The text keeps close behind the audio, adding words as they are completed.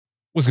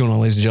What's going on,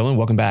 ladies and gentlemen?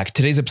 Welcome back.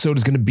 Today's episode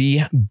is going to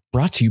be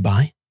brought to you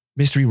by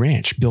Mystery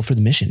Ranch, built for the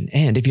mission.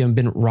 And if you haven't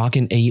been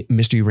rocking a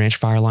Mystery Ranch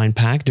Fireline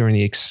pack during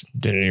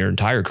your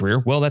entire career,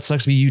 well, that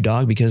sucks to be you,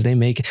 dog, because they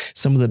make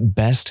some of the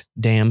best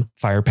damn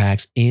fire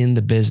packs in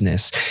the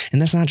business. And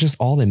that's not just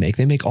all they make.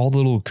 They make all the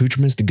little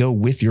accoutrements to go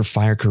with your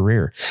fire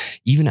career,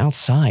 even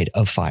outside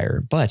of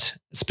fire. But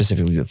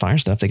specifically the fire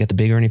stuff, they got the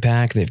Big Ernie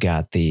pack. They've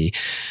got the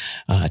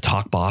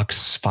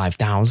Talkbox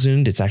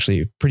 5000. It's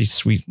actually a pretty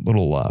sweet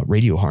little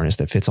radio harness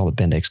that fits all the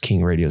Bendix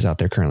King radios out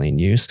there currently in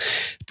use.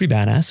 Pretty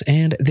badass.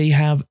 And they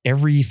have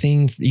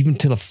everything, even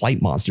to the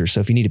flight monster. So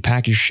if you need to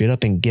pack your shit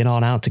up and get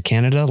on out to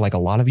Canada, like a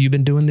lot of you have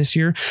been doing this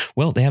year,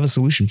 well, they have a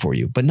solution for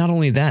you. But not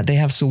only that, they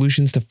have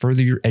solutions to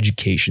further your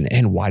education.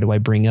 And why do I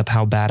bring up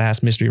how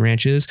badass Mystery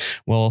Ranch is?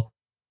 Well,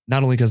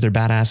 not only because they're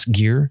badass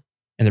gear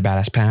and their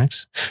badass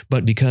packs,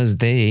 but because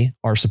they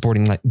are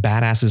supporting like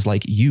badasses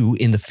like you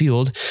in the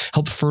field,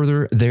 help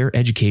further their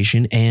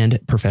education and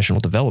professional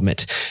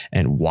development.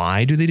 And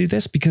why do they do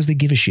this? Because they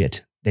give a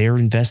shit. They are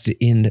invested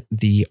in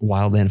the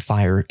wildland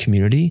fire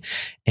community,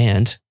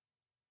 and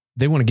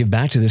they want to give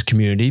back to this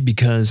community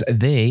because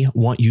they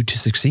want you to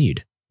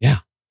succeed. Yeah.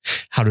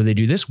 How do they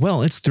do this?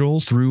 Well, it's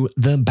through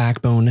the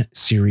Backbone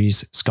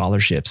Series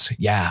scholarships.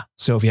 Yeah.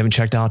 So if you haven't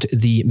checked out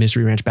the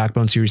Mystery Ranch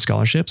Backbone Series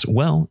scholarships,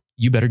 well,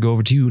 you better go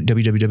over to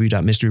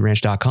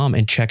www.mysteryranch.com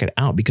and check it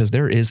out, because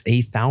there is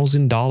a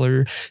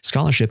 $1,000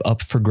 scholarship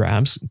up for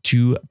grabs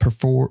to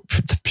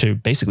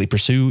basically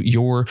pursue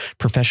your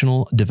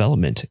professional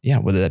development. Yeah,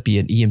 whether that be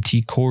an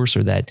EMT course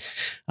or that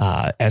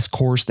S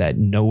course that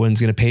no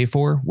one's going to pay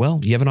for. Well,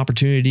 you have an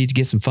opportunity to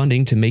get some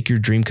funding to make your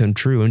dream come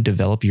true and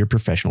develop your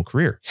professional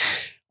career.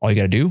 All you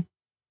got to do,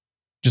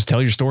 just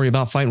tell your story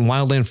about fighting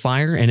wildland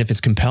fire. And if it's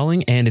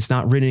compelling and it's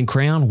not written in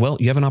crayon, well,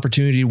 you have an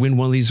opportunity to win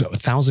one of these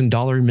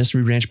 $1,000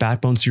 Mystery Ranch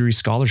Backbone Series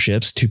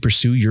scholarships to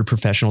pursue your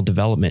professional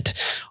development.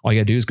 All you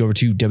got to do is go over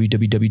to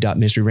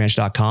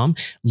www.mysteryranch.com,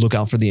 look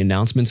out for the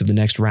announcements of the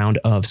next round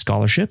of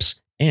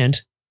scholarships,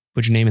 and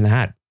put your name in the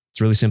hat. It's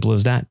really simple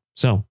as that.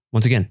 So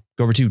once again,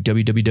 go over to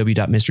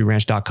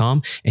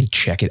www.mysteryranch.com and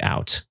check it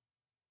out.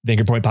 The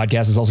Anchor Point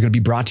Podcast is also going to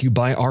be brought to you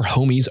by our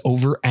homies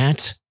over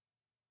at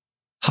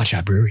Hot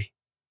Shot Brewery.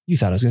 You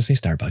thought I was going to say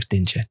Starbucks,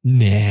 didn't you?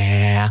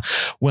 Nah.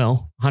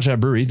 Well, Hot Shot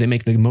Brewery, they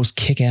make the most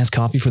kick-ass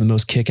coffee for the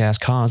most kick-ass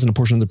cause, and a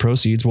portion of the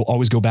proceeds will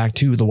always go back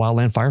to the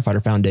Wildland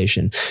Firefighter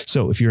Foundation.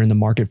 So if you're in the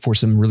market for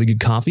some really good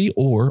coffee,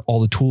 or all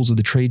the tools of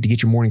the trade to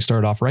get your morning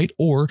started off right,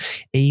 or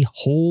a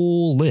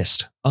whole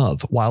list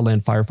of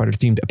Wildland Firefighter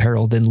themed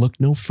apparel, then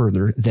look no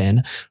further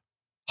than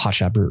Hot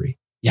Shot Brewery.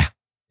 Yeah,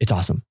 it's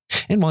awesome.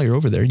 And while you're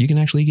over there, you can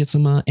actually get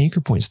some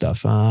Anchor Point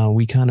stuff.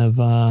 We kind of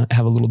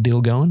have a little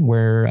deal going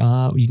where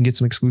you can get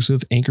some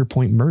exclusive Anchor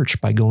Point merch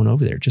by going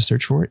over there. Just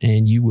search for it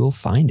and you will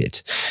find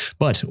it.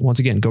 But once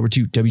again, go over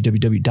to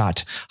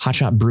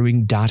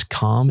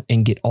www.hotshotbrewing.com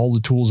and get all the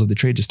tools of the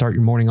trade to start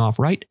your morning off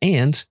right,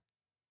 and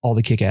all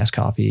the kick-ass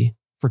coffee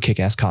for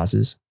kick-ass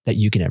causes that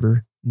you can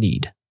ever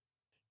need.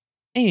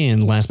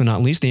 And last but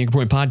not least, the Anchor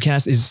Point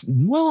Podcast is,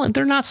 well,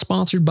 they're not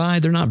sponsored by,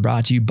 they're not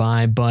brought to you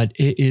by, but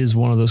it is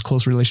one of those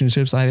close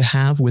relationships I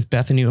have with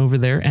Bethany over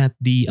there at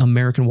the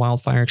American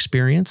Wildfire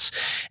Experience.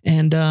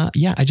 And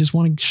yeah, I just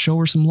want to show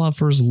her some love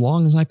for as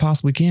long as I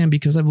possibly can,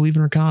 because I believe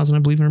in her cause and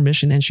I believe in her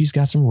mission, and she's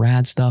got some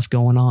rad stuff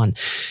going on.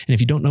 And if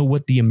you don't know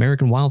what the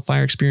American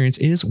Wildfire Experience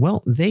is,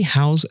 well, they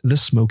house the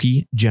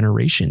Smoky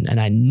Generation.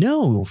 And I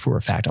know for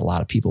a fact a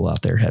lot of people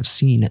out there have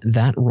seen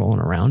that rolling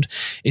around.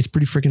 It's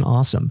pretty freaking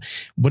awesome.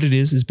 What it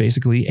is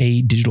basically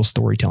a digital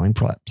storytelling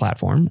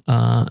platform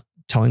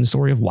telling the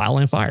story of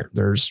wildland fire.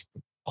 There's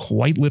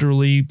quite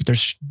literally,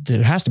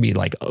 there has to be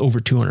like over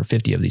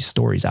 250 of these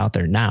stories out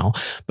there now,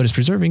 but it's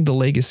preserving the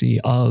legacy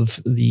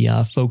of the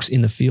folks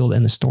in the field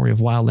and the story of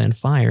wildland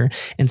fire.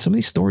 And some of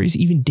these stories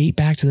even date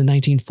back to the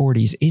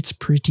 1940s. It's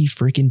pretty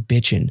freaking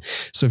bitchin'.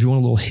 So if you want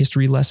a little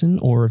history lesson,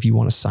 or if you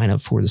want to sign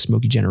up for the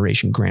Smoky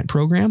Generation grant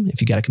program,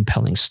 if you got a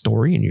compelling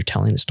story and you're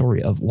telling the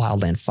story of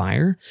wildland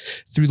fire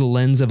through the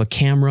lens of a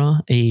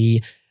camera,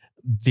 a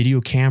video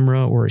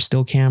camera or a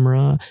still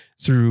camera,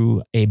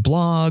 through a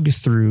blog,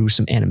 through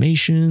some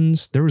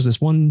animations. There was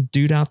this one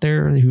dude out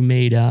there who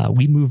made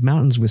We Move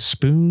Mountains with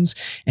Spoons,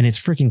 and it's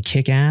freaking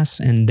kick-ass,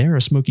 and they're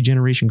a Smoky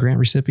Generation grant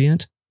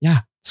recipient. Yeah,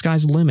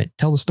 sky's the limit.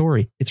 Tell the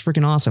story. It's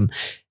freaking awesome.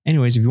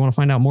 Anyways, if you want to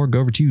find out more,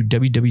 go over to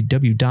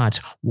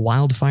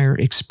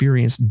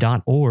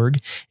www.wildfireexperience.org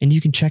and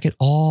you can check it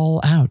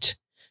all out.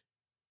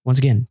 Once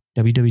again,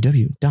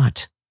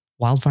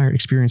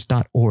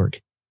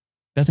 www.wildfireexperience.org.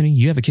 Bethany,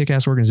 you have a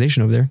kick-ass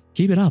organization over there.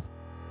 Keep it up.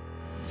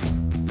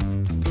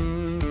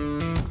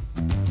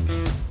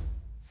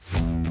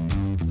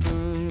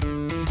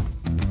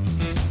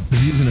 The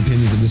views and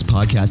opinions of this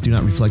podcast do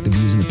not reflect the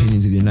views and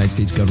opinions of the United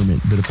States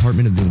government, the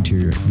Department of the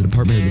Interior, the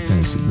Department of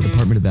Defense, the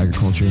Department of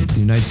Agriculture, the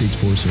United States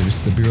Forest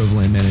Service, the Bureau of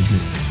Land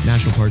Management,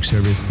 National Park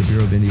Service, the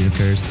Bureau of Indian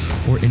Affairs,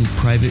 or any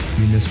private,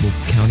 municipal,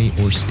 county,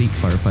 or state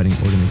firefighting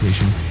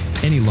organization,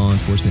 any law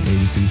enforcement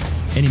agency,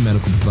 any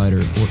medical provider,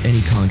 or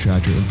any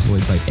contractor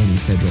employed by any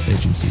federal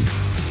agency.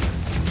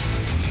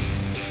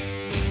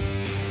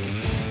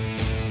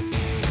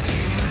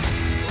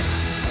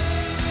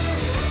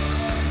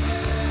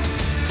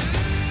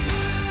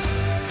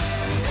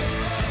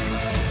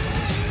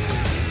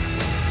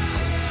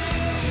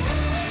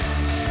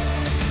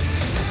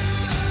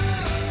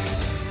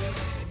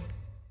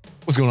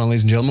 What's going on,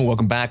 ladies and gentlemen?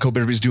 Welcome back. Hope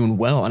everybody's doing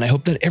well. And I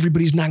hope that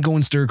everybody's not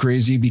going stir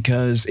crazy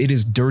because it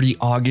is dirty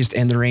August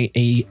and there ain't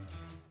a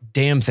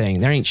damn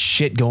thing. There ain't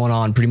shit going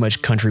on pretty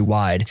much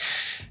countrywide.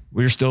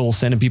 We're still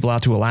sending people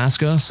out to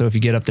Alaska. So if you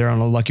get up there on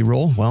a lucky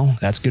roll, well,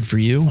 that's good for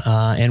you.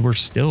 And we're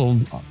still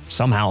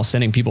somehow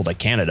sending people to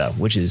Canada,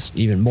 which is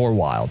even more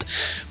wild.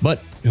 But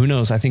who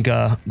knows? I think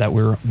that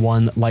we're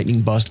one lightning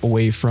bust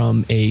away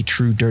from a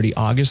true dirty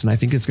August. And I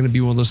think it's going to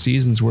be one of those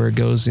seasons where it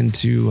goes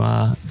into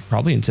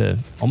probably into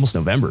almost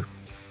November.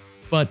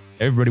 But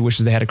everybody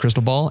wishes they had a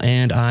crystal ball,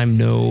 and I'm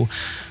no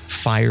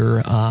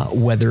fire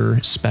weather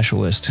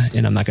specialist,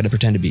 and I'm not going to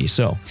pretend to be.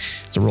 So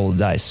it's a roll of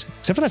the dice.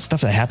 Except for that stuff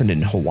that happened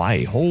in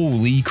Hawaii.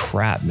 Holy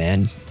crap,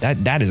 man.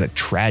 That is a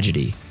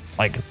tragedy.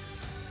 Like,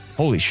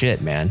 holy shit,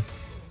 man.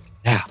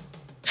 Yeah.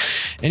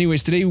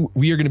 Anyways, today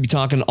we are going to be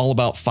talking all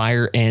about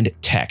fire and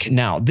tech.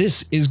 Now,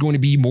 this is going to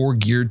be more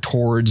geared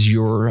towards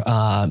your,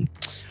 I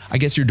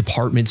guess, your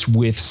departments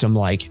with some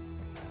like,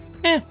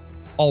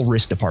 all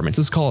risk departments.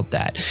 Let's call it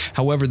that.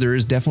 However, there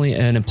is definitely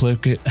an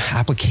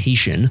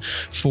application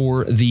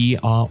for the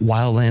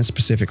wildland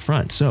Pacific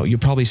front. So you'll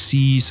probably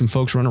see some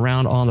folks run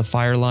around on the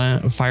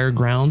fire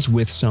grounds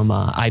with some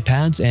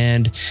iPads,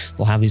 and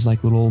they'll have these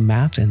like little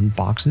maps and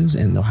boxes,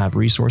 and they'll have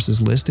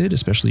resources listed,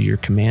 especially your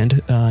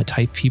command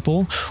type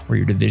people or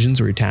your divisions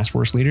or your task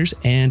force leaders.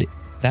 And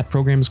that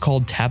program is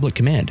called Tablet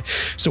Command.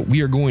 So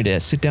we are going to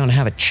sit down and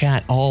have a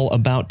chat all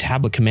about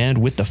Tablet Command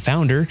with the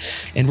founder.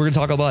 And we're going to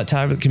talk about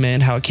Tablet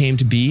Command, how it came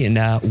to be, and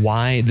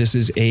why this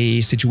is a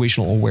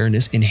situational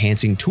awareness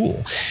enhancing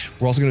tool.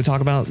 We're also going to talk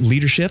about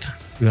leadership,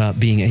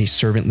 being a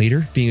servant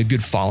leader, being a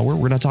good follower.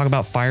 We're going to talk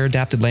about fire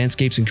adapted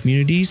landscapes and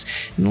communities,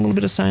 and a little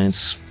bit of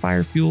science,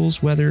 fire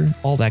fuels, weather,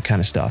 all that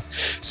kind of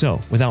stuff. So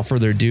without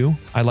further ado,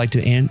 I'd like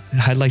to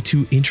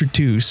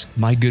introduce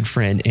my good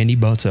friend, Andy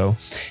Bozzo.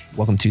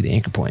 Welcome to the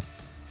Anchor Point.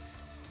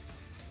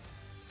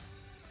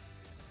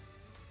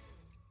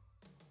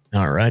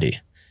 Alrighty.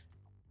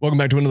 Welcome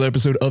back to another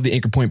episode of the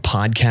Anchor Point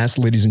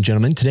podcast, ladies and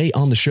gentlemen. Today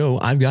on the show,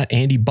 I've got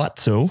Andy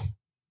Bozzo.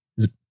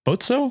 Is it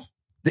Bozzo?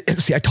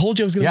 See, I told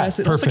you I was going to mess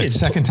it up. Perfect.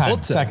 Second time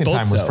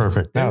was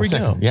perfect. There we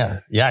go.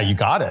 Yeah, you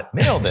got it.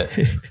 Nailed it.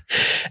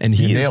 And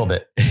nailed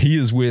it. He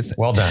is with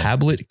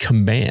Tablet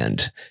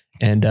Command.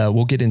 And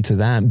we'll get into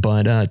that.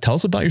 But tell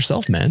us about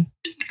yourself, man.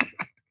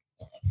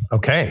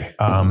 Okay.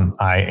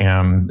 I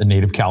am a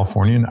native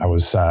Californian. I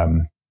was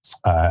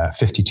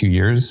 52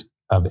 years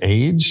of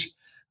age.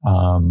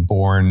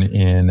 Born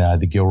in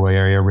the Gilroy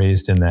area,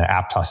 raised in the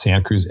Aptos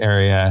Santa Cruz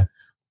area,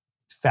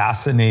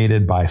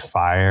 fascinated by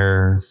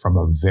fire from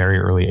a very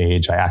early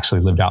age. I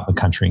actually lived out in the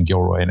country in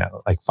Gilroy, and at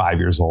like 5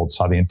 years old,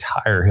 saw the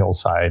entire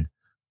hillside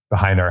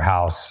behind our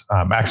house,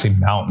 actually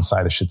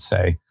mountainside, I should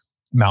say,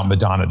 Mount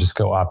Madonna just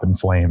go up in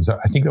flames.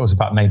 I think it was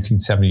about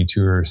 1972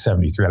 or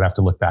 73. I'd have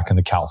to look back in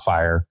the Cal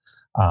Fire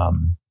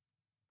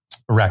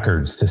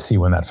records to see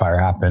when that fire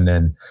happened,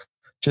 and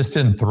just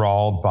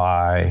enthralled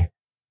by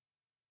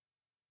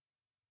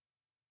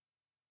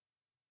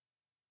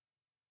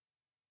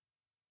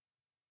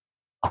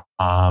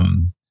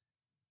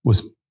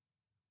was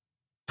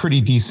pretty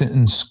decent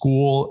in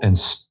school and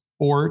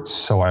sports.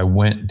 So I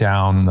went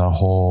down the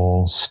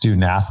whole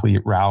student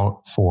athlete route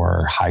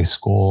for high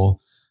school.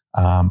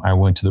 I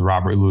went to the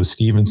Robert Louis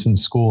Stevenson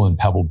School in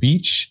Pebble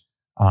Beach.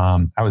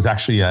 I was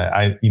actually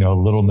a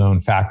little known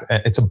fact.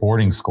 It's a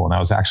boarding school, and I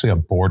was actually a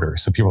boarder.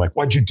 So people were like,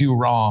 "What'd you do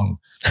wrong?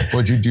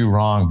 What'd you do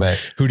wrong?" But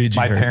who did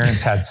you? My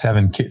parents had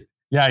 7 kids.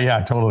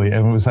 Yeah, totally.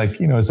 And it was like,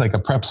 it's like a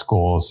prep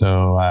school.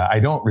 So I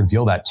don't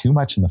reveal that too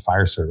much in the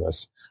fire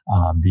service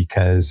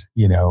because,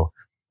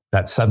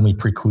 that suddenly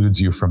precludes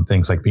you from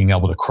things like being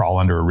able to crawl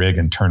under a rig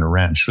and turn a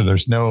wrench.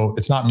 So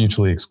it's not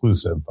mutually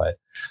exclusive. But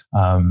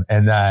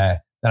then I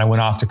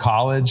went off to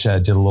college,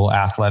 did a little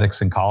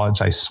athletics in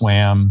college. I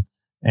swam,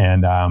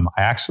 and I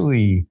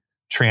actually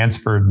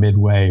transferred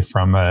midway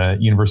from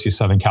University of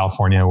Southern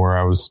California, where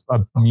I was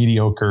a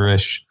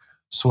mediocre-ish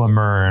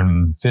swimmer,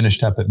 and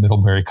finished up at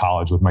Middlebury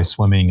College with my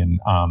swimming, and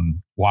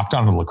walked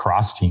on the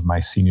lacrosse team my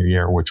senior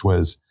year, which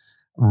was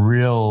a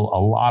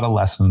lot of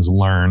lessons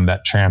learned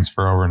that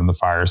transfer over into the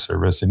fire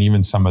service. And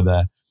even some of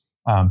the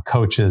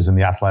coaches and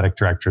the athletic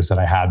directors that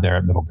I had there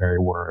at Middlebury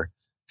were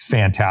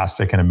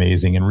fantastic and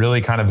amazing, and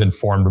really kind of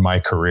informed my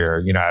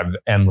career. I have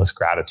endless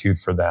gratitude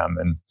for them,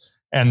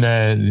 and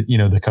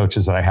the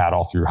coaches that I had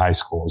all through high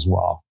school as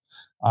well.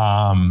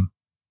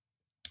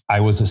 I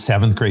was a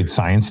 7th grade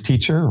science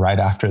teacher right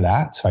after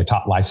that. So I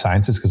taught life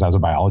sciences because I was a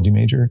biology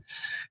major,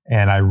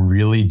 and I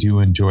really do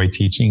enjoy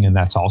teaching. And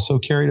that's also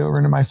carried over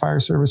into my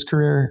fire service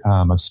career.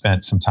 I've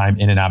spent some time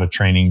in and out of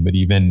training, but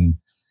even,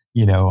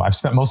 I've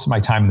spent most of my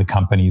time in the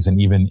companies, and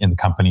even in the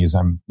companies,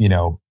 I'm,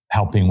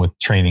 helping with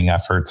training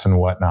efforts and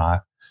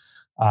whatnot.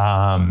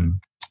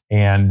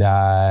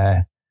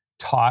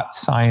 Taught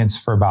science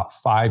for about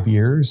 5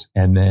 years,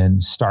 and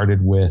then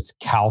started with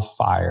Cal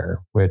Fire,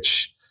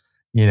 which,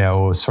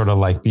 was sort of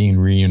like being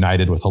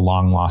reunited with a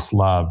long lost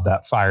love.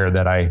 That fire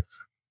that I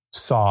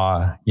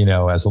saw,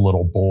 as a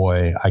little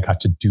boy, I got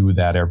to do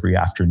that every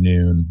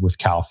afternoon with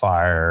Cal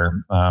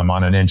Fire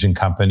on an engine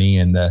company.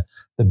 And the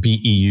the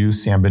BEU,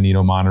 San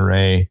Benito,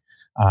 Monterey.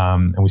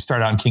 And we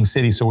started out in King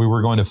City. So we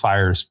were going to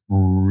fires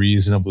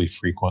reasonably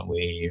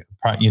frequently,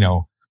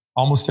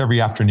 almost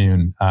every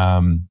afternoon.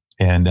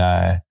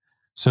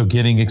 So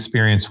getting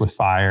experience with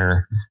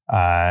fire.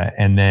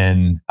 And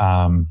then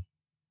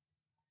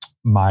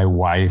my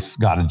wife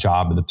got a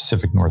job in the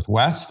Pacific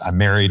Northwest. I'm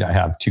married. I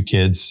have 2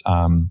 kids.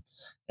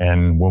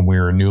 And when we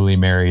were newly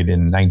married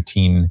in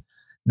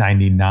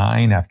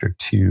 1999, after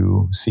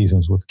 2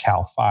 seasons with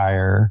Cal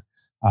Fire,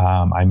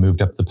 I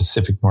moved up the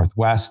Pacific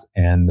Northwest,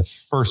 and the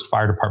first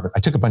fire department, I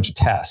took a bunch of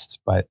tests,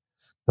 but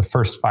the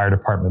first fire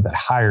department that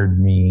hired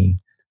me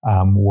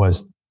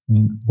was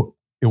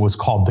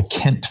called the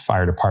Kent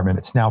Fire Department.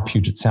 It's now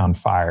Puget Sound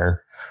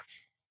Fire.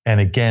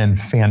 And again,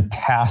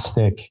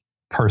 fantastic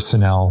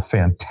personnel,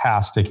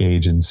 fantastic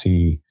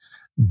agency,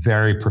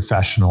 very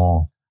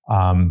professional.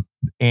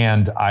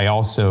 And I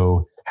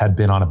also had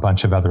been on a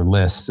bunch of other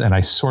lists, and I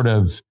sort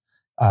of,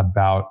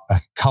 about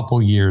a couple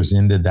years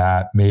into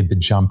that, made the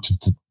jump to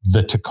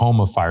the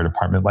Tacoma Fire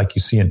Department, like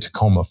you see in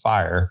Tacoma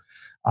Fire.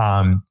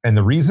 And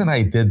the reason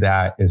I did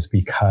that is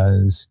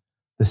because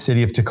the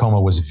city of Tacoma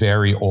was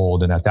very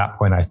old. And at that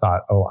point I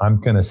thought, I'm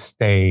going to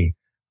stay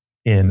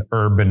in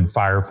urban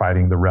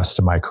firefighting the rest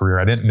of my career.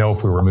 I didn't know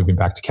if we were moving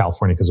back to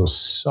California because it was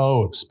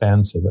so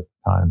expensive at the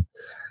time.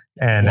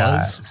 And I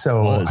just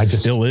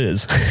still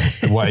is.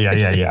 Well,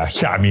 yeah.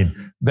 I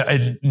mean,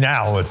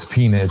 now it's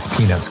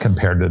peanuts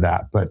compared to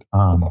that. But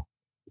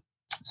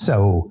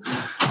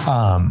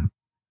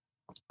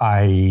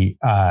I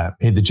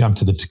made the jump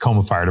to the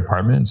Tacoma Fire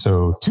Department.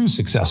 So 2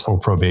 successful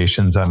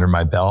probations under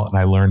my belt, and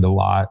I learned a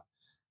lot.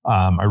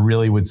 I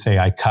really would say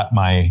I cut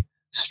my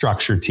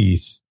structure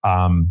teeth.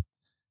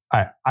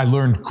 I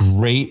learned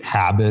great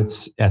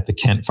habits at the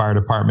Kent Fire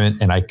Department,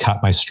 and I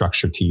cut my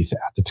structure teeth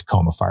at the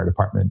Tacoma Fire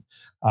Department.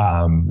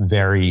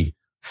 Very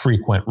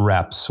frequent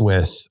reps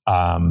with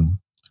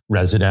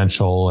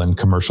residential and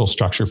commercial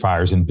structure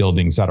fires in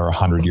buildings that are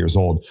 100 years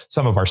old.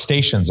 Some of our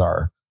stations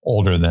are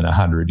older than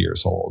 100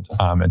 years old.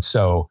 And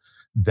so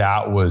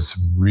that was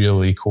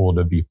really cool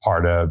to be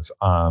part of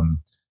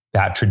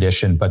that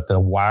tradition. But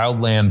the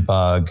wildland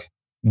bug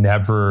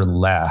never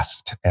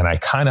left. And I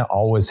kind of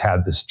always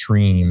had this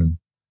dream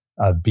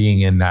of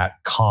being in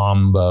that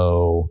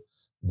combo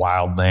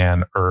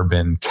wildland,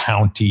 urban,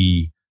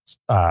 county,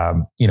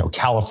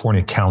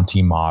 California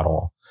county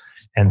model.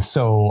 And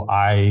so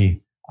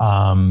I,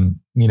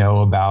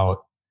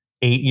 about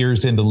 8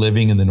 years into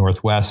living in the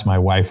Northwest, my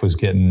wife was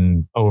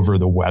getting over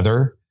the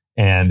weather,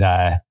 and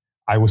I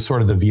was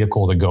sort of the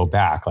vehicle to go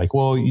back. Like,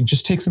 well, you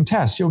just take some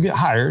tests, you'll get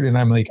hired. And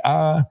I'm like,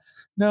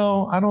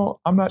 no,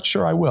 I'm not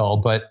sure I will,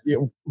 but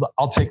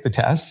I'll take the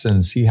tests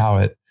and see how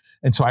it.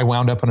 And so I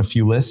wound up on a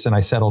few lists, and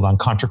I settled on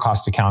Contra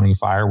Costa County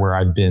Fire, where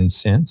I've been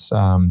since.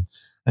 I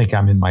think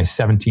I'm in my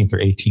 17th or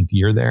 18th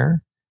year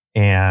there.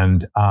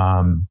 And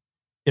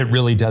it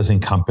really does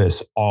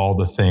encompass all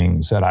the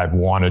things that I've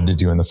wanted to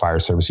do in the fire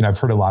service. I've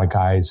heard a lot of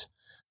guys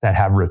that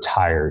have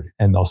retired,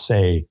 and they'll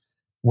say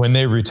when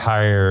they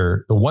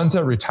retire, the ones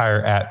that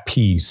retire at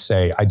peace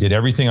say, I did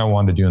everything I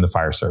wanted to do in the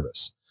fire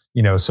service.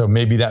 So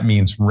maybe that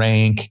means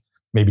rank,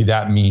 maybe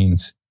that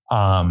means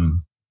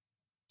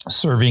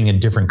serving in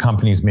different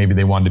companies. Maybe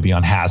they wanted to be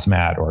on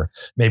hazmat, or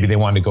maybe they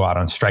wanted to go out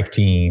on strike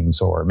teams,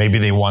 or maybe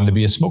they wanted to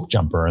be a smoke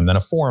jumper and then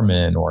a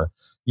foreman, or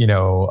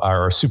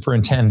a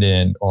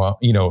superintendent, or,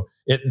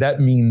 that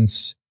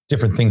means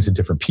different things to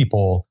different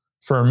people.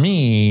 For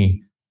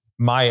me,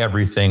 my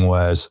everything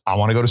was, I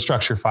want to go to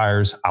structure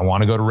fires. I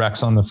want to go to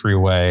wrecks on the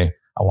freeway.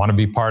 I want to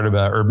be part of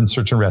an urban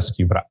search and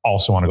rescue, but I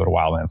also want to go to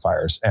wildland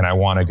fires. And I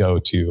want to go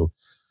to,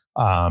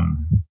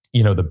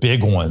 the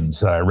big ones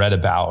that I read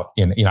about.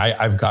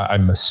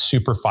 I'm a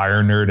super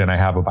fire nerd, and I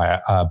have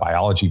a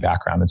biology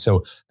background. And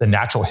so the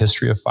natural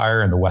history of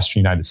fire in the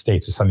Western United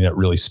States is something that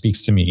really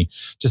speaks to me,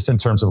 just in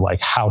terms of like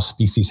how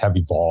species have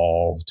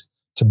evolved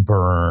to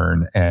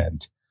burn,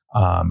 and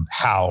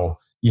how,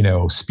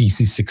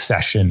 species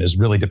succession is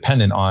really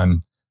dependent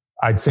on,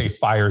 I'd say,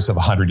 fires of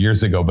 100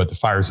 years ago, but the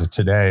fires of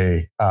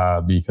today,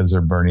 because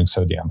they're burning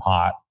so damn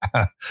hot,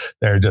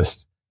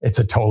 it's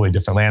a totally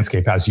different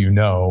landscape, as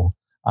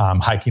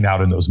hiking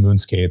out in those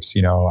moonscapes.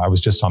 I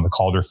was just on the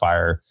Calder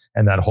Fire,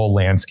 and that whole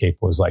landscape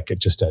was like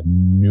just a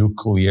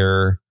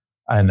nuclear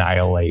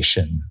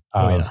annihilation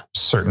of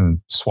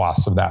certain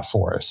swaths of that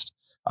forest.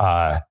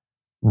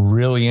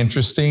 Really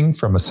interesting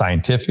from a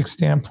scientific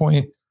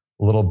standpoint,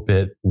 a little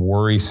bit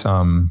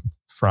worrisome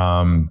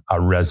from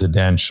a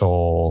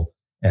residential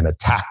and a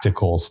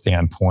tactical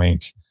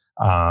standpoint,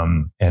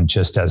 and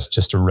just as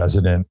a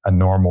resident, a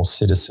normal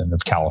citizen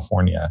of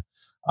California.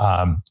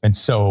 And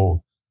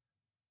so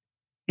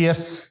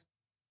if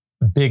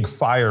big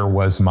fire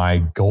was my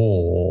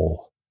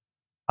goal,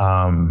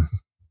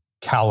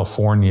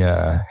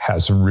 California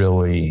has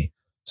really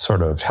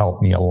sort of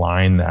helped me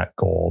align that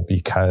goal,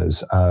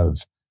 because of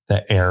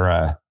the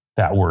era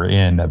that we're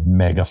in of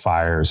mega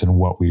fires and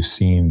what we've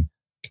seen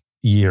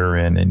year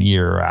in and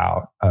year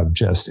out of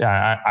just, when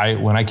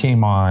I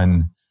came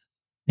on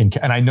and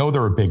I know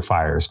there were big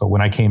fires, but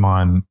when I came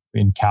on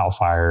in Cal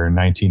Fire in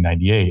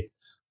 1998,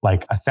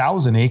 like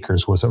 1,000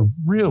 acres was a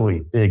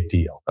really big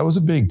deal. That was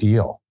a big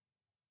deal.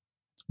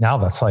 Now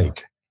that's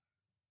like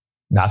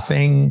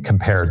nothing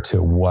compared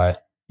to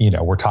what,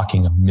 we're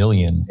talking 1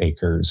 million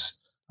acres,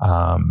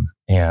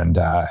 and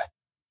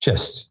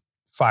just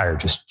fire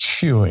just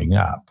chewing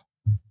up,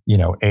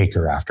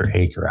 acre after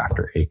acre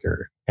after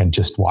acre. And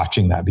just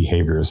watching that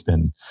behavior has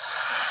been,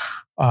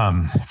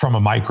 from a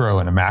micro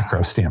and a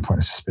macro standpoint,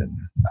 it's just been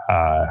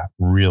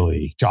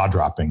really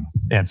jaw-dropping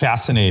and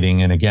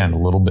fascinating, and again, a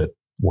little bit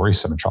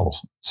worrisome and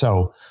troublesome.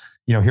 So,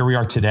 here we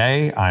are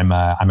today. I'm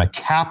a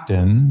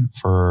captain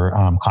for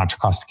Contra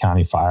Costa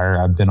County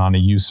Fire. I've been on a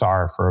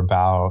USAR for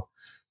about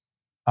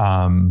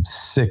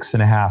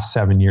 6.5,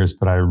 7 years,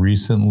 but I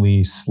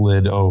recently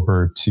slid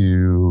over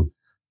to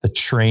the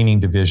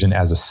training division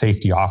as a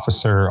safety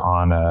officer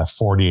on a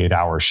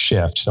 48-hour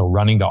shift. So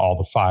running to all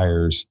the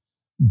fires,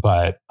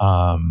 but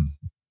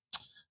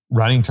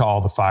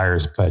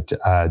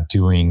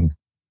doing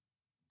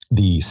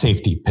the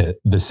safety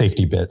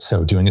bit.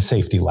 So doing a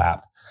safety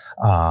lap,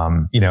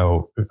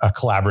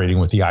 collaborating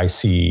with the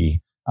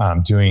IC,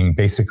 doing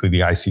basically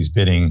the IC's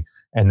bidding.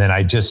 And then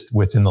I just,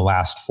 within the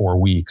last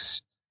 4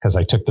 weeks, because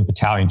I took the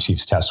battalion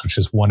chief's test, which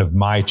is one of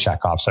my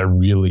checkoffs, I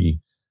really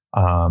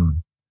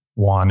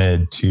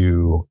wanted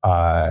to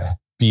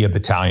be a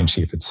battalion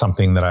chief. It's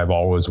something that I've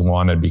always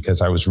wanted because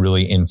I was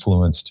really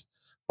influenced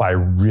by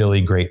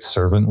really great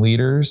servant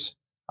leaders,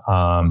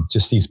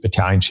 just these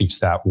battalion chiefs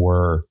that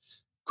were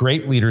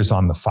great leaders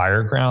on the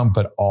fire ground,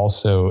 but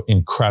also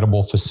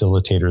incredible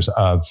facilitators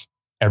of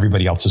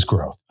everybody else's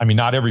growth. I mean,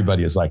 not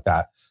everybody is like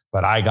that,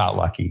 but I got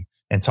lucky.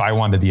 And so I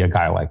wanted to be a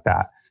guy like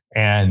that.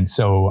 And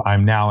so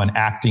I'm now an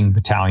acting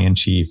battalion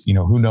chief.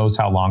 Who knows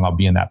how long I'll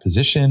be in that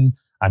position.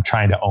 I'm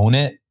trying to own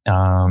it.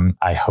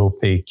 I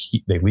hope they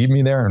leave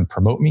me there and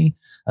promote me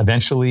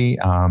eventually.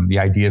 The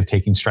idea of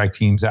taking strike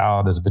teams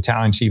out as a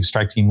battalion chief,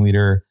 strike team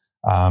leader,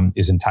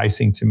 is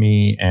enticing to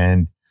me.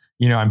 And,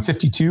 I'm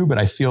 52, but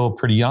I feel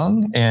pretty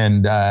young,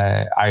 and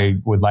I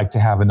would like to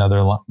have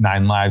another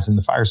 9 lives in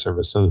the fire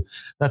service. So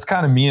that's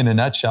kind of me in a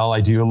nutshell.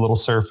 I do a little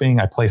surfing.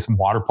 I play some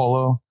water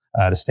polo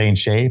to stay in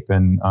shape,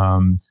 and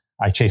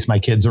I chase my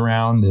kids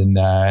around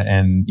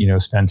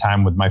and spend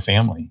time with my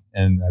family,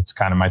 and that's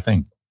kind of my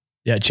thing.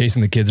 Yeah,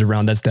 chasing the kids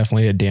around, that's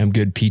definitely a damn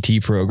good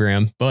PT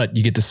program, but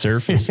you get to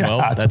surf as well.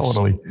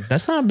 Totally.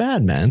 That's not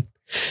bad, man.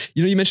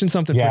 You mentioned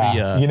something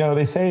pretty...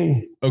 they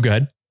say... Oh, go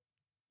ahead.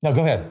 No,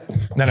 go ahead.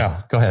 No,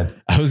 go ahead.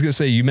 I was going to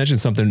say, you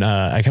mentioned something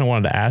I kind of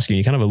wanted to ask you.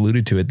 You kind of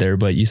alluded to it there,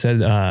 but you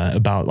said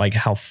about like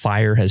how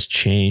fire has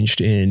changed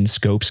in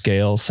scope,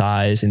 scale,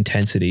 size,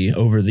 intensity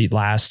over the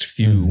last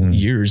few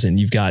years. And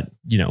you've got,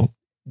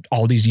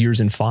 all these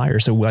years in fire.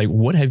 So like,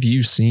 what have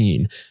you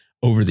seen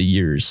over the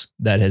years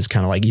that has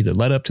kind of like either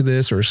led up to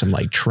this or some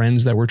like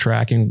trends that we're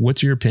tracking?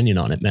 What's your opinion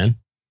on it, man?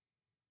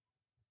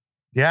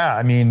 Yeah.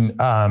 I mean,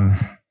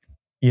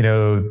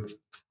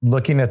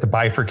 looking at the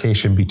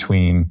bifurcation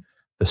between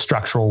the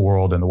structural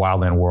world and the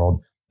wildland world.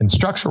 In the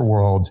structural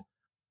world,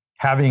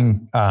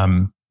 having,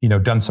 done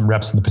some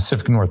reps in the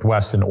Pacific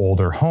Northwest in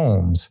older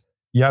homes,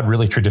 you had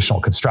really traditional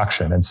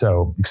construction. And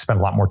so you spent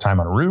a lot more time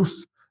on a roof.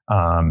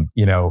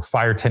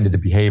 Fire tended to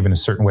behave in a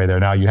certain way there.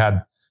 Now you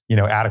had,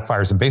 attic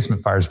fires and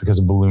basement fires because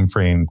of balloon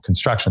frame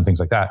construction, things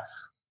like that.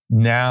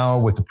 Now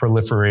with the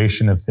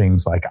proliferation of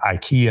things like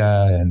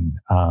IKEA and,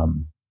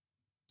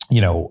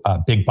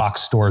 big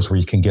box stores where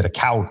you can get a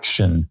couch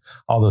and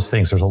all those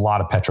things, there's a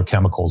lot of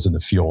petrochemicals in the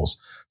fuels.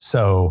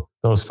 So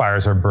those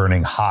fires are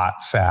burning hot,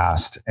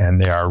 fast,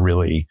 and they are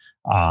really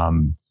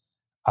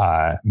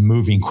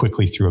moving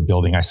quickly through a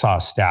building. I saw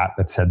a stat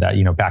that said that,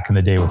 back in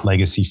the day with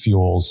legacy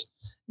fuels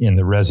in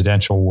the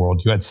residential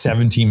world, you had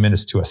 17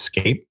 minutes to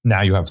escape.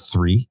 Now you have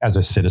 3 as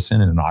a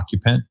citizen and an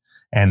occupant.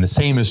 And the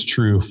same is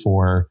true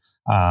for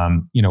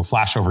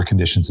flashover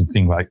conditions and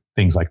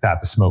things like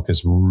that. The smoke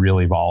is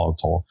really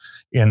volatile.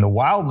 In the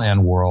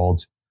wildland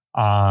world,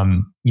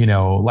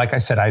 like I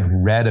said, I'd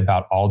read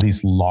about all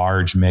these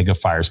large mega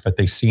fires, but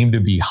they seem to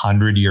be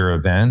 100-year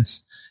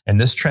events. And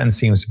this trend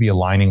seems to be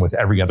aligning with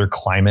every other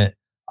climate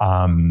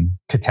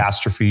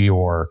catastrophe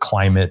or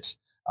climate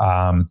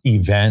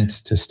event,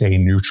 to stay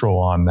neutral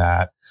on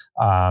that,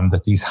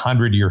 that these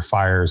 100-year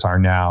fires are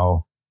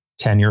now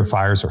 10-year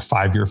fires or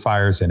 5-year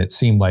fires. And it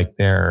seemed like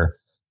they're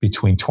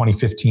between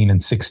 2015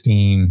 and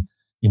 16,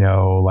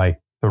 like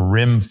the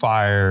Rim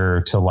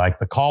fire to like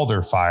the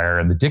Calder fire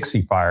and the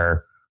Dixie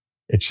fire,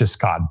 it's just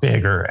got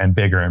bigger and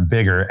bigger and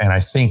bigger. And I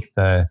think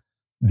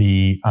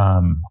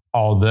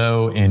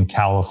although in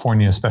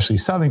California, especially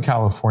Southern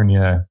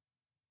California,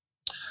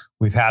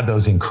 we've had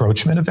those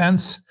encroachment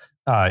events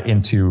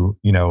into,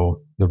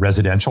 the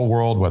residential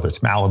world, whether it's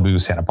Malibu,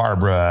 Santa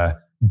Barbara,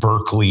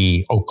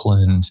 Berkeley,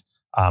 Oakland,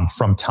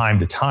 from time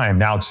to time.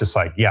 Now it's just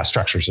like,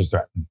 structures are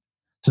threatened,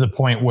 to the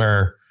point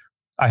where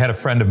I had a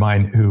friend of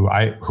mine who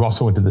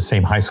also went to the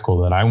same high school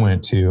that I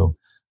went to.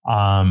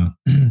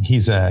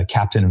 He's a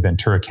captain in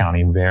Ventura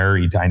County,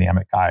 very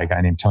dynamic guy, a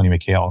guy named Tony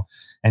McHale.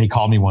 And he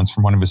called me once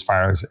from one of his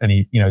fires, and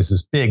he, he's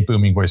this big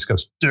booming voice,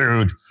 goes,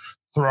 "Dude,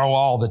 throw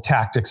all the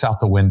tactics out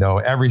the window.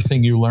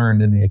 Everything you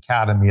learned in the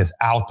academy is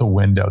out the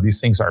window. These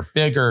things are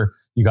bigger.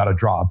 You got to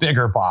draw a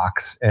bigger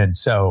box. And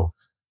so,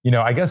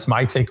 I guess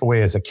my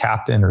takeaway as a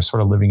captain or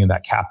sort of living in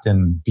that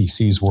captain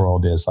BC's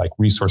world is like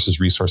resources.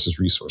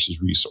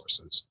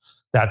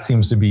 That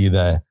seems to be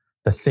the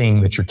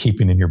thing that you're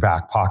keeping in your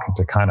back pocket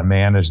to kind of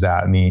manage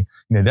that. And the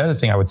other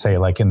thing I would say,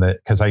 like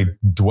because I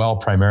dwell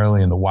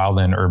primarily in the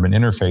wildland urban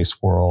interface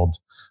world,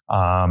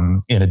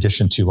 in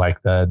addition to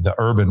like the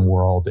urban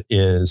world,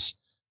 is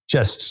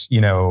just,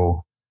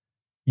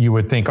 you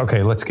would think,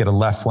 okay, let's get a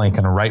left flank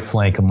and a right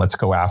flank and let's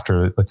go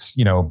after, let's,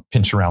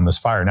 pinch around this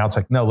fire. Now it's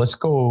like, no, let's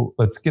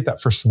get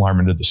that first alarm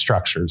into the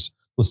structures.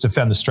 Let's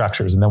defend the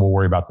structures and then we'll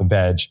worry about the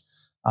veg.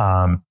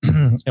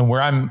 And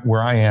where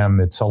I am,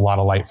 it's a lot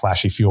of light,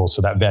 flashy fuel.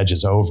 So that veg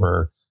is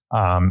over,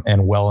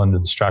 and well into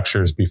the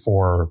structures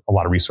before a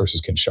lot of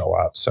resources can show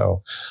up.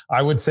 So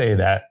I would say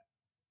that,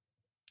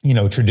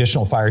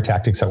 traditional fire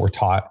tactics that were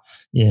taught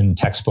in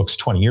textbooks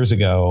 20 years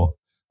ago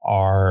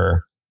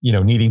are,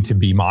 needing to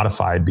be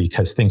modified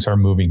because things are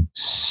moving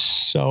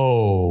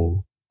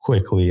so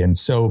quickly and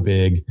so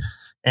big.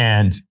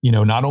 And,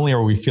 not only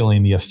are we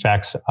feeling the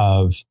effects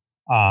of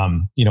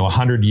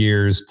 100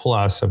 years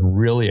plus of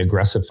really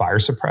aggressive fire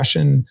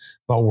suppression,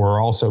 but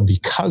we're also,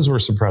 because we're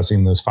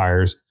suppressing those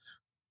fires,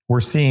 we're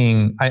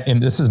seeing,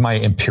 and this is my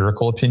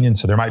empirical opinion,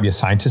 so there might be a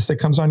scientist that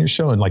comes on your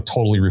show and like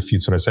totally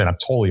refutes what I say, and I'm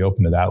totally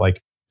open to that.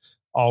 Like,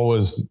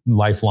 always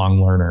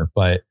lifelong learner.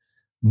 But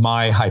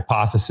my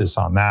hypothesis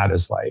on that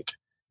is like,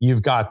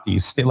 you've got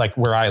these, like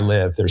where I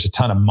live, there's a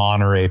ton of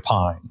Monterey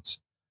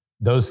pines.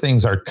 Those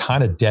things are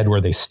kind of dead where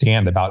they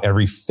stand about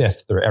every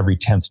 5th or every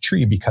 10th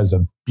tree because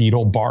of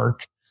beetle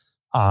bark,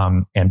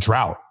 and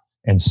drought.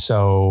 And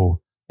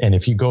so, and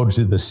if you go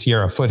to the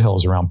Sierra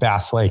foothills around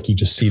Bass Lake, you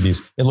just see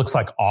these, it looks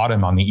like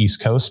autumn on the East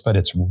Coast, but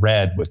it's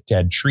red with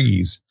dead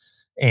trees.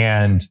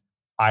 And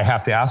I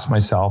have to ask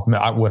myself,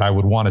 what I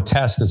would want to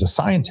test as a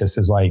scientist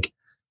is like,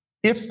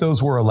 if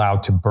those were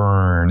allowed to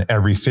burn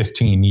every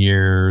 15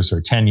 years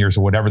or 10 years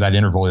or whatever that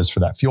interval is for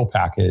that fuel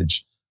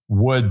package,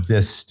 would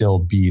this still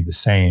be the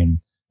same?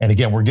 And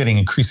again, we're getting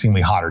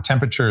increasingly hotter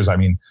temperatures. I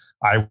mean,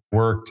 I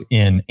worked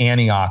in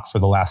Antioch for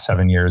the last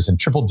 7 years, and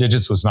triple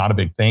digits was not a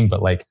big thing,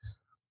 but like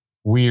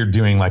we're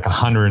doing like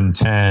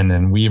 110,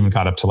 and we even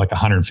got up to like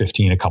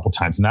 115 a couple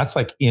times. And that's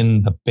like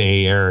in the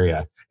Bay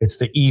Area. It's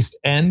the east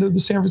end of the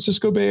San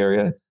Francisco Bay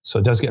Area. So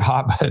it does get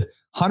hot, but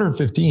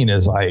 115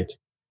 is like,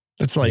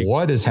 it's like,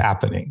 what is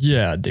happening?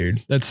 Yeah,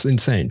 dude, that's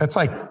insane. That's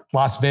like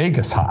Las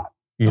Vegas hot,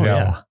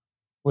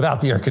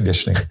 without the air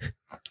conditioning.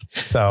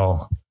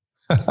 So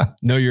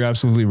no, you're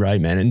absolutely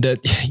right, man. And that,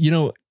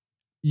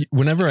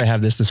 whenever I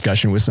have this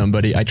discussion with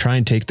somebody, I try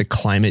and take the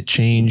climate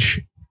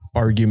change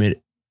argument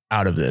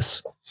out of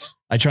this.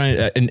 I try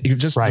and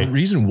just the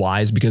reason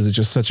why is because it's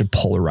just such a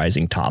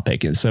polarizing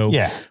topic. And so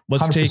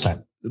let's 100%. Take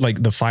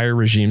like the fire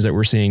regimes that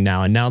we're seeing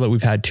now. And now that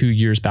we've had 2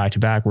 years back to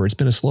back where it's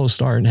been a slow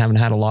start and haven't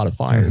had a lot of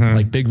fire,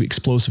 like big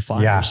explosive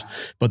fires,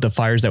 but the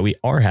fires that we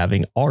are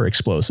having are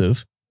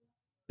explosive,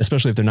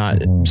 especially if they're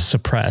not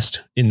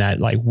suppressed in that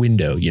like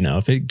window.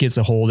 If it gets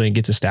a hold and it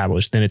gets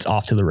established, then it's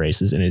off to the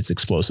races and it's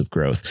explosive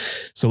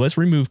growth. So let's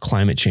remove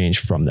climate change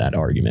from that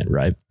argument,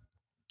 right?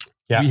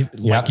 Yeah.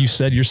 Like you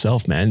said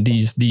yourself, man,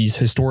 these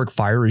historic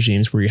fire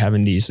regimes where you're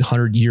having these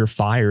 100-year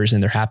fires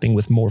and they're happening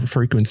with more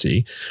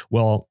frequency.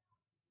 Well,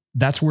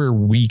 that's where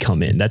we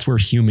come in. That's where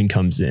human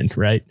comes in,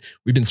 right?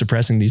 We've been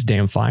suppressing these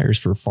damn fires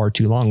for far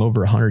too long,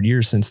 over 100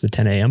 years since the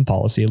 10 a.m.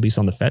 policy, at least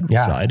on the federal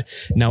side.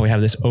 Now we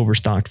have this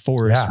overstocked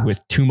forest with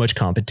too much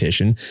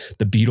competition.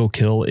 The beetle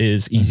kill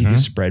is easy to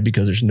spread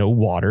because there's no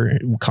water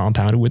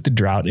compounded with the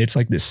drought. It's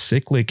like this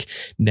cyclic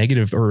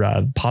negative or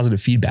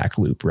positive feedback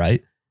loop,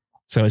 right?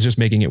 So it's just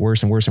making it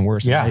worse and worse and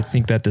worse. Yeah. And I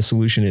think that the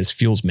solution is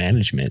fuels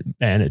management,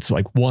 and it's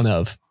like one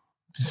of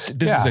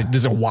this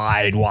is a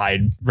wide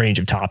range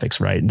of topics,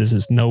 right? This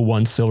is no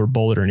one silver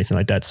bullet or anything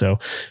like that. So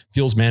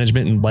fuels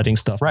management and letting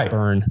stuff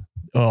burn.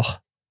 Oh,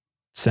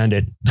 send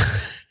it.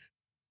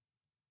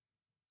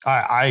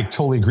 I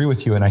totally agree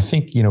with you. And I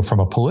think,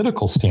 from a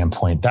political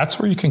standpoint, that's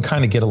where you can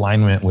kind of get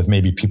alignment with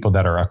maybe people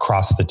that are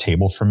across the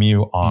table from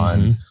you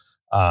on,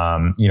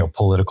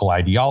 political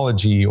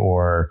ideology,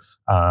 or,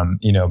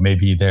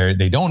 maybe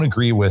they don't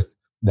agree with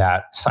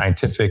that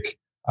scientific.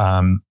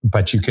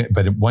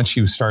 But once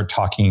you start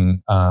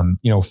talking,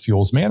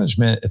 fuels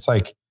management, it's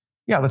like,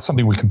 that's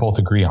something we can both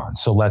agree on.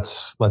 So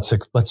let's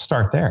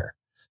start there,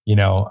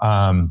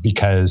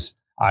 because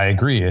I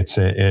agree.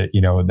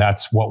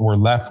 That's what we're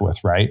left with,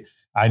 right?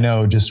 I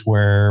know just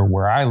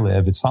where I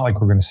live, it's not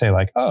like we're going to say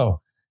like, oh,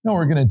 no,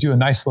 we're going to do a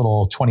nice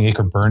little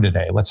 20-acre burn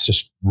today. Let's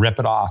just rip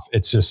it off.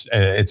 It's just,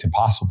 it's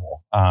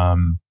impossible.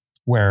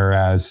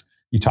 Whereas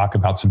you talk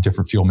about some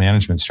different fuel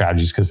management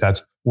strategies, because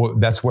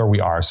that's where we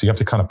are. So you have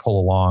to kind of pull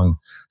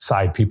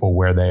alongside people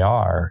where they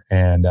are.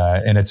 And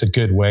it's a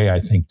good way, I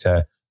think,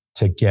 to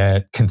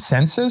get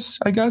consensus,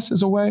 I guess,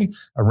 is a way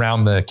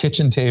around the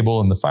kitchen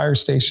table and the fire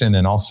station.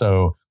 And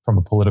also from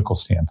a political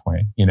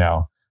standpoint,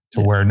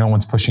 where no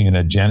one's pushing an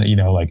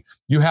agenda, like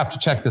you have to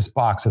check this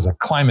box as a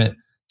climate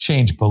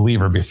change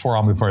believer before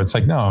I'll move forward. It's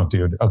like, no,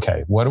 dude,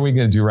 okay, what are we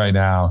going to do right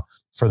now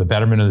for the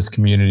betterment of this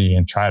community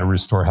and try to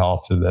restore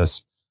health to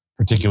this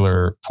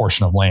particular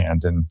portion of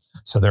land? And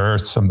so there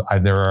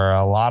are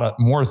a lot of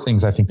more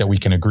things I think that we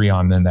can agree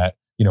on than that,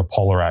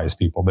 polarize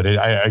people. But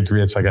I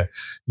agree. It's like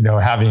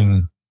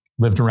having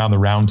lived around the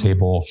round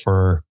table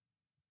for,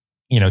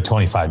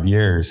 25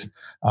 years.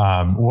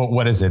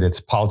 What is it? It's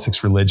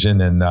politics,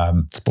 religion,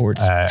 and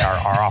sports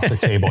are off the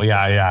table.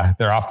 Yeah.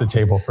 They're off the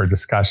table for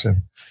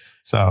discussion.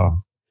 So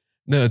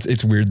no,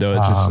 it's weird though.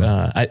 It's just,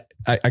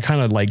 I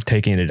kind of like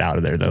taking it out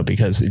of there though,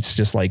 because it's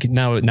just like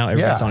now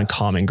everybody's on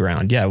common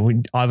ground. Yeah.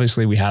 We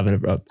have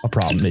a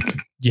problem.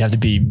 You have to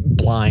be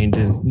blind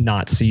and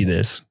not see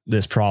this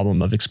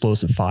problem of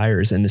explosive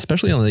fires, and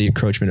especially on the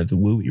encroachment of the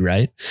WUI,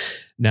 right?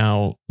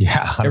 Now,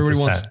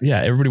 100%.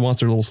 everybody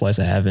wants their little slice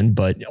of heaven,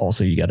 but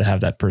also you got to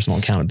have that personal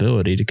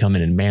accountability to come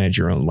in and manage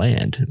your own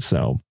land.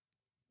 So,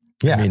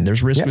 I mean,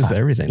 there's risk with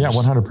everything. Yeah.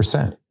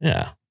 100%.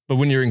 Yeah. But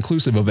when you're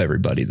inclusive of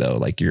everybody though,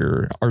 like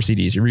your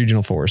RCDs, your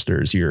regional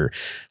foresters, your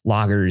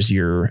loggers,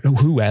 your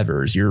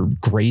whoever's, your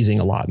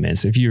grazing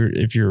allotments, if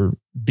you're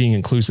being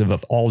inclusive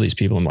of all these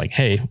people, I'm like,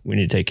 hey, we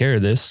need to take care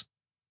of this.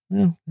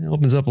 Well, it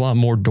opens up a lot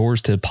more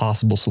doors to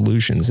possible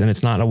solutions, and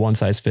it's not a one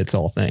size fits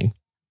all thing.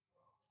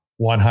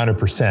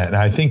 100%. And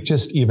I think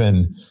just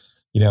even,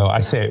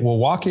 I say, well,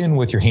 walk in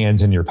with your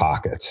hands in your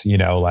pockets,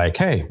 like,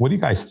 hey, what do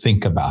you guys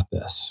think about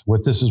this?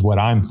 This is what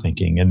I'm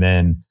thinking. And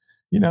then,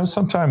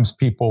 sometimes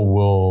people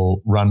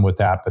will run with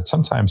that, but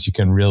sometimes you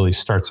can really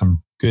start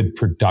some good,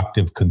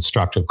 productive,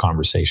 constructive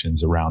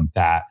conversations around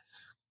that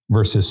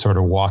versus sort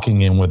of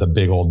walking in with a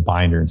big old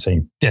binder and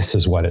saying, this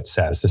is what it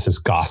says. This is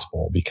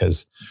gospel.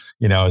 Because,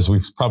 as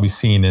we've probably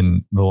seen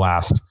in the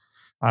last,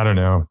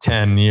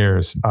 10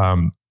 years,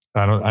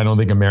 I don't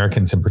think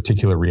Americans in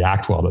particular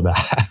react well to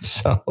that.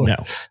 So no.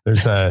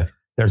 There's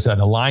an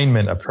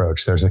alignment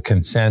approach. There's a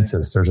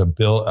consensus. There's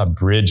a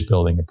bridge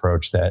building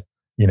approach that,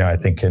 I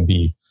think can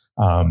be,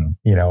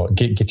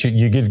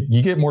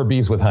 you get more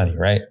bees with honey,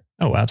 right?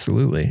 Oh,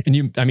 absolutely.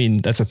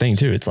 And that's the thing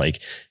too. It's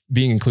like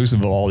being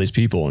inclusive of all these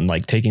people and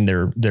like taking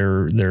their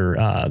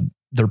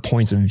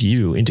points of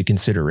view into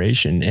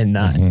consideration, and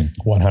not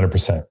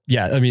 100%.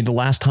 Yeah. I mean, the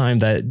last time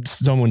that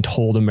someone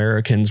told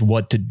Americans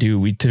what to do,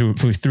 we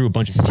threw a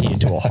bunch of tea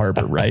into a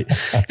harbor, right?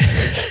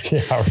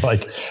 Yeah. We're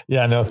like,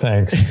 yeah, no,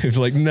 thanks. It's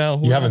like,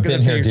 no, you haven't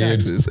been here,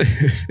 dude.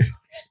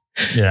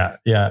 Yeah.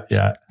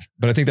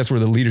 But I think that's where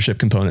the leadership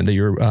component that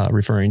you're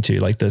referring to,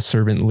 like the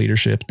servant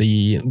leadership,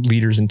 the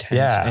leader's intent.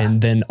 Yeah.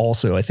 And then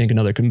also I think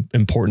another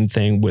important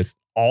thing with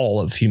all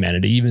of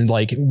humanity, even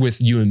like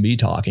with you and me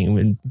talking,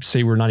 when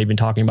say we're not even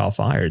talking about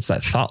fire, it's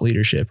that thought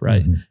leadership,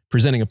 right? Mm-hmm.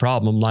 Presenting a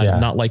problem,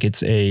 not like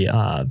it's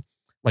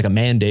like a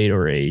mandate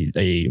or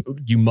a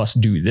you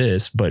must do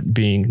this, but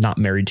being not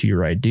married to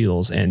your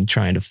ideals and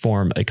trying to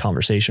form a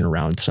conversation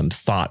around some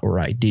thought or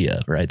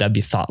idea, right? That'd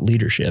be thought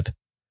leadership.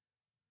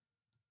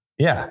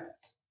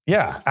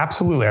 Yeah,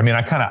 absolutely. I mean,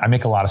 I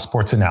make a lot of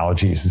sports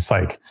analogies. It's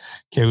like,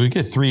 okay, we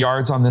get 3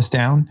 yards on this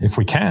down. If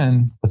we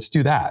can, let's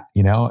do that,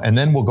 and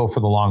then we'll go for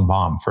the long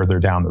bomb further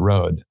down the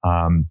road.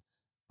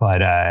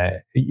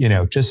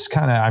 Just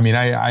kind of,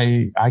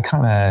 I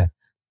kind of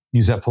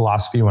use that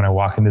philosophy when I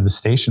walk into the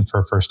station for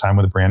a first time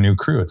with a brand new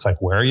crew. It's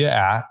like, where are you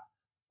at?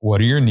 What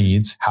are your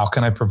needs? How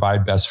can I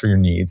provide best for your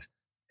needs?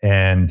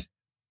 And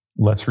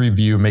let's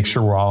review, make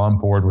sure we're all on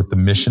board with the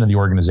mission of the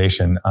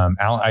organization.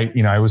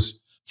 I was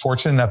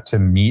fortunate enough to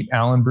meet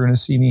Alan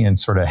Brunacini and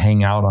sort of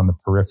hang out on the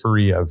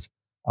periphery of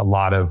a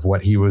lot of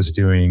what he was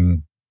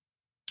doing,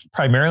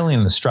 primarily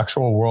in the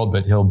structural world,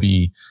 but he'll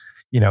be,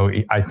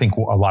 I think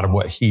a lot of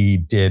what he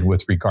did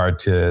with regard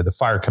to the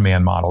fire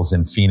command models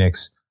in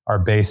Phoenix are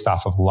based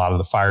off of a lot of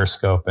the fire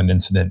scope and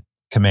incident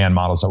command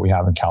models that we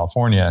have in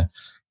California.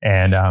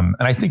 And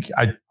I think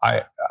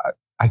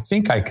I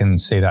think I can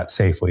say that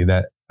safely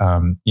that,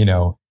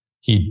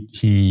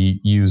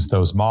 he used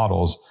those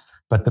models.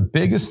 But the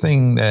biggest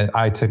thing that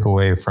I took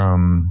away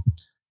from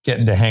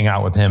getting to hang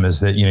out with him is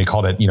that, he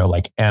called it,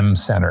 like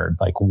M-centered.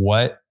 Like,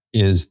 what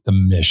is the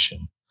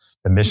mission?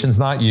 The mission's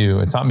not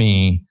you. It's not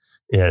me.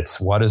 It's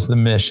what is the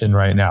mission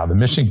right now? The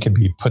mission could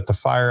be put the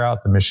fire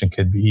out. The mission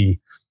could be,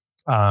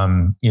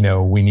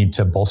 we need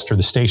to bolster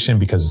the station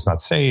because it's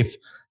not safe.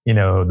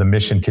 The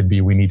mission could be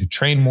we need to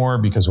train more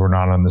because we're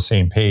not on the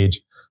same page.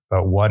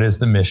 But what is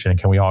the mission? And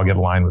can we all get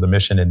aligned with the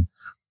mission? And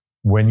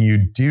when you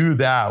do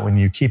that, when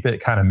you keep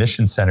it kind of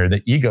mission centered,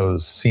 the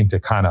egos seem to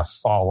kind of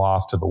fall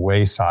off to the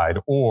wayside,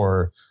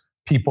 or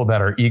people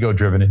that are ego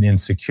driven and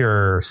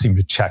insecure seem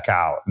to check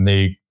out and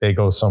they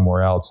go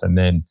somewhere else. And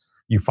then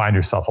you find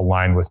yourself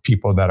aligned with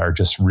people that are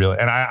just really,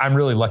 and I'm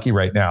really lucky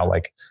right now.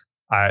 Like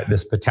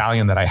this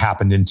battalion that I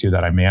happened into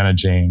that I'm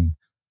managing,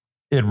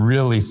 it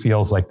really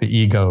feels like the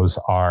egos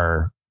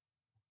are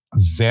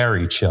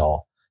very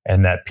chill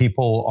and that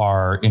people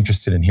are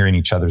interested in hearing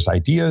each other's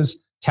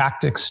ideas,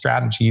 tactics,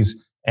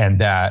 strategies,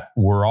 and that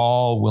we're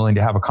all willing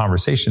to have a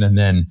conversation. And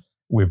then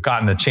we've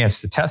gotten a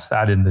chance to test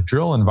that in the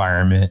drill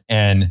environment.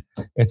 And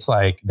it's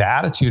like the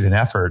attitude and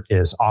effort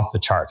is off the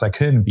charts. I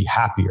couldn't be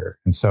happier.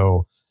 And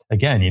so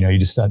again, you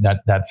just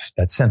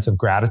that sense of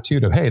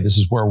gratitude of, hey, this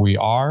is where we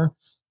are.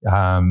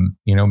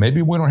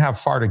 Maybe we don't have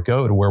far to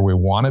go to where we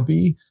want to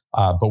be,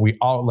 but we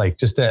all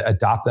just to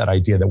adopt that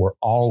idea that we're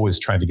always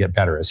trying to get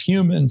better as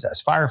humans,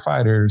 as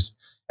firefighters,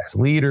 as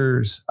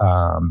leaders.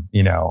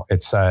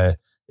 It's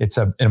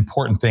an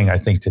important thing, I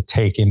think, to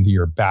take into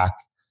your back,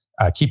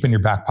 keep in your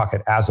back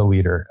pocket as a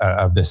leader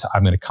of this.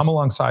 I'm going to come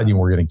alongside you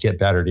and we're going to get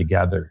better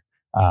together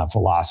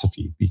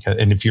philosophy.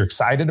 And if you're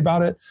excited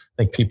about it,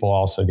 I think people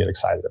also get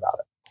excited about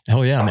it.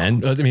 Hell yeah,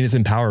 man. I mean, it's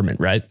empowerment,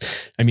 right?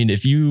 I mean,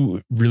 if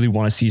you really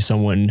want to see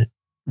someone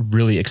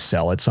really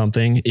excel at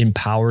something,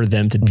 empower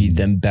them to be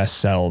them best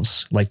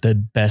selves, like the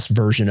best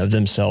version of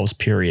themselves,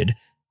 period.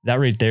 That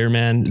right there,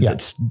 man,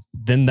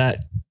 then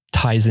that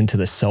ties into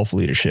the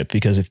self-leadership,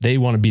 because if they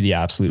want to be the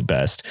absolute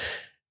best,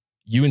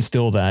 you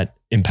instill that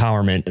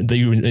empowerment, that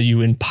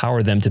you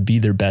empower them to be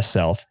their best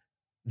self,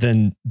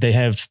 then they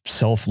have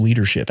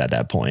self-leadership at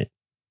that point.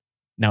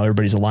 Now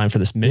everybody's aligned for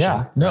this mission.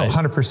 Yeah, no, right?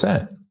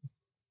 100%.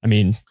 I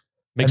mean,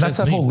 and that's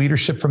that whole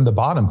leadership from the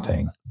bottom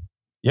thing.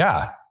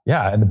 Yeah.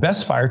 Yeah. And the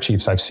best fire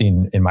chiefs I've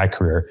seen in my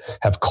career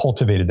have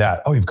cultivated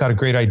that. Oh, you've got a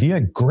great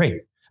idea.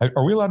 Great.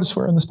 Are we allowed to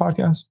swear on this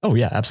podcast? Oh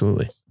yeah,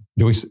 absolutely.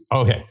 Do we?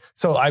 Okay.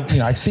 So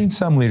I've seen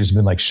some leaders have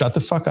been like, shut the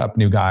fuck up,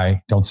 new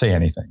guy. Don't say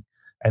anything.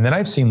 And then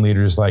I've seen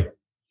leaders like,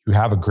 you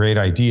have a great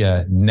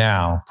idea.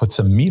 Now put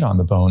some meat on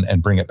the bone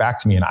and bring it back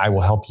to me, and I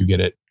will help you get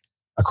it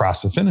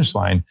across the finish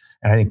line.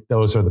 And I think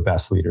those are the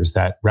best leaders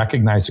that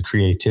recognize the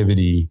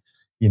creativity,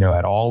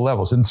 at all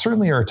levels. And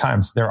certainly there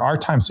are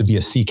times to be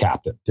a sea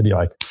captain, to be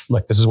like,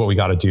 look, this is what we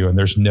got to do. And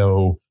there's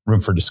no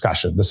room for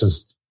discussion.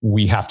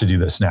 We have to do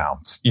this now.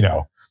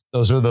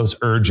 Those are those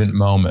urgent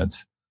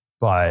moments.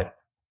 But,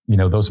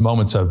 those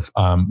moments of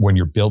when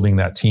you're building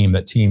that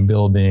team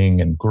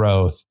building and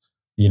growth,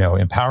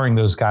 empowering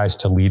those guys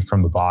to lead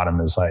from the bottom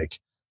is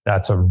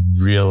that's a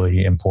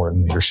really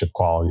important leadership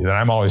quality that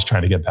I'm always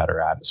trying to get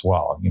better at as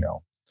well,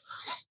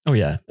 Oh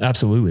yeah,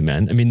 absolutely,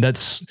 man. I mean,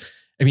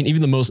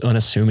 even the most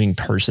unassuming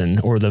person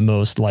or the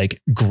most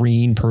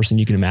green person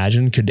you can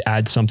imagine could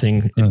add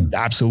something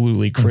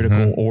absolutely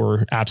critical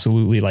or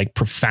absolutely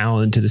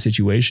profound to the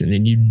situation,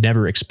 and you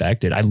never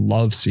expect it. I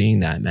love seeing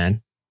that,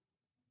 man.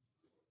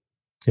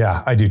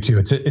 Yeah, I do too.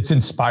 It's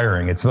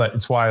inspiring. It's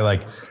why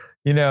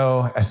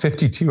at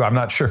 52, I'm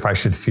not sure if I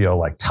should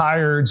feel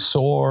tired,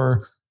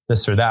 sore,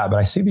 this or that, but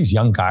I see these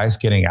young guys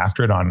getting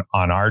after it on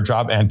our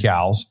job, and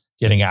gals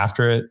getting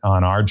after it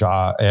on our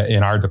job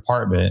in our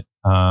department.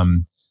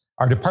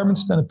 Our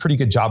department's done a pretty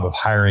good job of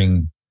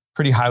hiring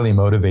pretty highly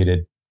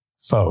motivated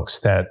folks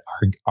that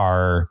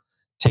are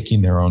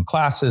taking their own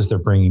classes. They're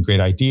bringing great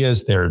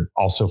ideas. They're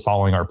also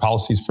following our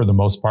policies for the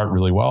most part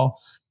really well.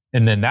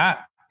 And then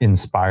that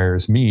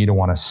inspires me to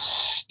want to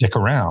stick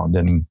around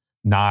and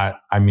not,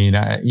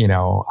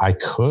 I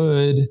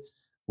could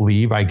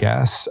leave, I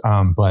guess.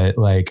 But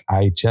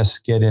I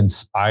just get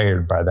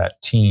inspired by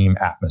that team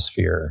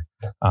atmosphere.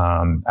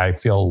 I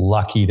feel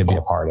lucky to be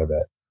a part of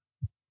it.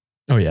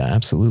 Oh yeah,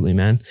 absolutely,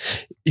 man.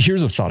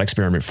 Here's a thought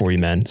experiment for you,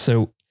 man.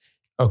 So,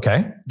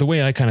 okay, the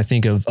way I kind of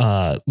think of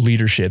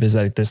leadership is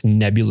this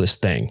nebulous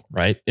thing,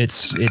 right?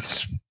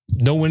 It's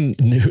no one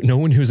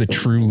who's a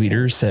true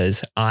leader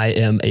says, I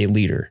am a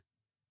leader.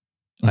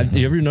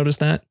 You ever noticed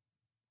that?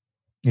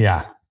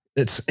 Yeah.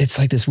 It's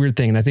this weird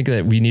thing. And I think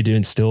that we need to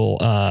instill,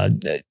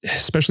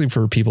 especially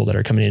for people that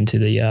are coming into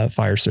the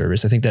fire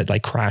service, I think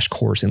that crash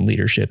course in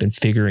leadership and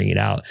figuring it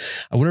out.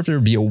 I wonder if there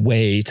would be a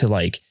way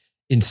to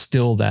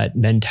instill that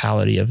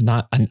mentality of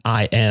not an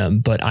I am,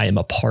 but I am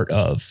a part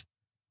of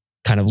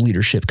kind of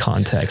leadership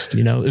context.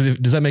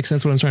 Does that make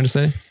sense what I'm trying to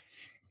say?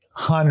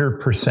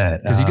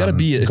 100%. Because you got to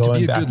be a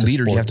good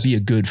leader. You have to be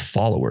a good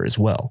follower as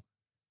well.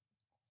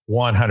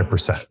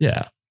 100%.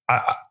 Yeah.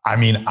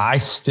 I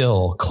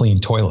still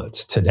clean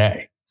toilets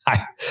today.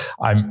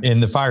 I'm in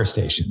the fire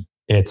station.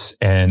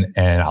 And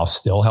I'll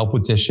still help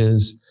with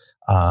dishes.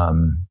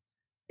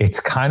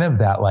 It's kind of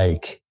that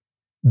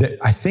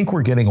I think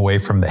we're getting away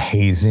from the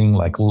hazing.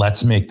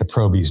 Let's make the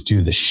probies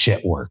do the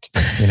shit work.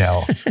 We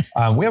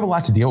have a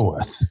lot to deal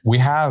with. We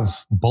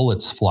have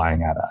bullets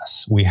flying at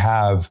us. We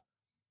have,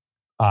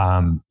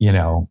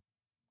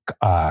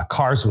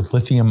 cars with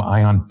lithium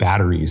ion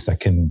batteries that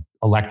can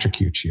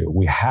electrocute you.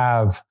 We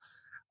have,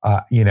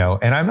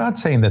 and I'm not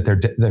saying that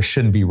there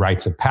shouldn't be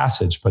rites of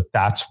passage, but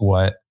that's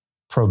what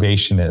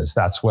probation is.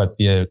 That's what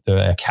the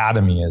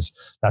academy is.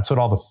 That's what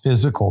all the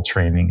physical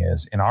training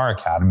is. In our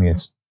academy,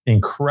 it's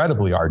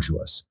incredibly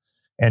arduous.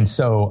 And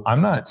so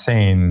I'm not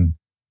saying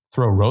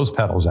throw rose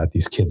petals at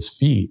these kids'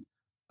 feet,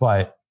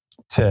 but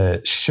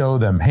to show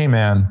them, hey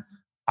man,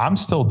 I'm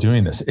still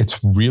doing this.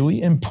 It's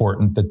really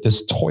important that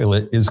this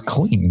toilet is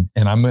clean,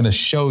 and I'm going to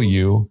show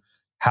you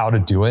how to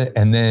do it.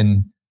 And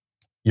then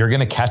you're going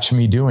to catch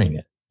me doing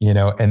it,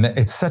 and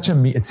it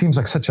seems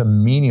like such a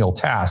menial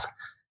task.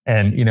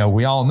 And,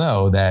 we all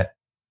know that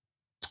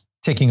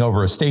taking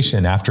over a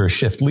station after a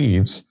shift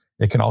leaves,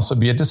 it can also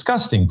be a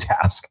disgusting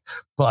task,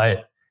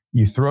 but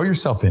you throw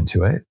yourself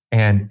into it.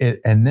 And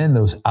then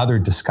those other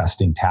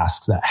disgusting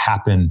tasks that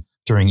happen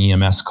during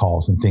EMS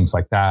calls and things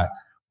like that,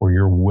 where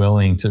you're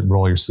willing to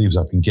roll your sleeves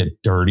up and get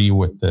dirty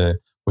with the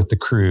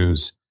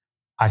crews.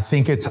 I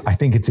think it's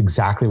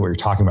exactly what you're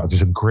talking about.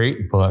 There's a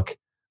great book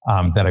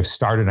that I've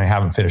started and I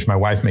haven't finished. My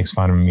wife makes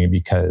fun of me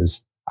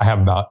because I have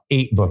about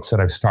 8 books that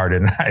I've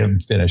started and I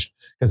haven't finished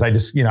because I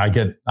just, I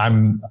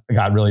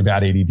got really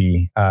bad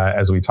ADD,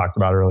 as we talked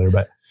about earlier,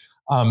 but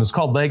it's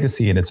called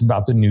Legacy, and it's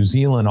about the New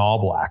Zealand All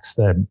Blacks,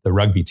 the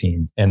rugby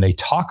team. And they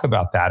talk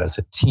about that as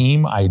a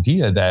team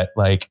idea that,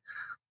 like,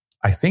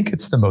 I think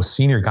it's the most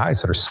senior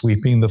guys that are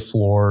sweeping the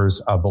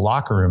floors of the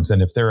locker rooms.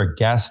 And if they're a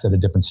guest at a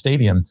different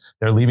stadium,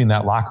 they're leaving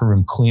that locker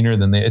room cleaner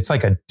than it's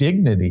like a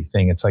dignity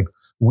thing. It's like,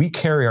 we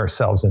carry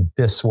ourselves in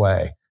this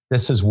way.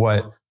 This is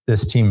what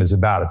this team is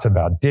about. It's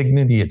about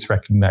dignity. It's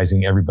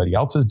recognizing everybody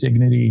else's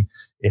dignity.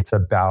 It's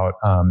about,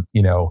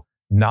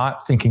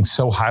 not thinking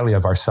so highly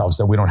of ourselves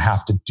that we don't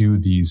have to do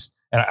these.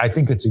 And I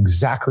think that's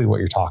exactly what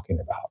you're talking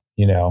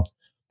about,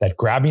 that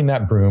grabbing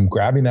that broom,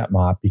 grabbing that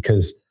mop,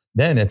 because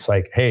then it's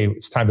like, hey,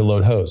 it's time to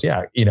load hose.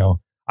 Yeah.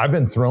 I've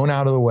been thrown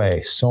out of the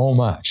way so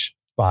much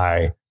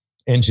by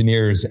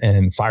engineers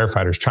and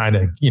firefighters trying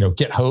to,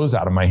 get hose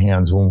out of my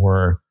hands when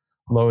we're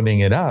loading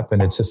it up.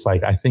 And it's just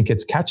like, I think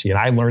it's catchy. And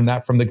I learned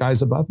that from the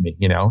guys above me,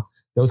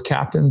 those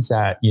captains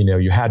that,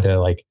 you had to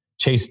like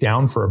chase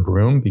down for a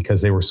broom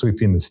because they were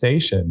sweeping the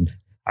station.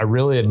 I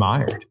really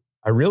admired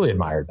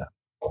them.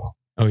 Oh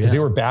yeah. Because they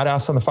were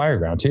badass on the fire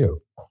ground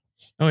too.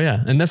 Oh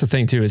yeah. And that's the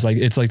thing too, is like,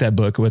 it's like that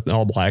book with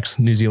All Blacks,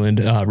 New Zealand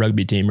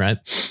rugby team, right?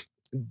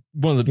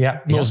 One of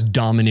the most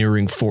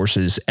domineering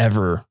forces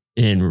ever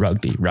in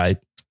rugby, right?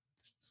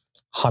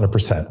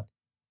 100%.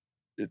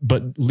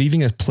 But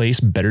leaving a place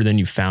better than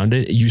you found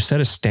it, you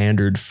set a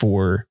standard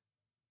for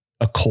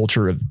a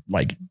culture of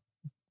like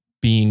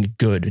being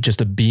good,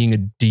 just being a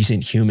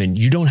decent human.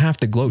 You don't have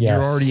to gloat. Yes.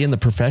 You're already in the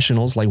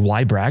professionals. Like,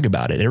 why brag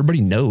about it?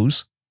 Everybody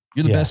knows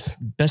you're the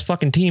best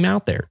fucking team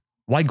out there.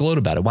 Why gloat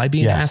about it? Why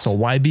be an asshole?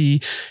 Why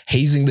be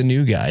hazing the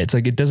new guy? It's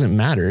like, it doesn't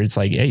matter. It's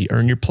like, hey,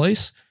 earn your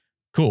place.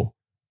 Cool.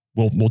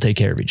 We'll take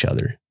care of each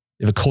other.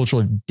 You have a culture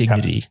of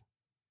dignity.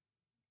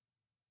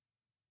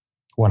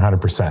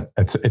 100%.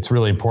 It's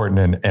really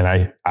important.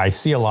 And I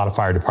see a lot of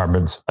fire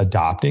departments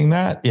adopting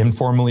that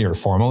informally or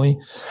formally.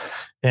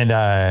 And,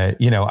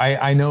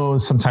 I know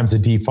sometimes the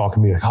default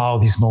can be like, oh,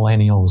 these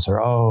millennials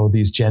or, oh,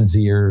 these Gen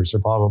Zers or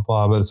blah, blah,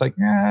 blah. But it's like,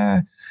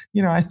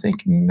 I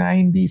think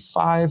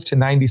 95 to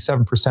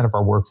 97% of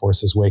our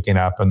workforce is waking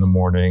up in the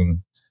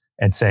morning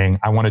and saying,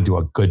 I want to do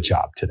a good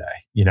job today.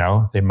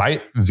 They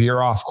might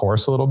veer off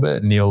course a little bit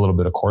and need a little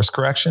bit of course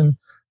correction,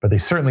 but they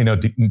certainly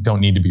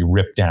don't need to be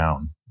ripped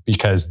down,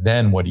 because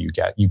then what do you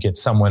get? You get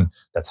someone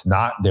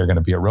they're going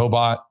to be a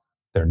robot.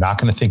 They're not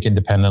going to think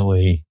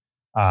independently.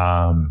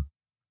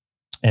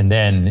 And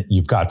then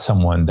you've got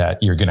someone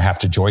that you're going to have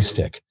to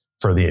joystick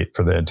for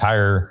the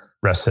entire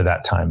rest of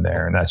that time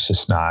there. And that's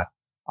just not,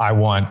 I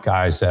want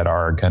guys that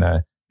are going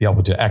to be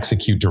able to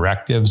execute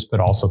directives, but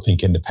also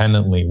think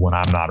independently when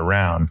I'm not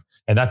around.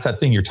 And that's that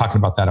thing you're talking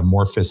about, that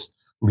amorphous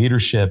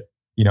leadership,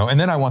 and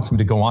then I want them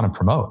to go on and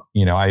promote.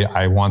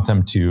 I want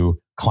them to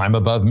climb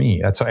above me.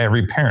 That's why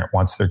every parent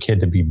wants their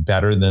kid to be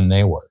better than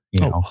they were,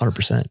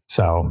 100%.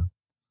 So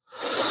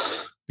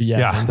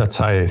that's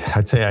how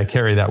I'd say I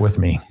carry that with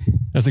me.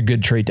 That's a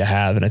good trait to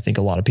have. And I think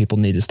a lot of people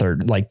need to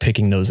start like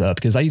picking those up,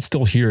 because I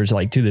still hear, it's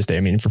like, to this day, I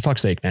mean, for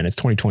fuck's sake, man, it's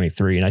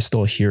 2023 and I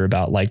still hear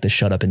about like the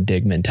shut up and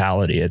dig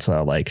mentality. It's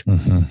like,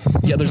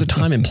 there's a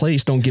time and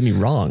place. Don't get me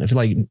wrong. If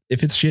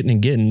it's shitting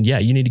and getting,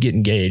 you need to get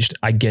engaged.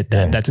 I get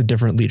that. Yeah. That's a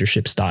different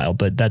leadership style,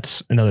 but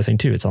that's another thing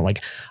too. It's not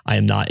like I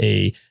am not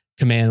a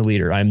command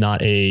leader. I'm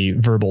not a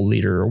verbal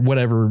leader, or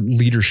whatever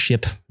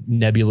leadership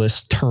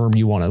nebulous term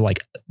you want to,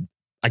 like,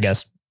 I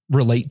guess,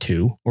 relate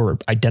to or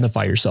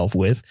identify yourself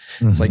with.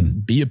 It's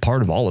like, be a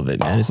part of all of it,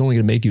 man. It's only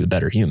going to make you a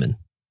better human.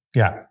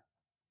 Yeah.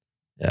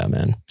 Yeah,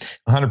 man.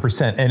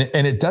 100%.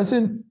 And it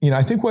doesn't,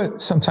 I think what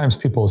sometimes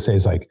people say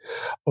is like,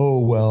 oh,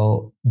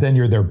 well, then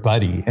you're their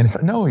buddy. And it's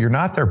like, no, you're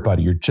not their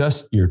buddy. You're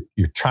just, you're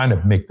trying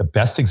to make the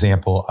best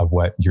example of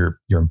what you're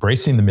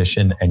embracing the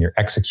mission, and you're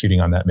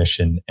executing on that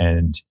mission.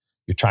 And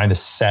you're trying to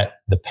set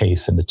the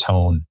pace and the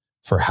tone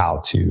for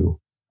how to,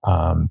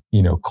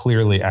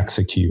 clearly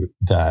execute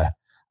the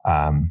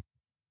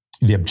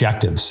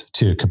objectives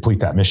to complete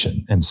that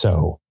mission. And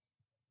so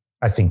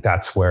I think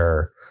that's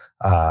where,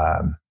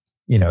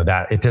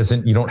 that it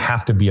doesn't, you don't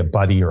have to be a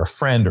buddy or a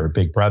friend or a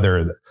big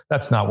brother.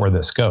 That's not where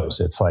this goes.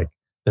 It's like,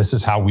 this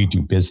is how we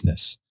do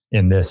business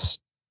in this,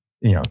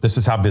 this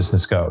is how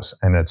business goes.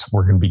 And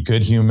we're going to be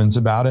good humans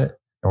about it,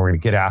 and we're going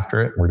to get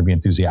after it. We're going to be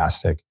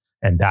enthusiastic.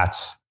 And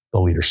that's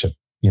the leadership,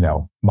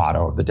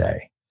 motto of the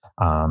day.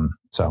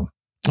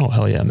 Oh,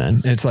 hell yeah,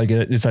 man. It's like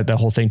that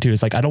whole thing too.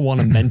 It's like, I don't want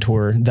a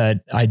mentor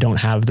that I don't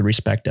have the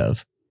respect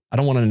of. I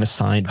don't want an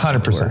assigned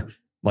 100%. Mentor.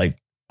 Like,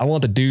 I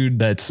want the dude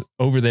that's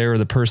over there, or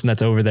the person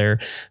that's over there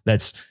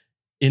that's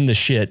in the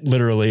shit,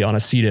 literally on a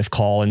C-diff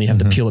call, and you have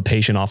to peel a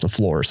patient off the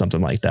floor or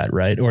something like that.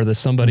 Right. Or the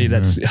somebody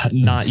that's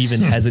not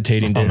even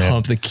hesitating to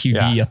hump the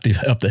QD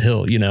up the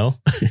hill,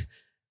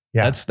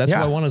 That's what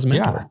I want as a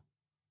mentor.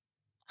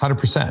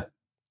 100%.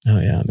 Oh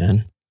yeah,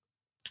 man.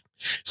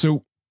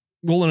 So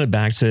rolling it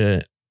back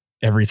to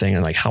everything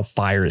and like how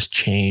fire has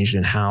changed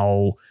and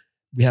how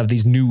we have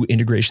these new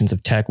integrations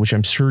of tech, which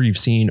I'm sure you've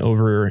seen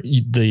over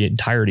the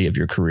entirety of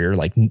your career,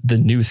 like the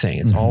new thing.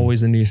 It's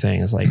always the new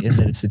thing. It's like, and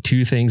then it's the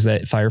two things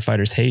that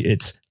firefighters hate.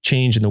 It's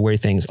change in the way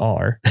things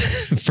are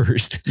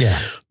first. Yeah.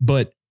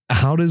 But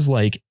how does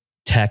like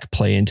tech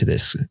play into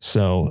this?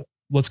 So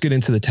let's get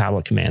into the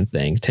tablet command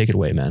thing. Take it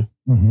away, man.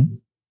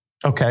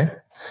 Okay.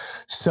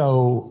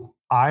 So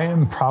I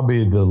am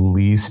probably the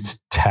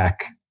least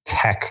tech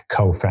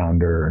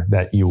co-founder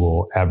that you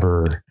will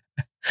ever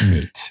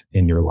meet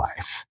in your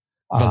life.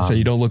 I was about to say,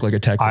 you don't look like a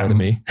tech boy to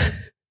me.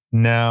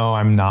 No,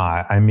 I'm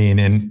not. I mean,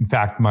 in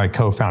fact, my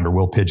co-founder,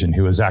 Will Pigeon,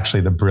 who is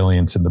actually the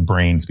brilliance and the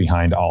brains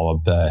behind all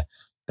of the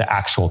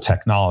actual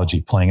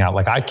technology playing out.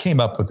 Like I came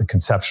up with the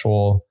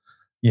conceptual,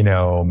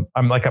 I'm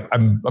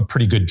a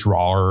pretty good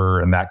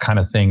drawer and that kind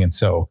of thing. And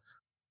so,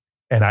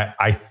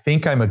 I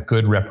think I'm a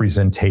good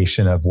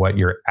representation of what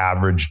your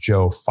average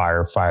Joe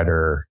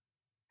firefighter,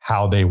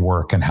 how they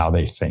work and how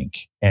they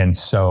think. And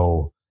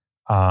so,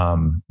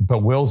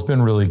 but Will's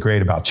been really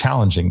great about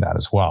challenging that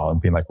as well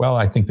and being like, well,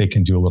 I think they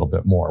can do a little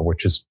bit more,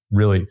 which is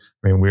really,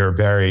 we are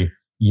very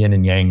yin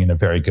and yang in a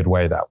very good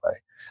way that way.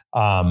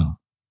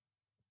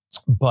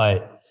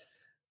 But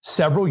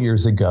several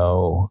years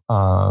ago,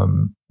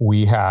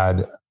 we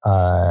had,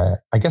 I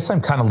guess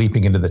I'm kind of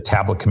leaping into the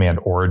tablet command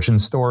origin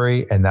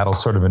story, and that'll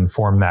sort of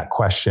inform that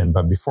question.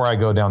 But before I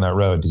go down that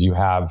road, did you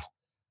have,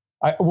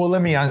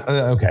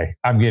 okay,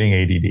 I'm getting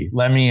ADD.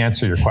 Let me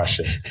answer your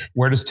question.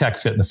 Where does tech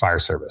fit in the fire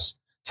service?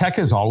 Tech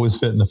has always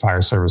fit in the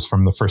fire service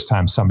from the first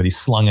time somebody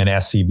slung an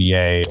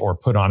SCBA or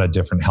put on a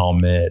different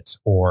helmet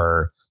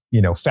or,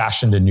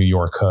 fashioned a New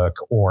York hook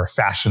or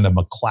fashioned a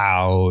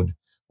McLeod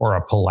or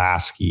a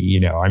Pulaski.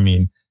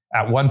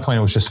 At one point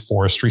it was just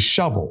forestry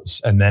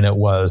shovels, and then it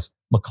was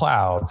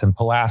McLeods and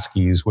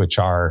Pulaskis, which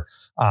are,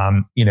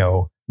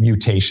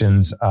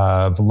 mutations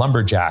of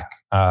lumberjack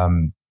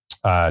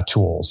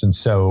tools. And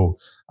so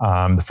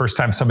the first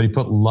time somebody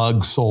put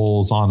lug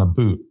soles on a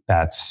boot,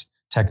 that's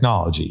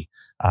technology.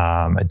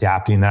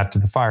 Adapting that to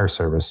the fire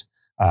service.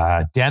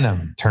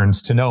 Denim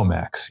turns to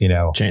Nomex,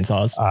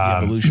 Chainsaws, the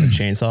evolution of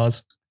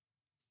chainsaws.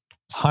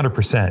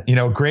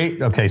 100%.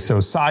 Great. Okay. So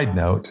side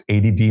note,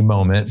 ADD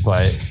moment,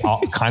 but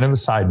kind of a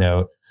side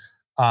note.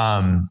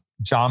 John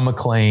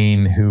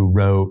McClane, who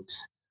wrote,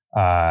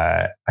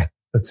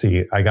 let's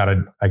see, I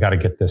gotta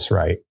get this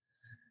right.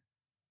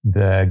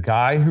 The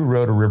guy who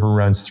wrote A River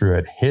Runs Through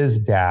It, his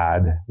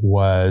dad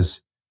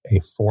was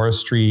a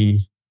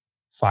forestry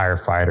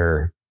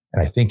firefighter.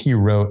 And I think he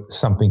wrote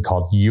something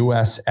called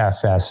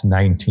USFS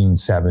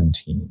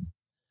 1917.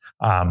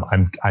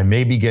 I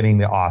may be getting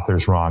the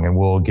authors wrong, and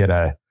we'll get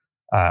a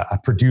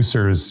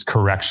producer's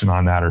correction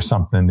on that or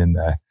something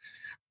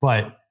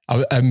but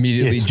I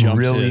immediately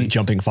jumped to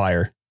Jumping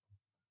Fire.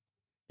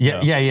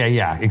 Yeah, so.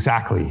 Yeah,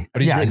 exactly.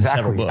 But he's written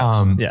several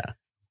books.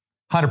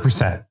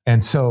 100%.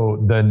 And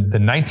so the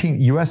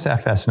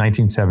USFS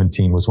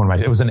 1917 was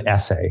it was an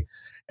essay.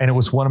 And it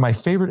was one of my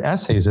favorite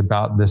essays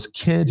about this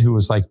kid who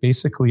was like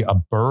basically a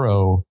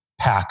burro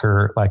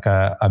packer, like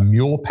a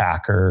mule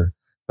packer,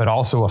 but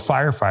also a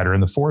firefighter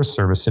in the Forest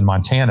Service in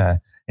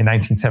Montana in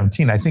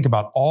 1917. I think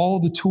about all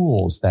the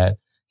tools that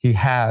he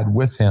had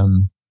with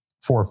him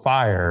for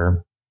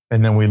fire.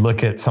 And then we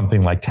look at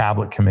something like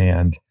tablet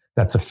command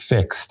that's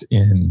affixed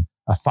in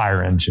a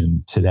fire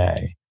engine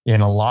today,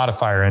 in a lot of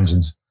fire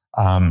engines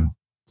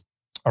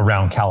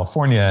around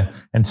California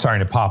and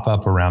starting to pop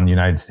up around the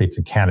United States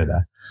and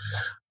Canada.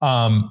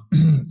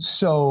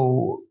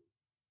 So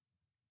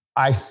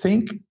I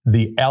think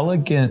the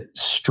elegant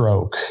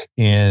stroke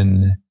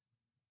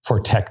for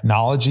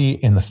technology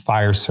in the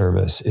fire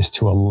service is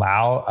to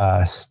allow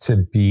us to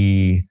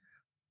be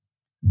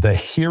the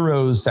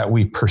heroes that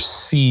we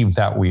perceive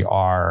that we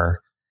are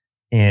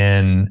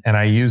and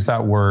I use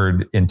that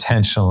word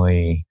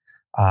intentionally,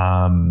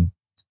 and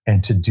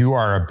to do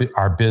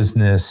our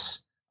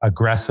business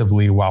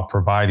aggressively while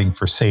providing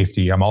for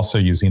safety. I'm also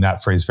using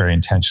that phrase very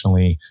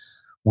intentionally,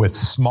 with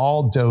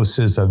small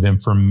doses of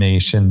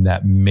information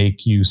that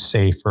make you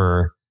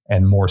safer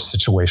and more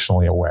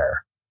situationally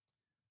aware.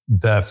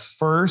 The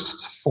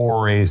first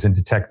forays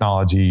into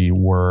technology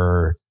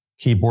were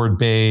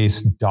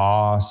keyboard-based,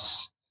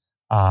 DOS,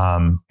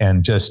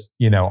 and just,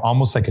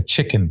 almost like a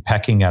chicken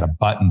pecking at a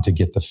button to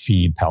get the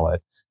feed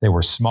pellet. They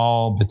were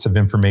small bits of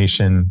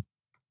information,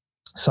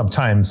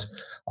 sometimes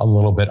a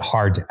little bit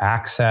hard to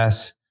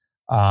access.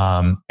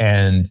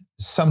 And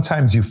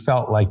sometimes you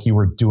felt like you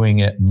were doing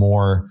it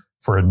more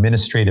for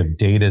administrative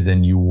data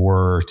than you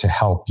were to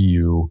help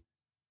you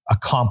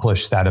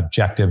accomplish that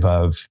objective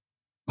of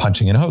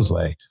punching in a hose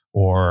lay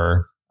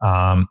or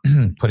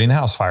putting the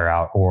house fire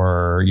out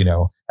or,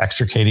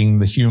 extricating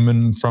the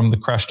human from the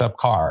crushed up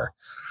car.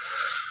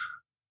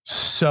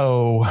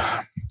 So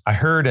I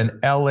heard an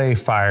LA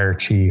fire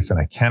chief, and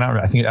I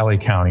think LA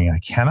County, and I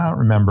cannot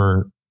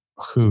remember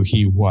who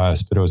he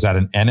was, but it was at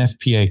an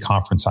NFPA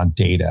conference on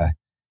data.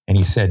 And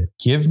he said,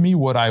 give me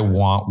what I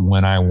want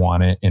when I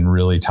want it in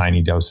really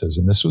tiny doses.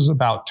 And this was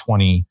about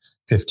 2015,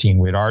 2015.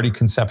 We had already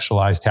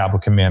conceptualized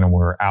Tablet Command and we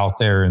were out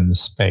there in the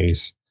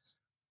space,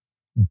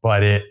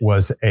 but it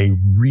was a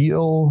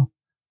real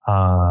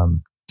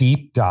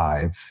deep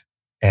dive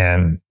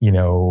and,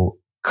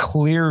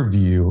 clear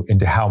view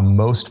into how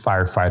most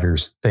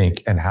firefighters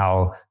think and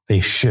how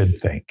they should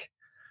think.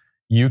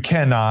 You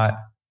cannot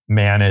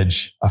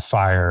manage a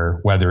fire,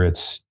 whether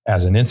it's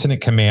as an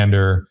incident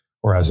commander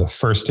or as a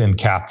first-in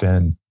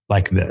captain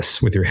like this,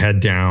 with your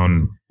head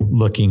down,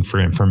 looking for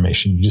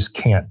information. You just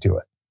can't do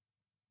it.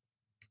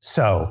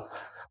 So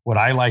what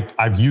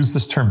I've used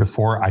this term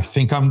before. I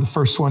think I'm the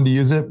first one to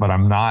use it, but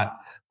I'm not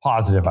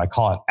positive. I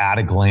call it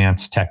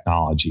at-a-glance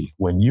technology.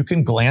 When you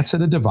can glance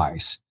at a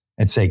device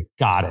and say,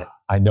 got it,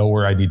 I know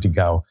where I need to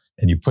go,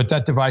 and you put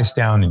that device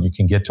down and you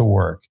can get to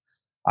work.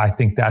 I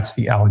think that's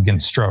the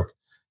elegant stroke.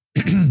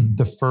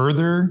 The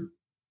further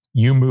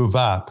you move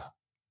up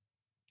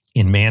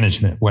in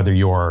management, whether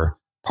you're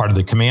part of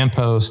the command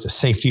post, a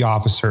safety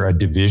officer, a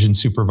division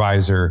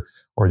supervisor,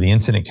 or the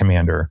incident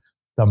commander,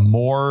 the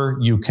more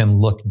you can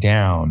look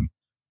down.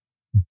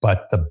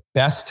 But the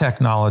best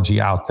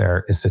technology out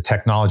there is the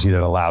technology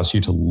that allows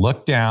you to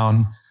look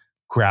down,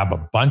 grab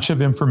a bunch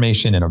of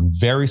information in a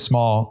very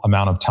small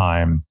amount of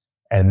time,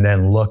 and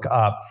then look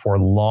up for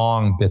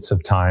long bits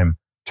of time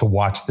to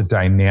watch the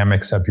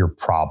dynamics of your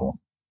problem.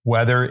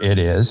 Whether it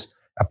is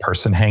a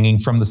person hanging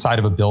from the side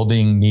of a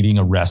building needing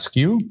a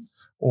rescue,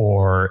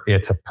 or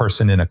it's a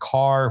person in a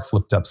car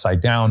flipped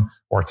upside down,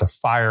 or it's a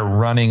fire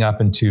running up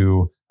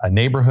into a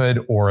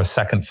neighborhood, or a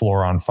second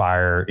floor on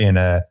fire in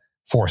a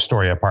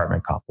 4-story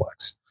apartment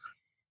complex.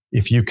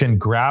 If you can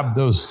grab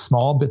those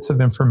small bits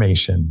of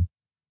information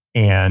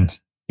and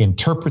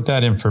interpret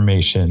that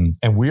information,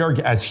 and we are,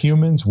 as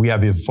humans, we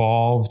have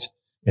evolved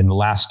in the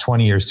last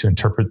 20 years to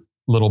interpret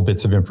little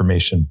bits of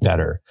information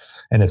better.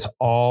 And it's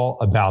all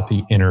about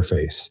the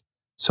interface.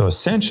 So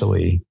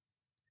essentially,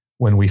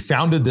 when we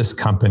founded this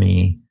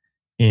company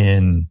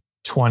in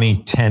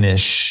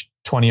 2010-ish,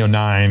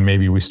 2009,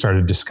 maybe we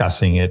started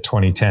discussing it,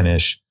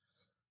 2010-ish,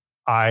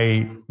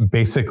 I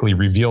basically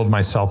revealed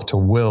myself to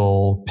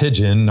Will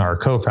Pigeon, our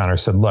co-founder,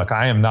 said, look,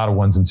 I am not a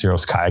ones and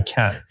zeros guy. I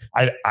can't,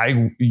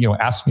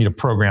 ask me to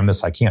program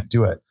this. I can't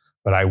do it,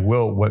 but I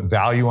will. What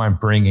value I'm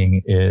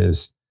bringing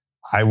is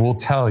I will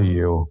tell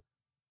you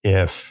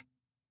if,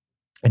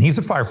 and he's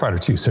a firefighter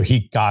too, so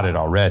he got it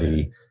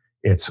already.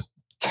 It's,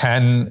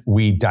 can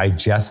we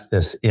digest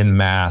this in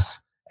mass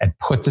and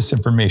put this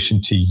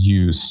information to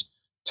use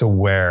to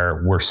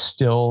where we're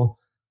still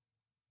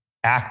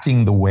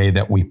acting the way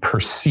that we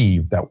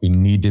perceive that we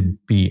need to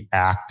be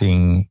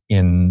acting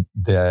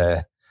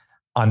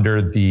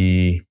under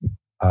the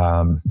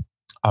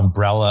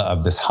umbrella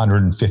of this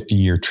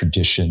 150-year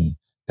tradition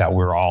that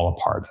we're all a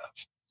part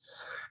of.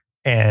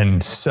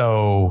 And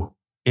so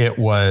it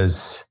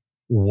was,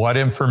 what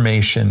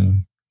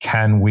information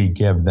can we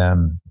give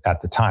them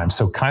at the time?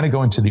 So kind of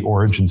going to the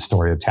origin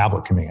story of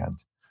Tablet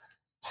Command.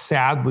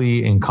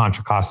 Sadly, in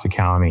Contra Costa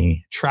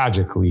County,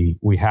 tragically,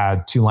 we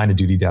had 2 line of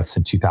duty deaths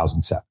in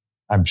 2007.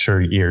 I'm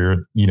sure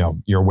you're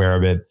aware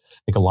of it. I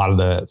think a lot of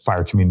the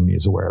fire community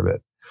is aware of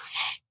it.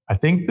 I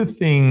think the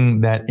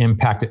thing that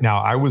impacted,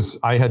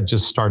 I had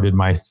just started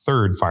my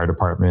 3rd fire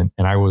department,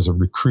 and I was a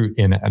recruit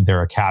in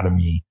their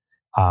academy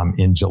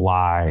in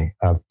July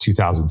of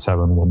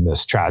 2007 when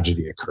this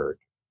tragedy occurred.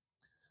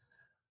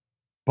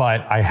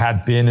 But I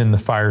had been in the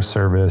fire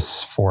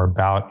service for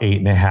about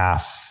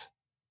 8.5,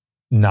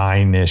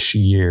 9-ish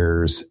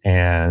years,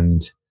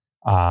 and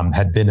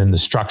had been in the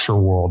structure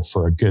world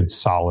for a good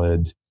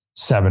solid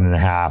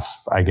 7.5,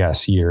 I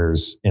guess,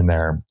 years. In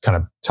there. Kind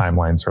of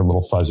timelines are a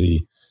little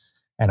fuzzy.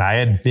 And I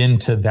had been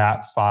to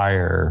that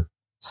fire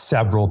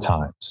several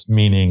times,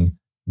 meaning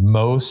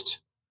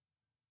most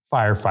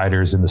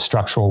firefighters in the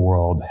structural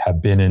world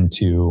have been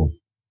into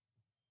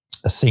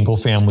a single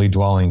family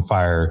dwelling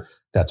fire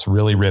that's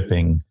really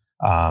ripping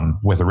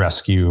with a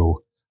rescue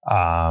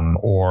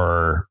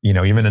or,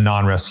 even a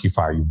non-rescue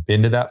fire. You've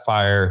been to that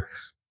fire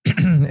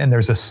and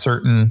there's a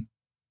certain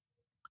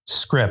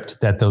script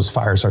that those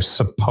fires are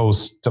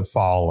supposed to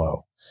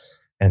follow.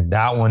 And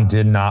that one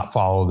did not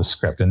follow the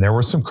script. And there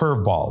were some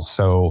curveballs.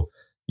 So,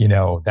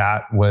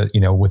 that was,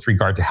 with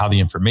regard to how the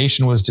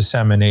information was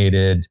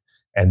disseminated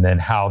and then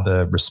how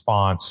the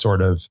response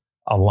sort of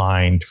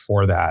aligned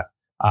for that.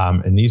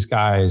 And these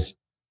guys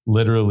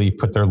literally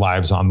put their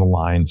lives on the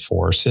line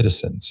for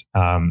citizens.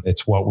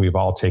 It's what we've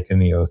all taken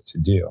the oath to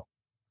do.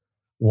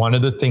 One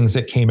of the things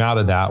that came out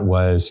of that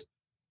was,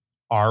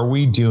 are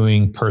we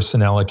doing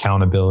personnel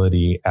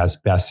accountability as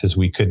best as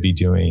we could be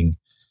doing,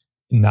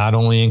 not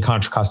only in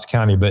Contra Costa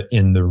County, but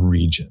in the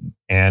region?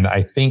 And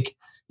I think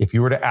if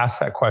you were to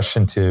ask that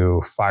question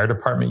to Fire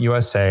Department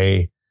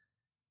USA,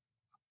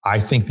 I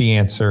think the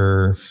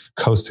answer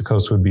coast to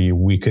coast would be,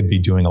 we could be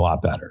doing a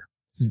lot better.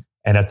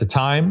 And at the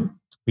time,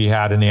 we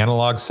had an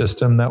analog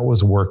system that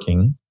was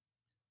working.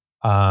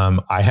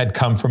 I had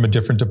come from a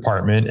different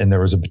department, and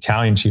there was a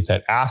battalion chief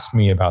that asked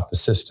me about the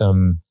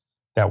system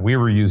that we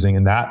were using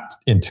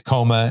in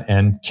Tacoma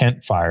and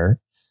Kent Fire.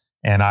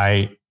 And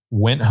I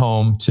went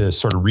home to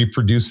sort of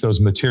reproduce those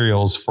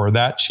materials for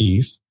that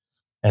chief.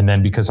 And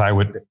then because I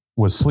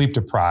was sleep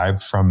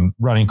deprived from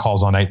running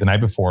calls all night the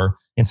night before,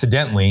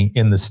 incidentally,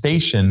 in the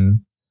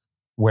station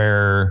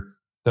where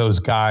those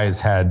guys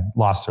had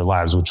lost their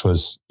lives, which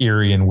was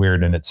eerie and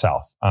weird in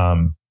itself,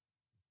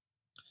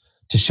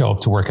 to show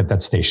up to work at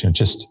that station,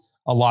 just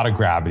a lot of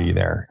gravity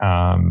there.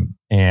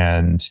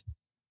 It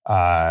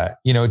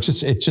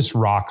just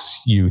rocks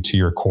you to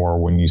your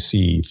core when you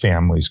see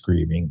families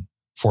grieving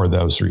for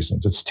those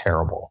reasons. It's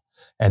terrible.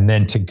 And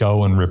then to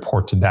go and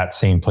report to that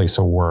same place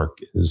of work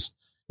is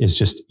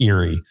just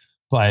eerie.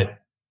 But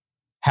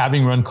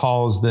having run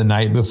calls the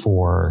night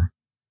before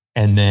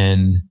and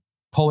then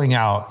pulling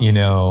out,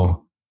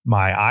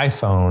 my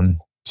iPhone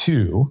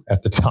 2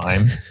 at the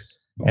time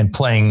and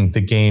playing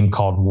the game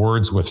called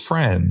Words with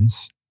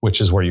Friends,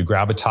 which is where you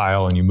grab a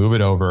tile and you move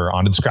it over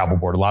onto the Scrabble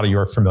board. A lot of you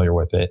are familiar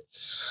with it.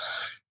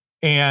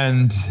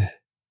 And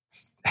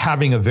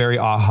having a very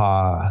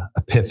aha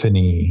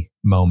epiphany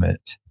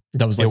moment.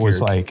 That was like, it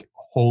was like,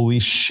 holy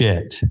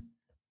shit.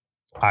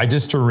 I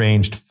just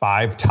arranged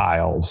 5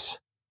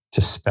 tiles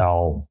to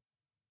spell,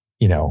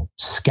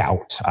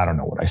 scout. I don't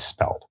know what I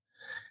spelled.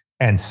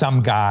 And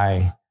some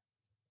guy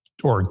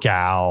or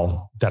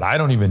gal that I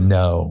don't even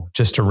know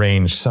just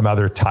arranged some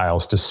other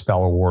tiles to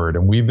spell a word.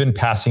 And we've been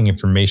passing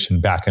information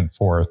back and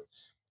forth.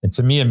 And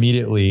to me,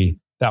 immediately,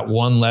 that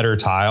 1-letter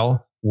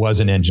tile was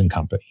an engine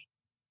company.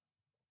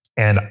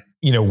 And,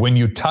 when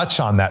you touch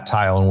on that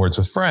tile in Words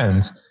with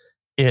Friends,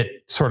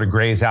 it sort of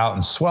grays out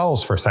and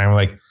swells for a second. I'm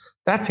like,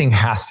 that thing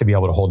has to be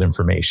able to hold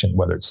information,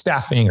 whether it's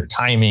staffing or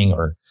timing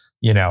or,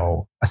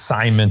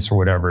 assignments or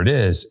whatever it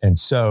is. And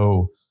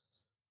so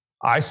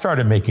I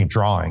started making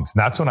drawings.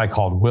 And that's when I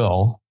called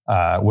Will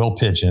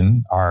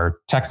Pigeon, our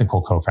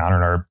technical co-founder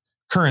and our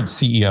current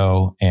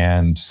CEO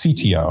and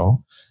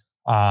CTO,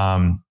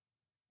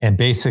 and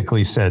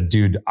basically said,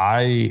 dude,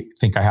 I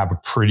think I have a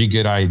pretty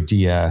good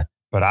idea,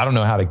 but I don't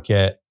know how to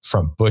get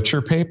from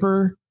butcher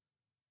paper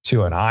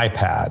to an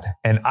iPad.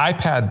 And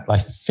iPad, I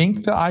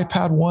think the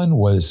iPad one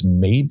was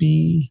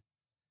maybe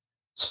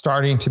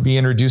starting to be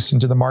introduced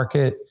into the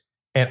market.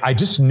 And I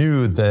just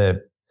knew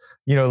that,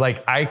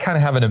 I kind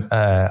of have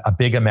a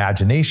big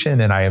imagination,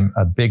 and I am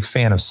a big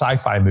fan of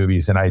sci-fi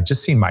movies. And I had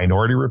just seen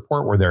Minority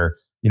Report where they're,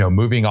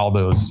 moving all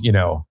those,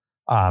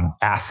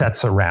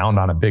 assets around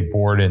on a big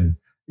board. And,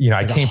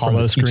 I came from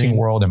the teaching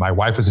world and my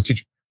wife was a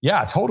teacher.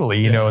 Yeah,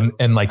 totally.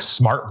 And like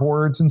smart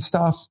boards and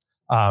stuff,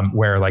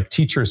 where like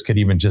teachers could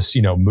even just,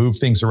 move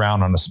things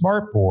around on a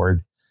smart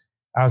board.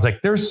 I was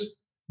like, there's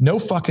no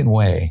fucking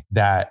way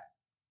that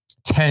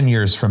 10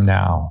 years from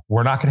now,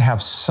 we're not going to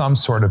have some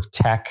sort of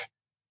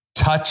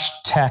touch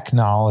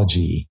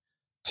technology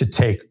to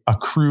take a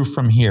crew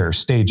from here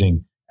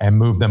staging and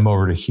move them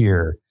over to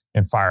here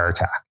and fire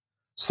attack.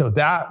 So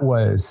that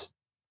was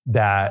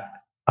that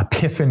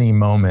epiphany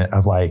moment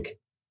of like,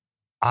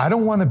 I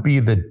don't want to be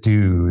the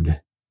dude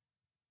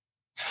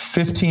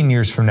 15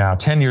 years from now,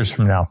 10 years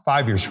from now,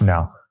 5 years from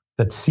now,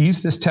 that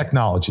sees this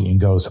technology and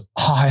goes,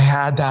 oh, I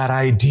had that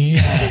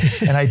idea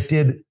and I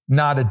did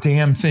not a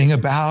damn thing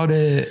about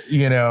it.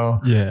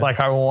 Like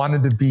I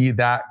wanted to be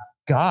that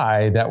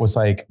guy that was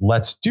like,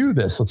 let's do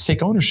this. Let's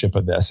take ownership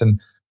of this. And,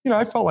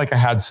 I felt like I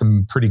had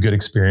some pretty good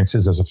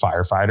experiences as a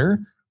firefighter.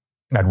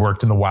 I'd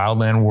worked in the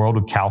wildland world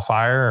with CAL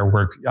FIRE. I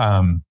worked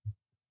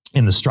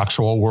in the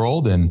structural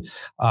world and,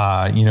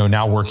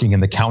 now working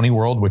in the county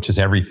world, which is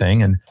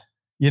everything. And,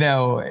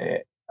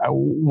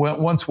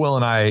 once Will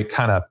and I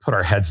kind of put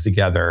our heads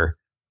together,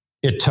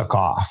 it took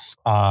off.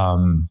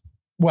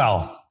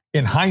 Well,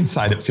 in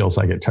hindsight, it feels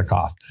like it took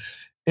off.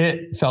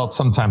 It felt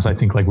sometimes, I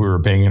think, like we were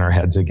banging our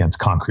heads against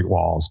concrete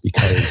walls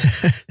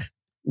because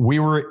we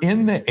were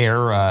in the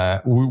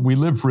era, we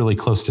live really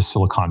close to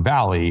Silicon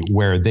Valley,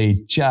 where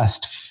they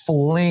just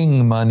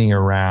fling money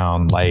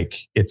around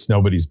like it's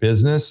nobody's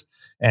business.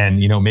 And,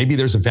 maybe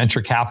there's a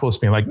venture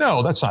capitalist being like,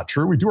 no, that's not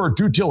true. We do our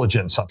due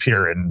diligence up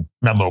here in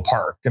Menlo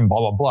Park and blah,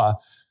 blah, blah.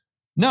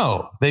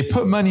 No, they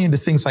put money into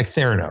things like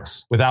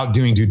Theranos without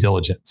doing due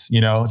diligence.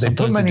 They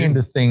put money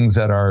into things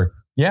that are,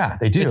 yeah,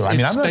 they do. It's I'm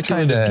not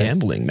speculative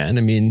gambling, man.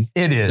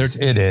 It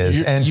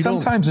is. And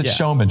sometimes it's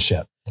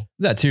showmanship.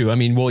 That too.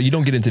 Well, you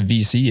don't get into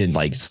VC and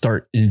like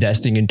start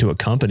investing into a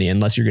company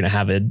unless you're going to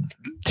have a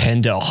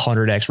 10 to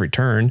 100x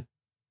return.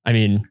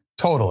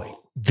 Totally.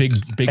 Big,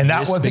 and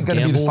that wasn't going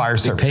to be the fire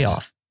service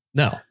payoff.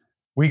 No,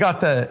 we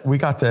got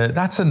the,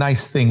 that's a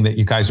nice thing that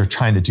you guys are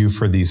trying to do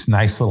for these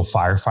nice little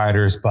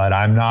firefighters, but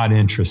I'm not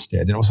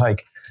interested. And it was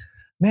like,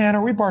 man,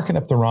 are we barking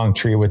up the wrong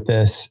tree with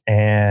this?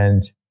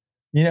 And,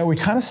 we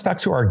kind of stuck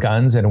to our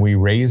guns and we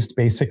raised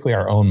basically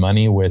our own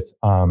money with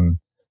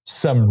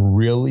some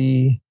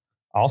really,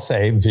 I'll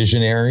say,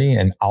 visionary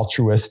and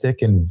altruistic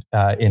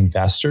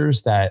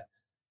investors that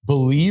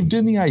believed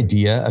in the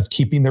idea of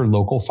keeping their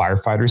local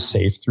firefighters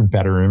safe through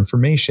better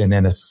information.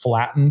 And it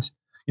flattened,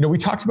 we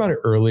talked about it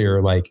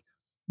earlier, like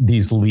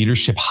these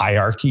leadership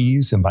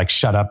hierarchies and like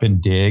shut up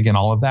and dig and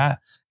all of that.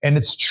 And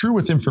it's true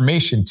with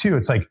information too.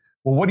 It's like,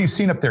 well, what are you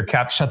seeing up there,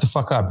 Cap? Shut the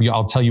fuck up.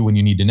 I'll tell you when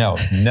you need to know.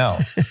 No,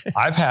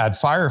 I've had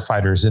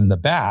firefighters in the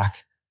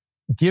back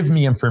give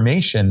me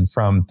information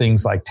from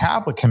things like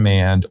tablet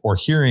command or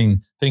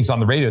hearing things on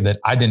the radio that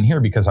I didn't hear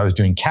because I was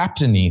doing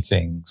captain-y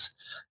things.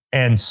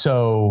 And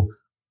so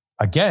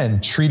again,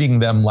 treating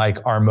them like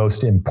our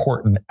most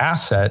important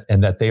asset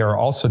and that they are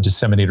also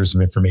disseminators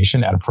of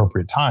information at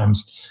appropriate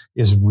times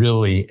is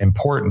really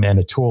important. And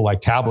a tool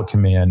like tablet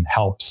command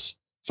helps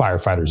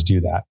firefighters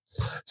do that.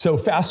 So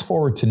fast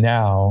forward to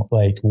now,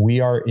 like we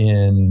are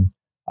in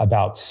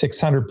about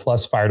 600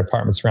 plus fire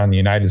departments around the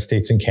United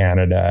States and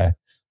Canada.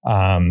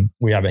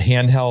 We have a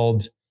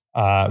handheld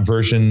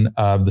version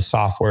of the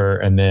software,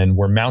 and then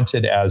we're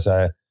mounted as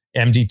a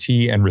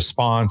MDT and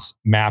response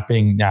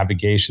mapping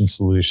navigation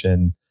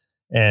solution.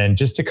 And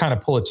just to kind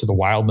of pull it to the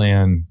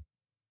wildland,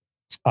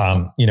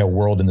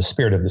 world in the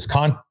spirit of this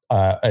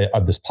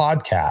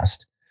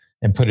podcast,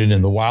 and put it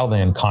in the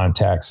wildland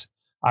context,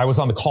 I was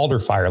on the Calder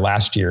Fire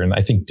last year, and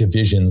I think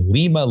Division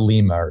Lima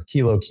or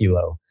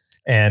Kilo,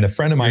 and a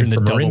friend of mine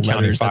from Marin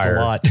County Fire.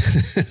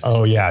 That's a lot.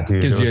 Oh yeah,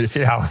 dude.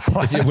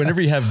 Whenever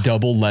you have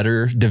double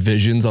letter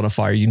divisions on a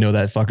fire, you know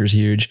that fucker's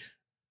huge.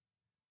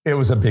 It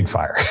was a big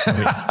fire.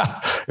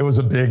 It was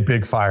a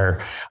big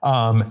fire.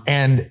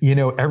 And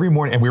every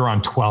morning, and we were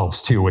on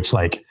 12s too, which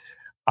like,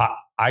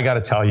 I got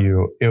to tell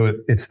you,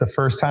 it's the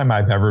first time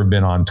I've ever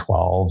been on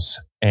 12s.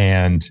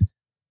 And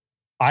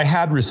I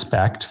had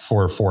respect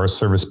for Forest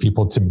Service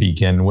people to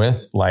begin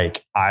with.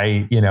 Like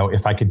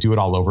if I could do it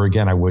all over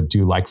again, I would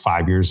do like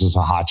 5 years as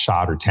a hot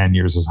shot or 10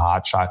 years as a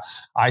hot shot.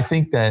 I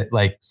think that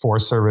like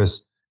Forest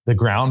Service, the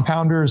ground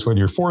pounders, whether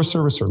you're Forest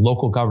Service or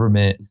local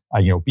government,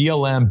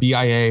 BLM,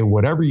 BIA,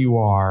 whatever you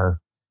are,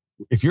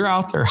 if you're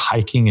out there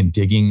hiking and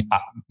digging,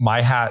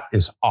 my hat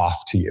is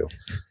off to you.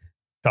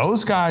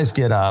 Those guys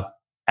get up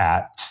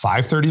at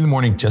 5:30 in the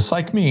morning, just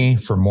like me,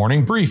 for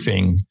morning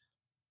briefing.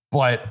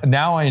 But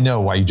now I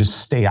know why you just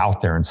stay out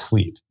there and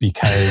sleep,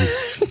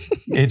 because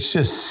it's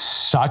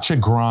just such a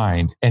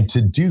grind. And to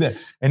do that,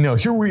 and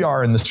here we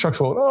are in the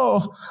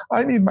structural,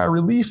 I need my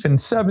relief in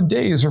 7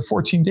 days or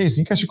 14 days.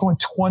 And you guys are going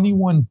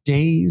 21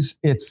 days.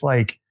 It's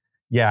like,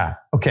 yeah,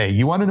 okay.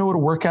 You want to know what a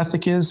work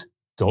ethic is?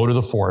 Go to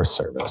the Forest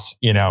Service,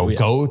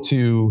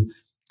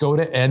 go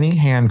to any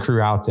hand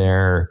crew out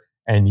there,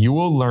 and you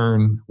will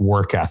learn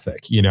work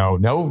ethic.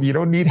 No, you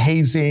don't need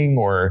hazing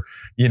or,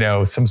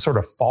 some sort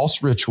of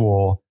false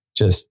ritual.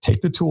 Just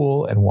take the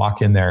tool and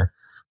walk in there.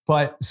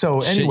 But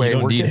so anyway,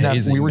 we're getting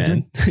hazing, we were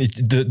doing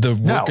the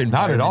work environment,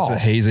 not at all.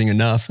 Hazing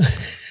enough.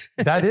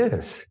 That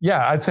is,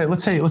 yeah.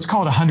 Let's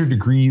call it 100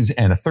 degrees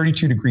and a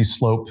 32 degree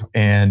slope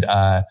and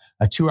a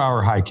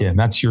 2-hour hike in.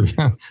 That's your.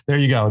 There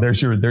you go.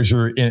 There's your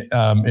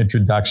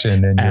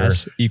introduction and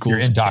your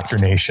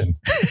indoctrination.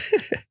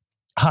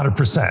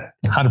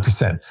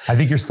 100%. I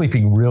think you're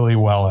sleeping really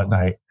well at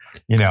night.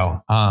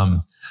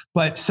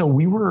 But so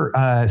we were,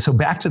 so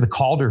back to the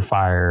Calder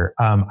Fire,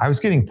 I was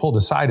getting pulled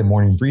aside in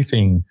morning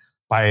briefing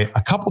by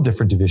a couple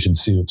different division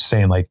soups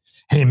saying like,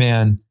 hey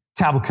man,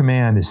 tablet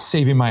command is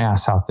saving my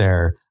ass out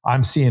there.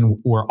 I'm seeing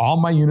where all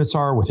my units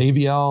are with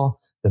AVL.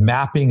 The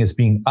mapping is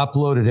being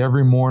uploaded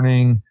every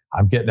morning.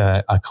 I'm getting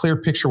a clear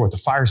picture of what the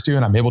fire's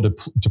doing. I'm able to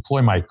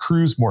deploy my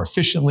crews more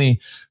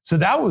efficiently. So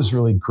that was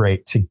really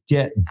great to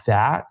get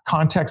that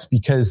context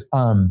because,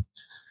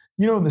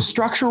 in the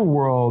structural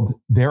world,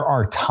 there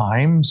are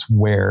times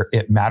where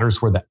it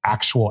matters where the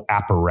actual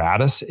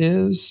apparatus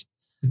is.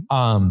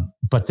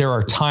 But there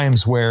are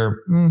times where,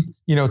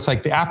 it's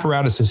like the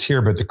apparatus is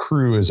here, but the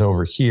crew is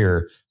over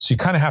here. So you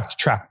kind of have to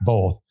track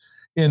both.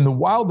 In the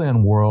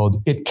wildland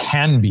world, it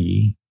can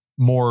be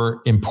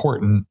more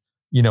important,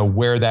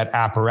 where that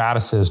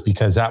apparatus is,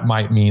 because that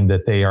might mean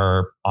that they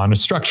are on a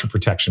structure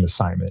protection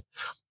assignment,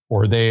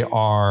 or they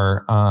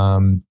are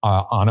on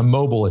a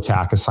mobile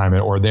attack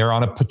assignment, or they're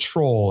on a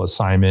patrol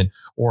assignment,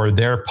 or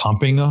they're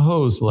pumping a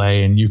hose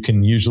lay. And you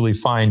can usually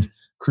find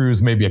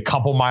crews maybe a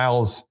couple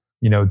miles,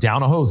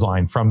 down a hose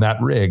line from that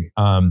rig.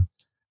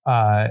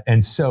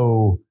 And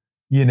so,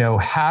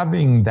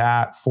 having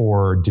that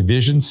for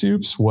division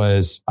soups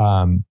was,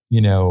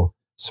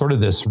 sort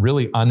of this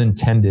really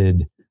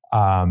unintended,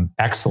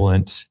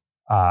 excellent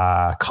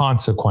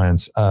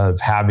consequence of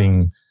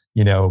having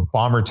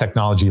bomber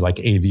technology like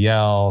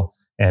AVL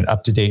and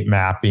up-to-date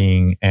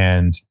mapping.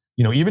 And,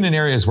 even in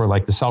areas where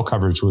like the cell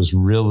coverage was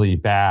really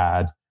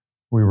bad,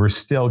 we were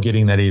still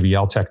getting that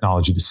AVL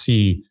technology to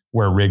see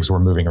where rigs were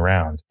moving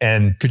around.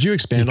 And could you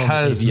expand on the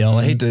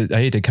AVL?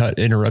 I hate to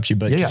interrupt you,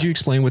 but could you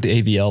explain what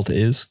the AVL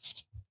is?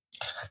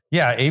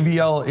 Yeah,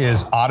 AVL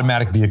is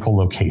automatic vehicle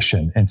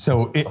location. And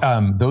so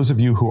those of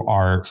you who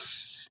are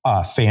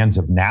fans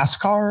of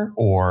NASCAR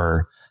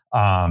or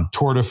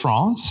Tour de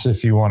France,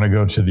 if you want to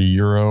go to the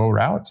Euro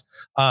route,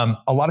 a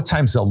lot of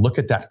times they'll look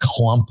at that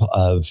clump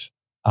of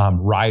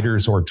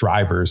riders or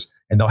drivers,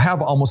 and they'll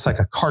have almost like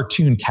a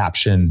cartoon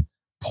caption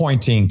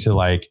pointing to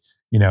like,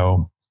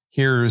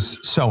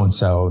 here's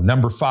so-and-so,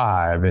 number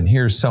 5, and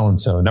here's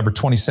so-and-so, number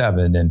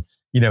 27. And,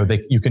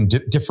 you can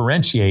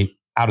differentiate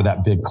out of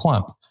that big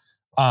clump.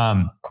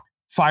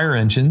 Fire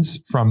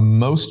engines from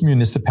most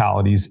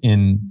municipalities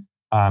in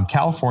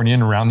California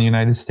and around the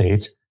United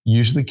States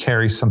usually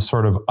carry some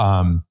sort of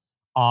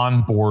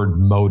onboard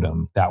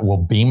modem that will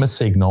beam a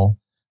signal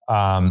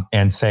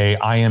and say,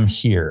 I am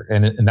here.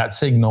 And that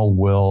signal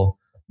will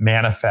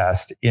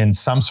manifest in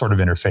some sort of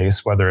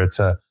interface, whether it's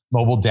a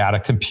mobile data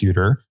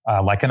computer,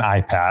 like an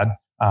iPad,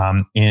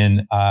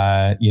 in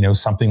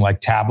something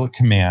like tablet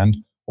command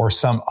or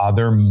some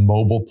other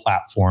mobile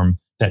platform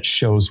that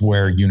shows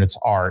where units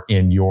are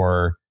in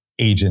your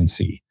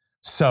agency.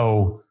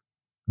 So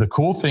the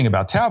cool thing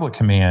about tablet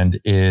command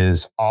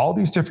is all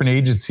these different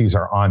agencies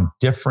are on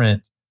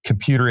different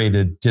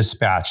computer-aided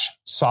dispatch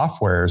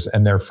softwares,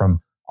 and they're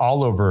from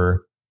all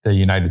over the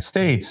United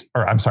States,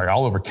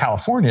 all over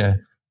California,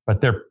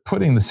 but they're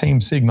putting the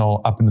same signal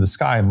up into the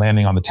sky and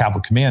landing on the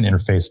tablet command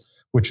interface,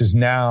 which is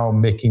now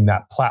making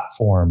that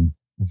platform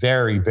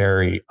very,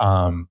 very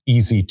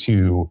easy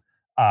to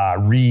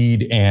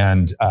read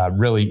and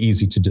really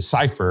easy to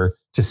decipher,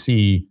 to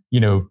see,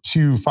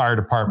 two fire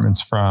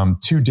departments from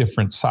two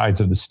different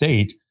sides of the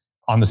state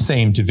on the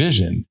same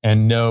division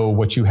and know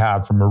what you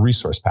have from a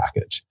resource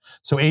package.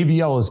 So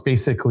AVL is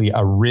basically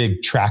a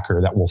rig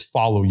tracker that will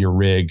follow your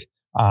rig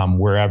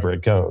wherever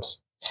it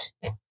goes.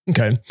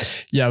 Okay.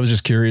 Yeah, I was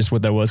just curious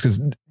what that was,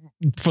 because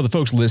for the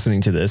folks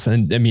listening to this,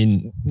 and I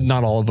mean,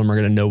 not all of them are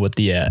going to know what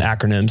the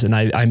acronyms, and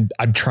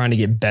I'm trying to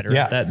get better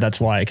at that.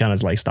 That's why I kind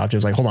of like stopped. I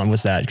was like, hold on,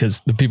 what's that?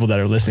 Because the people that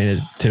are listening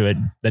to it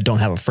that don't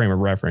have a frame of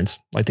reference,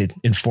 like to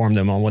inform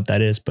them on what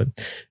that is. But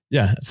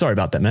yeah, sorry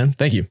about that, man.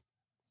 Thank you.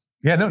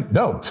 Yeah,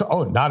 no.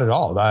 Oh, not at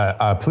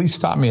all. Please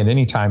stop me at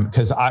any time,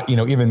 because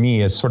even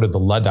me as sort of the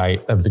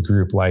Luddite of the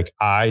group, like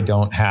I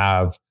don't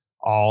have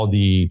all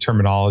the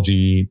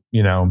terminology,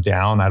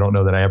 down. I don't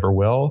know that I ever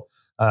will,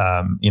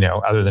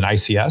 other than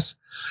ICS.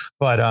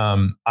 But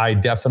I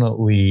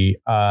definitely,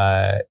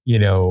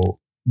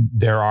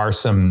 there are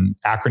some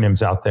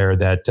acronyms out there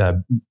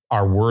that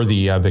are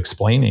worthy of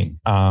explaining,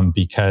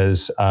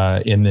 because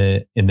in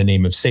the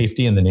name of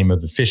safety, in the name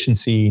of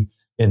efficiency,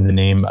 in the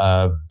name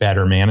of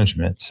better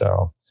management.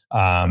 So,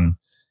 I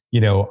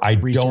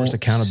resource don't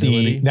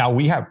accountability. see, now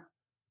we have,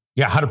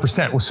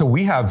 100%. So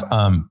we have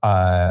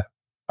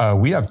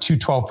 2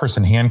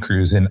 12-person hand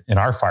crews in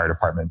our fire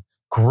department.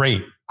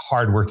 Great,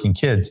 hardworking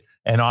kids.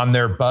 And on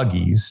their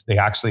buggies, they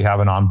actually have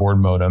an onboard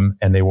modem,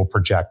 and they will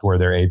project where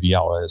their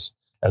AVL is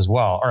as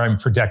well, or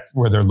project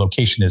where their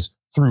location is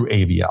through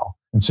AVL.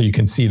 And so you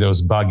can see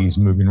those buggies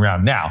moving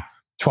around. Now,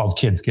 12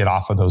 kids get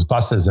off of those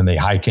buses and they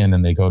hike in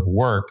and they go to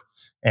work.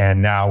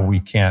 And now we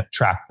can't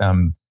track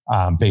them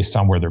based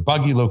on where their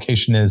buggy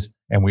location is.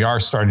 And we are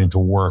starting to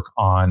work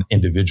on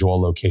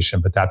individual location,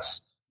 but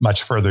that's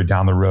much further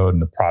down the road in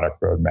the product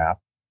roadmap.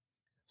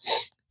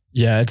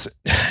 Yeah,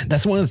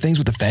 that's one of the things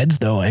with the feds,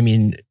 though. I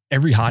mean,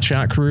 every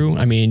hotshot crew,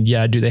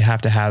 do they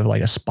have to have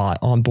like a spot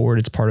on board?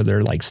 It's part of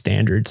their like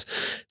standards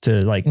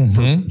to like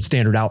for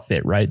standard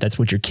outfit, right? That's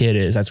what your kit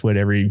is. That's what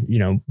every,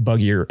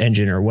 buggy or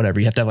engine or whatever,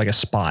 you have to have like a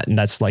spot, and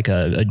that's like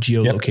a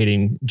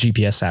geolocating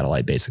GPS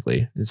satellite,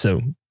 basically. So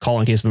call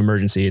in case of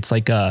emergency. It's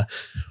like, what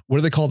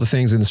do they call the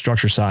things in the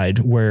structure side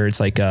where it's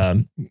like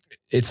an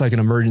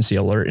emergency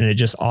alert and it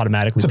just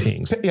automatically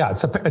pings? Yeah.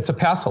 It's a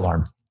pass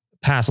alarm.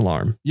 Pass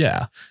alarm.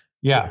 Yeah.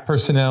 Yeah,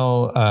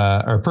 personnel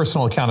or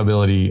personal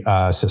accountability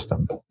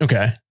system.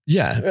 Okay.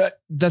 Yeah.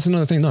 That's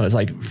another thing though. It's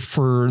like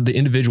for the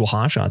individual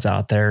hotshots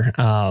out there,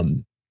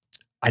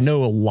 I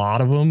know a lot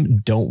of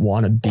them don't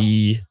want to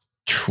be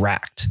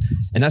tracked.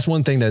 And that's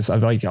one thing that's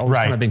I've always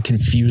kind of been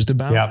confused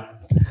about.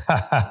 Yep.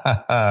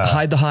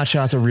 Hide the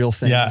hotshot's a real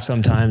thing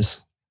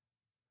sometimes.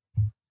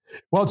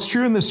 Well, it's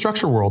true in the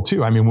structure world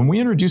too. I mean, when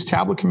we introduced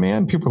tablet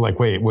command, people are like,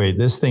 wait,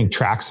 this thing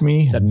tracks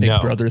me? That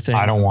big brother thing.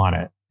 I don't want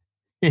it.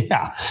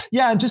 Yeah.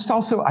 Yeah. And just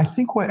also, I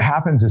think what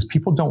happens is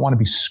people don't want to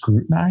be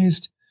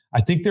scrutinized.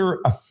 I think they're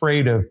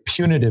afraid of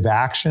punitive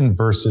action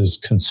versus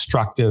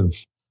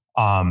constructive,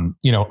 a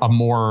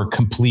more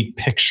complete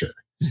picture.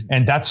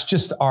 And that's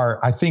just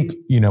I think,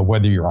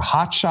 whether you're a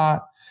hot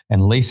shot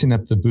and lacing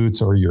up the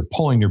boots or you're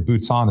pulling your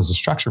boots on as a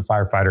structure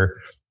firefighter,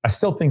 I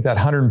still think that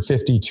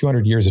 150,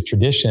 200 years of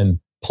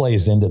tradition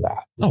plays into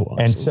that. Oh,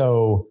 absolutely. And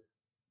so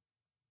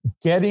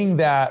getting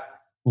that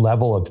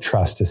level of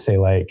trust to say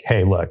like,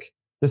 hey, look,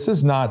 this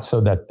is not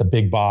so that the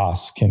big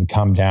boss can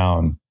come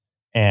down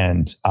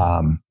and,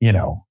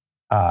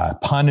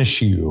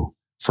 punish you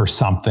for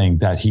something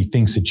that he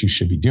thinks that you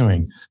should be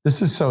doing. This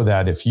is so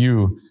that if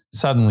you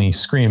suddenly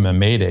scream a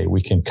mayday,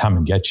 we can come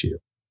and get you.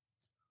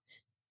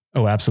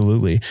 Oh,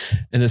 absolutely.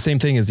 And the same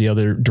thing is the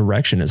other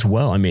direction as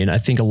well. I mean, I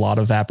think a lot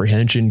of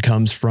apprehension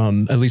comes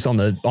from, at least on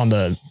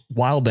the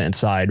wildland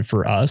side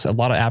for us, a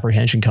lot of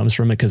apprehension comes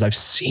from it because I've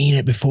seen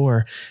it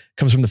before,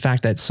 comes from the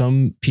fact that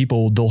some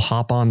people, they'll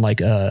hop on like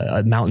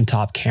a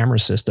mountaintop camera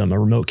system, a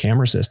remote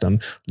camera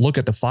system, look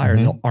at the fire,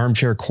 and they'll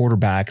armchair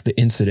quarterback the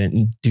incident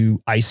and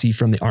do icy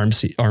from the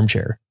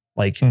armchair.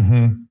 Like,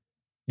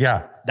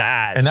 yeah,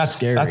 that's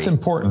scary. That's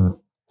important.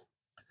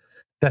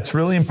 That's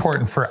really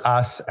important for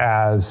us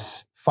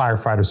as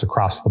firefighters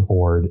across the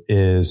board,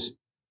 is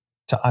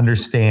to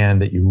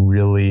understand that you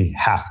really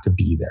have to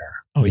be there.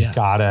 Oh, you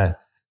gotta,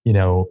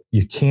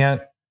 you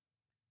can't,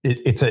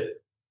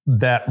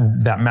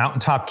 that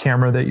mountaintop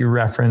camera that you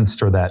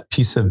referenced, or that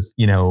piece of,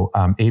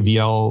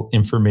 AVL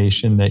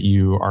information that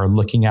you are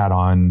looking at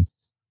on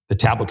the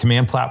tablet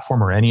command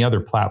platform or any other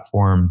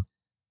platform,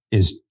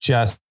 is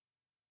just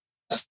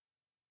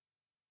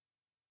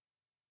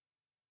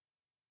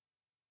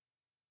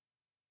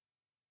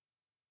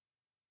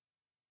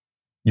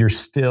you're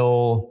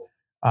still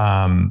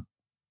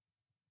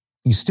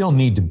you still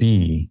need to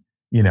be,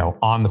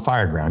 on the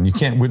fire ground. You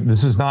can't,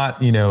 this is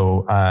not,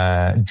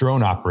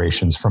 drone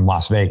operations from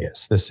Las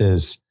Vegas. This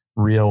is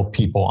real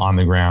people on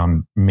the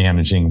ground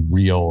managing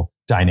real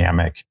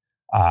dynamic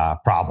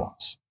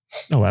problems.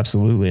 Oh,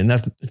 absolutely. And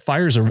that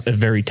fires are a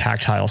very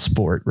tactile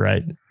sport,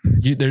 right?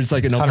 There's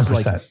like an almost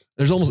 100%. like,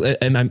 there's almost,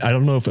 and I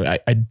don't know if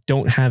I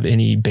don't have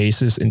any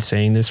basis in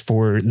saying this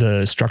for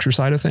the structure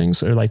side of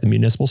things, or like the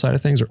municipal side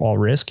of things, or all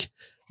risk.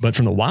 But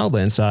from the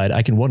wildland side,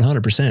 I can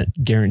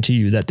 100% guarantee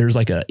you that there's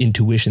like a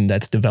intuition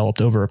that's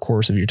developed over a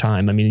course of your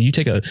time. I mean, you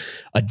take a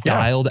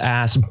dialed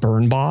ass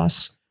burn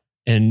boss,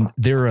 and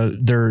they're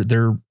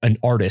an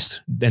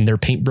artist, and their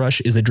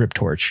paintbrush is a drip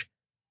torch.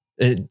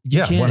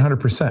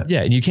 100%.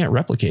 Yeah. And you can't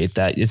replicate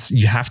that.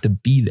 You have to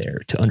be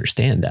there to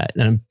understand that.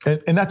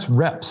 And that's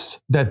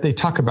reps that they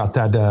talk about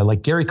that.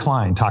 Like Gary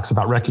Klein talks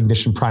about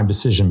recognition, prime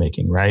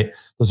decision-making, right?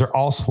 Those are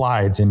all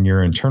slides in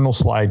your internal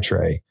slide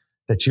tray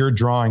that you're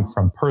drawing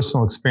from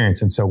personal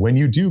experience. And so when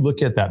you do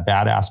look at that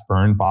badass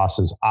burn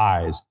boss's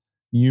eyes,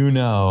 you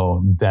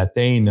know that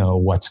they know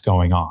what's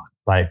going on,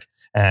 like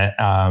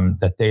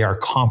that they are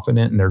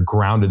confident and they're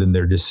grounded in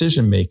their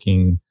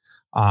decision-making.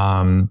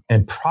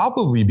 And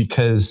probably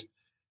because,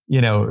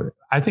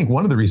 I think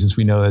one of the reasons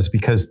we know is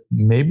because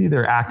maybe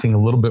they're acting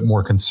a little bit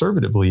more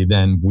conservatively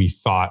than we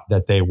thought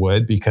that they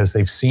would, because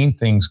they've seen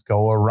things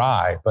go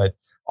awry. But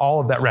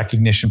all of that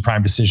recognition,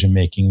 prime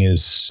decision-making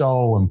is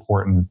so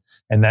important.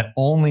 And that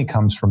only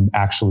comes from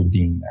actually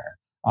being there,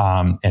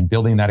 and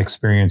building that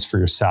experience for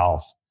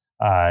yourself.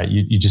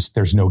 You just,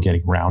 there's no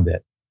getting around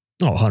it.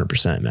 Oh,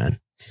 100%, man.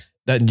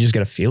 That, you just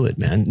got to feel it,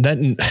 man.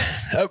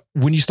 That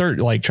when you start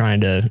like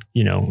trying to,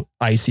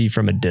 icy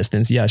from a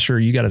distance, yeah, sure.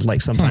 You got to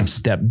like sometimes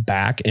step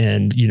back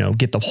and,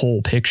 get the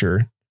whole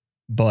picture,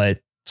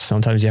 but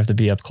sometimes you have to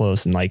be up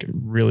close and like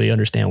really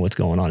understand what's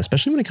going on,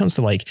 especially when it comes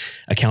to like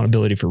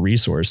accountability for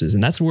resources.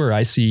 And that's where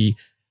I see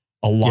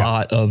a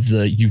lot of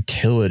the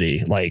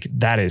utility. Like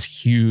that is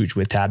huge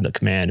with tablet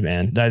command,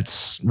 man.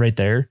 That's right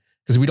there.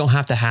 Because we don't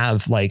have to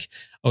have like,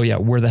 oh yeah,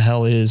 where the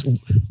hell is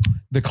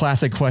the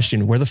classic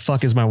question? Where the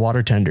fuck is my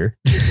water tender?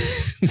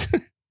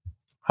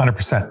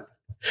 100%.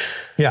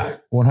 Yeah,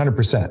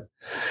 100%.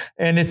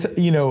 And it's,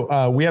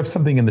 we have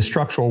something in the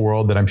structural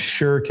world that I'm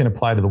sure can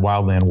apply to the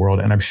wildland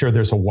world. And I'm sure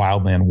there's a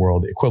wildland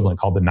world equivalent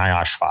called the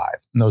NIOSH 5.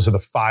 And those are the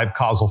 5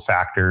 causal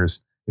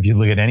factors. If you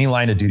look at any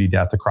line of duty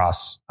death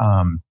across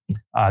the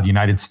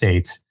United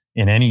States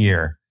in any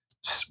year,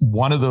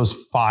 one of those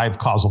 5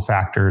 causal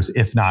factors,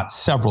 if not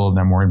several of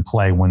them, were in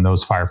play when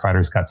those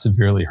firefighters got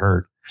severely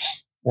hurt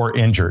or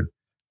injured.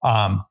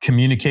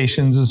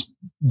 Communications is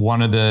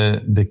one of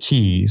the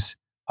keys,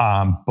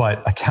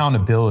 but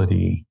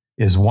accountability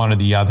is one of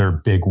the other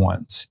big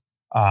ones.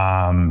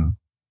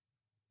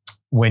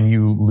 When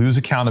you lose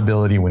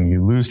accountability, when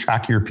you lose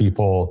track of your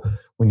people,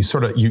 when you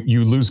sort of,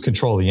 you lose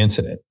control of the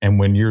incident. And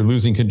when you're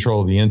losing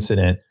control of the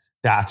incident,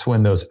 that's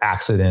when those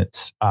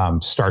accidents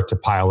start to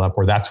pile up,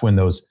 or that's when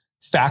those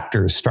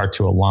factors start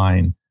to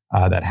align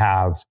that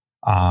have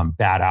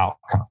bad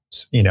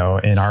outcomes. In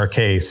our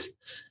case,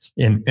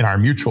 in our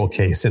mutual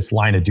case, it's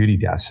line of duty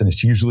deaths, and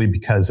it's usually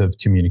because of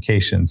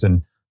communications.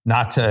 And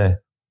not to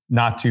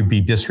be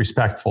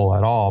disrespectful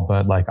at all,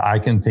 but like I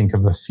can think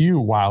of a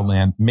few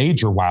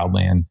major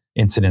wildland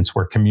incidents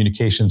where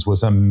communications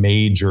was a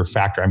major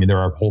factor. I mean, there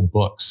are whole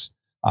books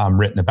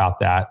written about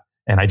that.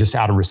 And I just,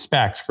 out of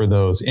respect for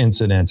those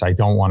incidents, I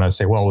don't want to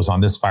say, well, it was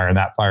on this fire and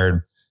that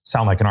fire,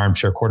 sound like an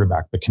armchair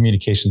quarterback, but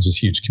communications was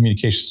huge.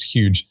 Communications is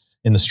huge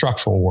in the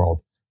structural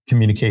world.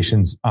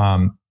 Communications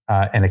and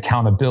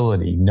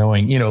accountability,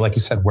 knowing, like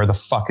you said, where the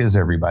fuck is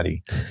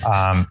everybody?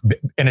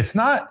 And it's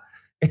not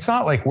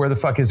like where the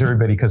fuck is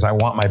everybody because I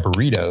want my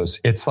burritos.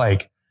 It's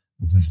like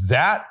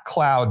that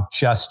cloud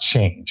just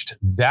changed.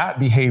 That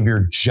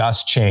behavior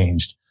just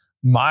changed.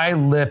 My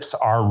lips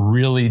are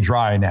really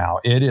dry now.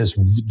 It is,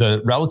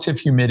 the relative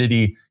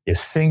humidity is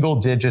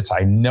single digits. I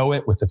know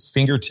it with the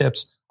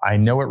fingertips. I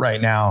know it right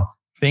now.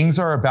 Things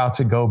are about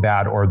to go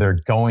bad, or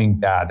they're going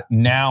bad.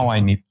 Now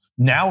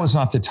is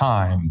not the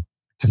time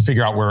to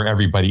figure out where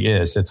everybody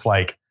is. It's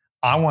like,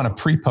 I want to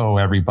pre-po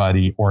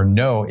everybody or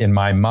know in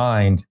my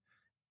mind,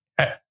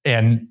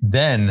 and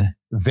then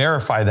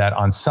verify that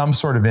on some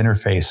sort of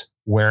interface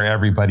where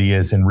everybody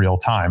is in real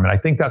time. And I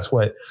think that's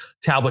what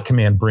tablet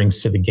command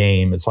brings to the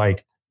game. It's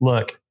like,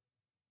 look,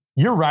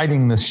 you're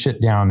writing this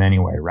shit down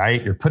anyway,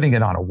 right? You're putting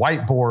it on a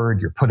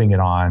whiteboard. You're putting it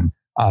on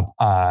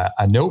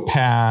a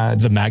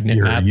notepad. The magnet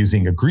You're map.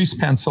 using a grease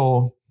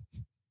pencil.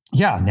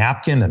 Yeah,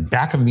 napkin, the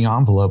back of the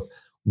envelope.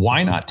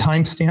 Why not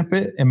timestamp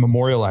it and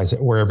memorialize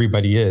it where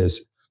everybody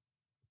is?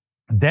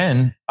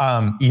 Then,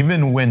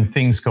 even when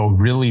things go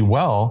really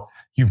well,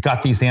 you've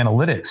got these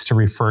analytics to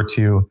refer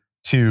to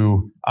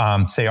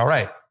say, all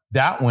right,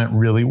 that went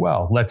really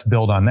well. Let's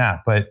build on that.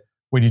 But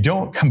when you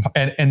don't,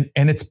 and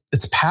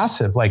it's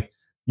passive, like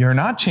you're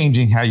not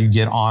changing how you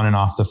get on and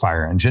off the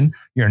fire engine.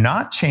 You're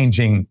not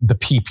changing the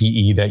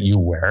PPE that you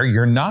wear.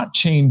 You're not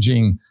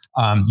changing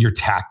your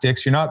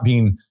tactics. You're not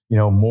being,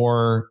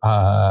 more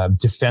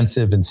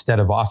defensive instead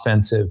of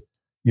offensive.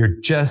 You're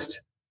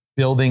just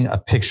building a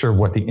picture of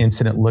what the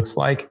incident looks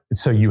like.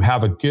 So you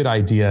have a good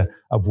idea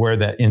of where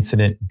that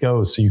incident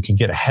goes so you can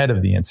get ahead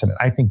of the incident.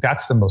 I think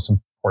that's the most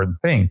important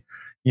thing.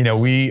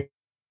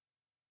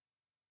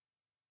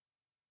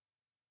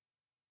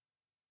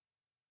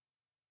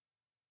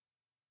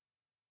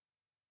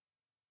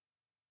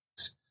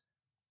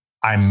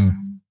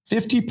 I'm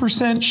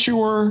 50%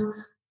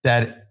 sure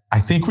that I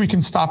think we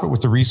can stop it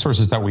with the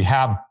resources that we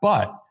have.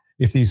 But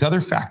if these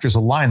other factors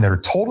align that are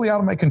totally out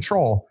of my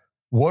control,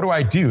 what do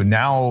I do?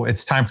 Now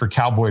it's time for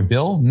Cowboy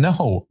Bill?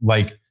 No,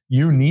 like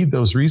you need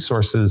those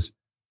resources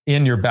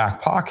in your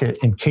back pocket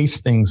in case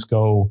things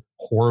go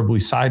horribly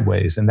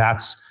sideways. And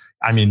that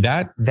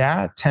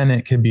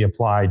tenet can be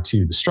applied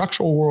to the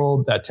structural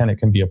world. That tenet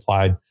can be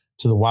applied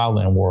to the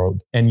wildland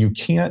world. And you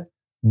can't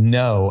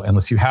know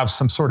unless you have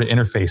some sort of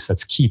interface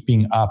that's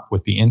keeping up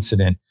with the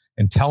incident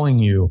and telling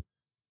you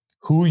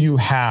who you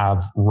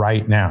have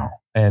right now.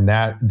 And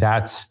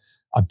that's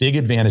a big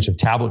advantage of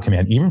tablet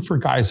command, even for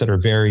guys that are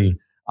very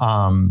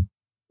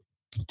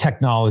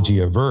technology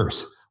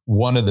averse.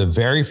 One of the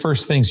very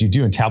first things you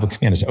do in tablet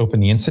command is open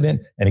the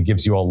incident, and it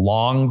gives you a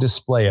long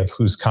display of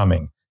who's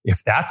coming.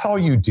 If that's all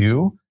you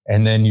do,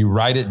 and then you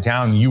write it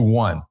down, you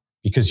won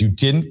because you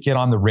didn't get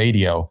on the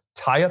radio,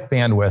 tie up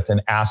bandwidth,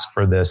 and ask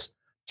for this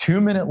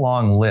 2-minute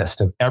long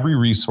list of every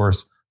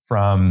resource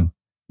from,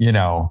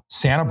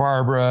 Santa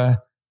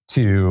Barbara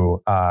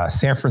to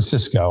San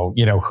Francisco,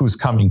 who's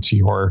coming to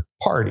your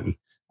party.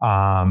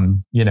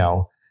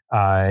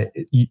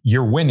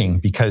 You're winning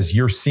because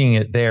you're seeing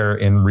it there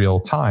in real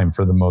time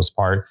for the most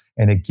part.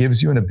 And it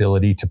gives you an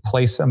ability to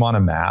place them on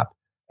a map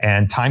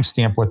and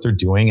timestamp what they're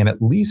doing. And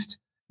at least,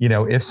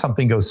 if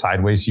something goes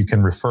sideways, you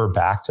can refer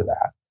back to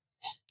that.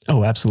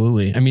 Oh,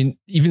 absolutely. I mean,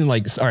 even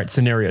like, all right,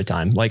 scenario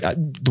time, like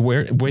the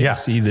way I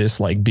see this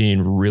like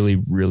being really,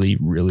 really,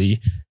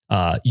 really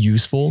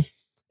useful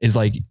is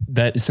like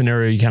that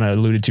scenario you kind of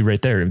alluded to right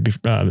there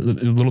a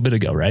little bit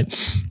ago, right?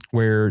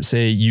 Where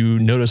say you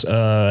notice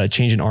a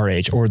change in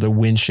RH or the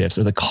wind shifts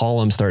or the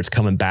column starts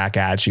coming back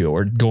at you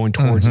or going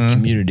towards a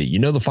community,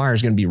 the fire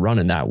is going to be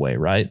running that way,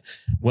 right?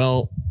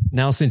 Well,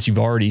 now since you've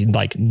already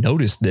like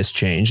noticed this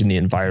change in the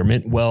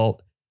environment,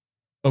 well,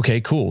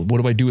 okay, cool.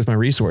 What do I do with my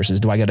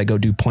resources? Do I got to go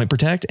do point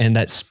protect? And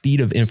that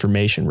speed of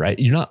information, right?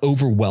 You're not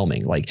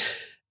overwhelming. Like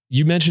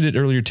you mentioned it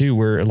earlier too,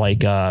 where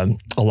like a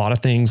lot of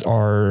things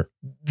are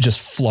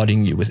just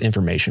flooding you with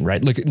information,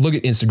 right? Look at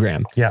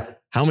Instagram. Yeah.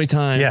 How many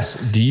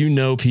times do you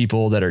know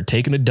people that are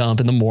taking a dump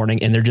in the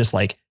morning and they're just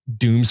like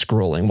doom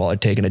scrolling while they're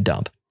taking a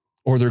dump,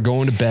 or they're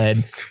going to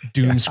bed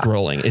doom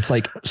scrolling? It's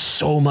like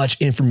so much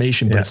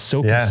information, but it's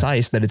so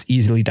concise that it's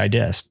easily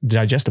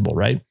digestible,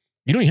 right?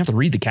 You don't even have to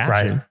read the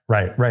caption.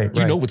 Right.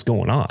 You know what's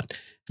going on.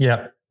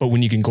 Yeah. But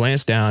when you can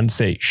glance down and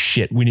say,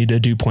 shit, we need to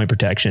do point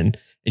protection,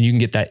 and you can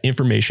get that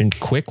information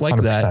quick like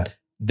 100%. That,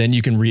 then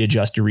you can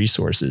readjust your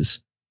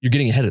resources. You're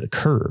getting ahead of the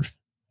curve.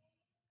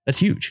 That's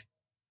huge.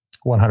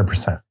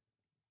 100%.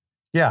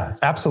 Yeah,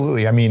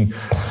 absolutely. I mean,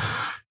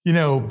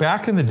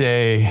 back in the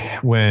day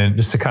when,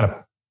 just to kind of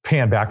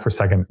pan back for a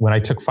second, when I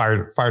took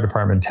fire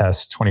department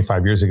tests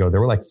 25 years ago, there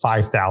were like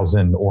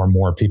 5,000 or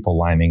more people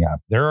lining up.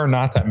 There are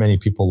not that many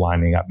people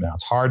lining up now.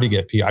 It's hard to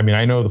get people. I mean,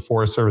 I know the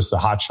Forest Service, the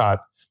hotshot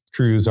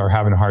crews are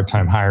having a hard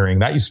time hiring.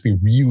 That used to be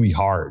really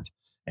hard.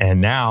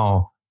 And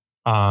now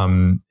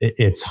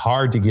it's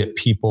hard to get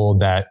people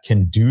that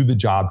can do the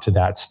job to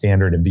that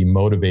standard and be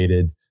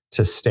motivated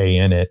to stay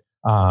in it.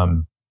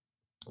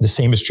 The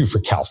same is true for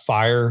CAL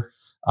FIRE,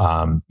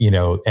 and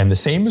the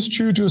same is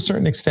true to a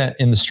certain extent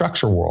in the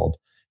structure world.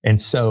 And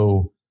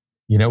so,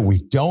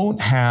 we don't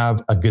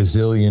have a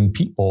gazillion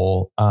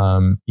people,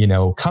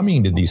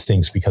 coming to these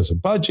things because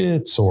of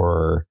budgets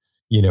or,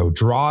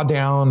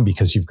 drawdown,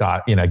 because you've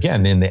got,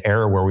 again, in the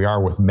era where we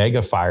are with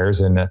mega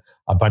fires and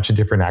a bunch of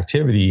different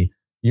activity,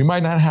 you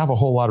might not have a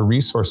whole lot of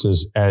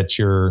resources at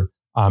your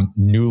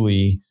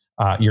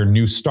your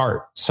new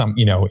start,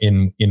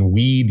 in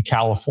Weed,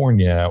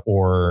 California,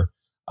 or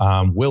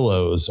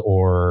Willows,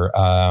 or,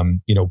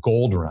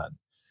 Gold Run.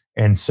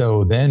 And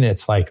so then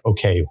it's like,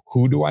 okay,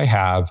 who do I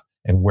have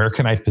and where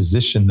can I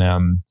position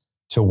them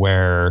to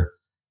where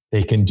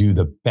they can do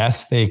the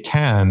best they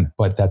can,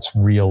 but that's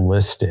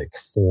realistic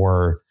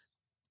for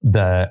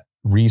the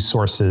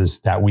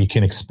resources that we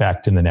can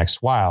expect in the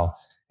next while.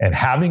 And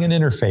having an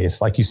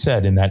interface, like you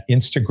said, in that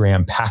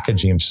Instagram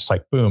packaging, it's just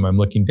like, boom, I'm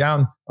looking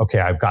down. Okay,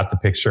 I've got the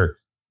picture.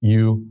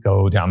 You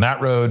go down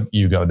that road,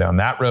 you go down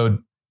that road,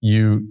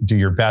 you do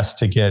your best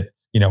to get,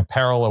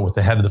 parallel with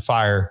the head of the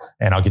fire,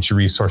 and I'll get your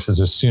resources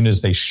as soon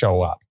as they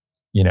show up,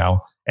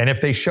 And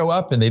if they show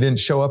up and they didn't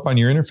show up on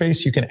your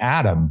interface, you can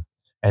add them.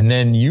 And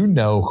then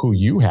who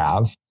you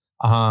have.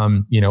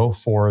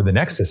 for the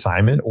next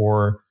assignment,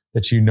 or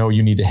that you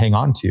need to hang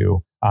on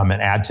to and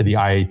add to the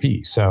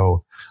IAP.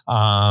 So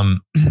I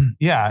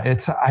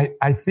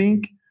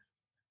think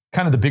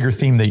kind of the bigger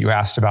theme that you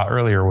asked about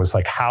earlier was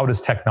like, how does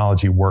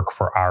technology work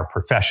for our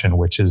profession,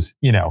 which is,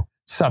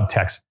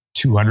 subtext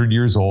 200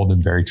 years old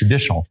and very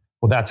traditional.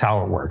 Well, that's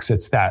how it works.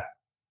 It's that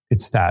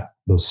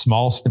those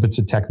small snippets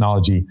of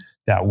technology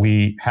that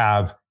we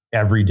have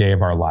every day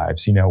of our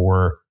lives.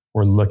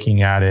 We're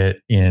looking at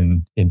it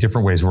in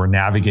different ways. We're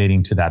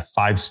navigating to that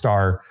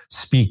 5-star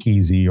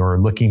speakeasy,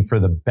 or looking for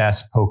the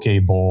best poke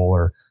bowl,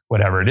 or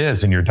whatever it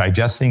is, and you're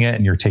digesting it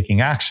and you're taking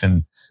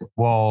action.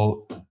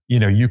 Well,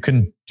 you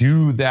can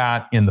do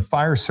that in the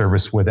fire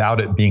service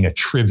without it being a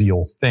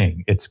trivial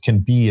thing. It can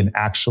be an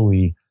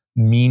actually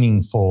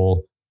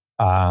meaningful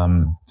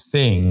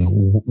thing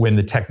when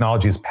the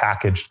technology is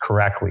packaged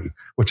correctly,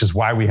 which is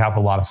why we have a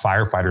lot of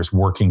firefighters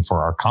working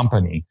for our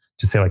company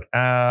to say like,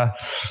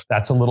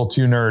 that's a little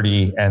too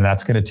nerdy and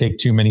that's going to take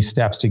too many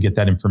steps to get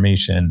that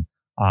information.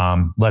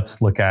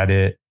 Let's look at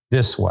it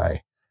this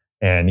way.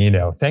 And,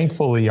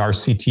 thankfully our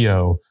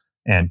CTO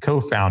and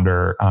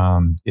co-founder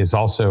is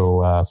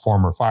also a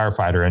former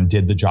firefighter and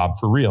did the job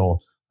for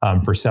real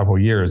for several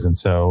years. And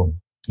so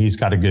he's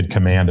got a good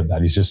command of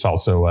that. He's just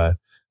also a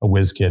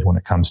whiz kid when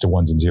it comes to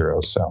ones and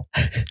zeros. So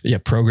yeah,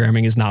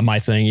 programming is not my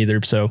thing either.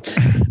 So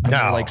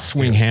I'm like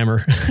swing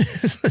hammer.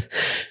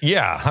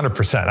 Yeah,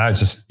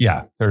 100%.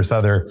 There's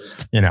other,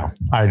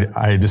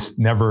 I just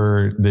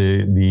never,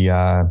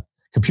 the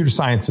computer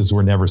sciences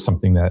were never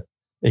something that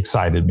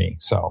excited me.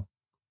 So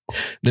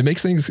that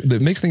makes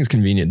things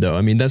convenient though.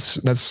 I mean, that's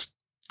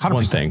 100%.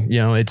 One thing,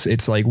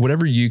 it's like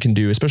whatever you can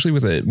do, especially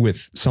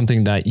with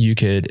something that you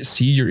could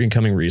see your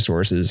incoming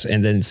resources,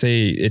 and then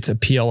say it's a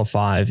PL of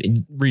 5,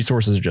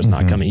 resources are just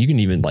not coming. You can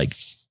even like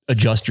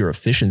adjust your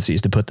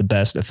efficiencies to put the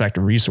best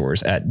effective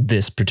resource at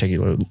this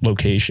particular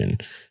location.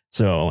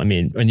 So, I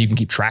mean, and you can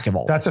keep track of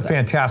all that's a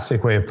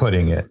fantastic way of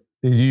putting it.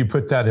 You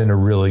put that in a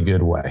really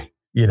good way.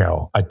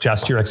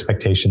 Adjust your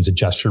expectations,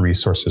 adjust your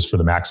resources for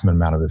the maximum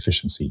amount of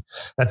efficiency.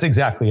 That's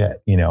exactly it.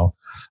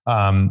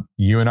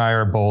 You and I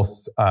are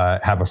both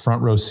have a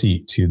front row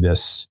seat to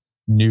this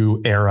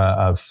new era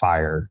of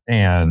fire.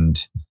 And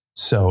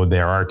so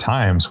there are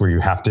times where you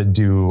have to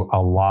do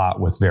a lot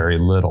with very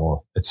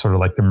little. It's sort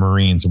of like the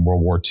Marines in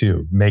World War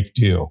II, make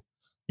do,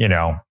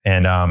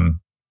 and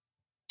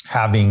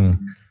having,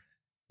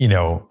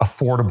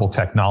 affordable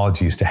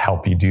technologies to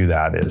help you do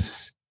that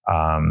is,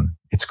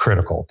 it's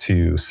critical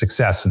to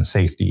success and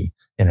safety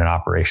in an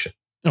operation.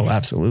 Oh,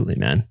 absolutely,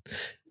 man.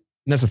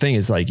 And that's the thing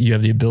is like you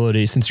have the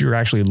ability, since you're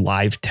actually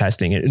live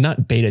testing it,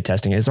 not beta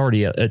testing it. It's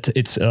already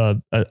it's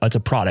a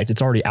product.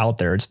 It's already out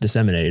there. It's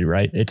disseminated,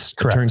 right? It's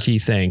Correct. A turnkey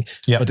thing.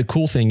 Yep. But the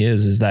cool thing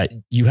is that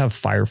you have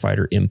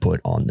firefighter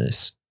input on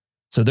this.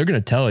 So they're going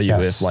to tell you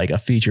if like a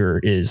feature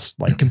is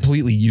like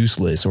completely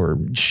useless or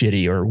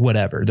shitty or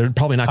whatever. They're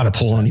probably not going to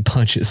pull any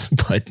punches,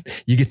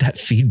 but you get that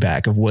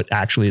feedback of what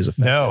actually is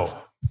effective. No.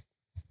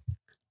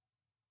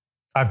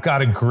 I've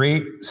got a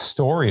great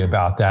story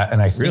about that.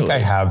 And I think I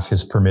have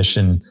his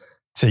permission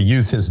to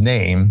use his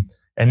name.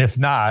 And if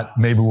not,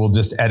 maybe we'll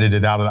just edit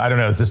it out. I don't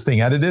know. Is this thing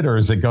edited or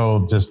does it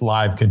go just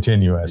live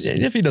continuous?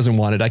 If he doesn't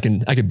want it, I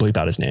could bleep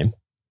out his name.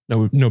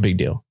 No big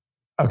deal.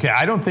 Okay.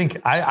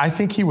 I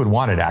think he would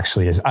want it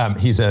actually.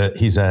 He was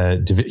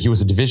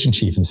a division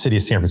chief in the city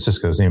of San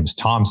Francisco. His name is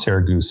Tom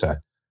Saragusa.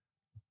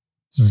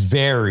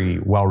 Very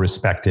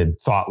well-respected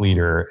thought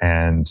leader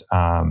and,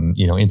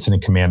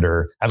 incident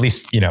commander, at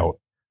least,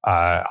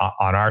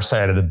 on our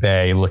side of the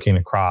bay looking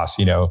across,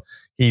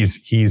 he's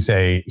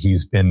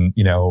been,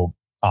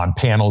 on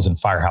panels in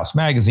Firehouse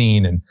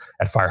Magazine and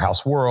at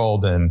Firehouse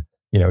World. And,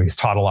 he's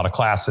taught a lot of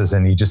classes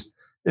and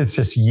it's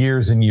just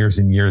years and years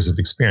and years of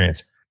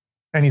experience.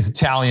 And he's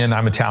Italian.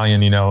 I'm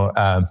Italian,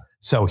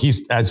 so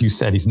he's, as you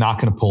said, he's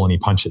not going to pull any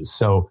punches.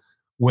 So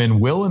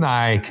when Will and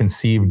I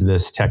conceived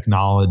this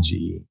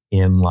technology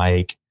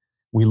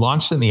we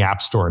launched it in the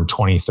App Store in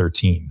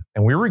 2013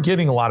 and we were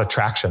getting a lot of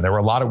traction. There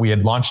were we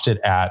had launched it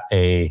at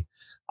a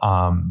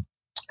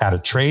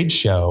trade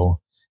show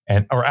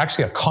or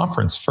actually a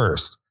conference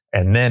first,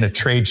 and then a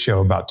trade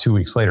show about 2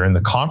 weeks later. In the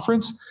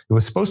conference, it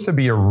was supposed to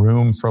be a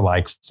room for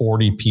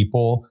 40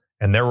 people.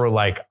 And there were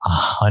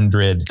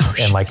 100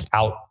 and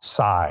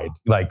outside,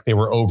 they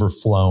were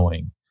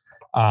overflowing,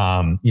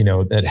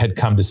 that had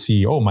come to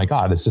see, oh my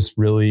God, is this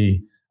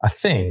really a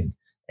thing?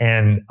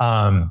 And,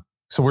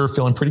 so we were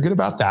feeling pretty good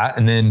about that.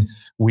 And then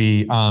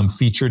we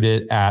featured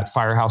it at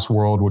Firehouse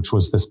World, which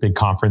was this big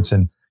conference.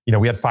 And,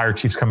 we had fire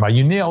chiefs come by.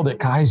 You nailed it,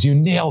 guys. You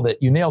nailed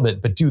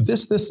it. But do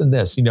this, this, and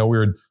this. We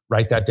would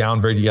write that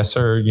down very, yes,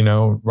 sir.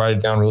 Write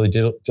it down really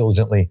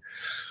diligently.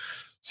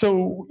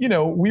 So,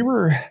 we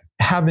were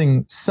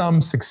having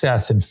some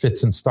success in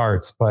fits and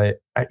starts. But,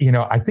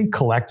 I think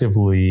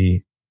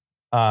collectively,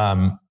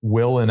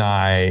 Will and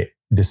I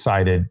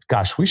decided,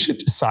 gosh, we should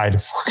decide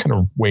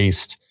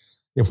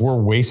if we're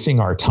wasting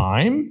our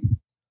time,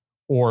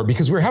 or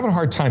because we're having a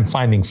hard time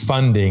finding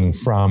funding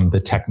from the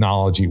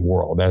technology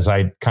world, as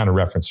I kind of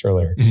referenced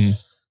earlier. Mm-hmm.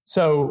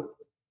 So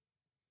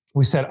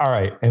we said, all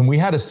right. And we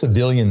had a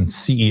civilian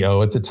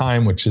CEO at the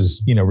time, which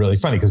is, really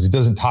funny because he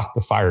doesn't talk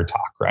the fire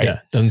talk, right? Yeah,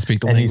 doesn't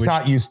speak the language. And he's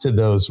not used to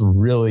those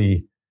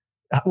really,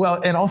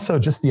 well, and also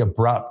just the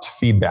abrupt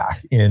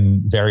feedback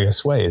in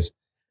various ways.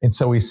 And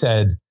so we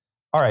said,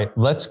 all right,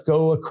 let's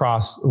go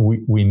across.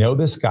 We know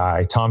this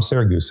guy, Tom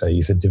Saragusa.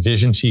 He's a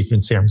division chief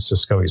in San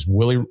Francisco. He's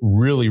really,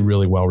 really,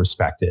 really well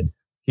respected.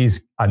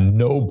 He's a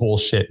no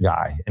bullshit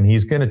guy. And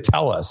he's going to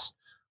tell us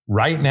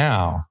right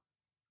now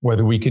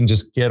whether we can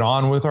just get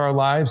on with our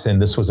lives and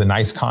this was a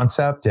nice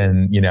concept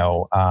and,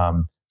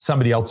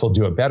 somebody else will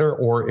do it better,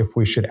 or if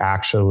we should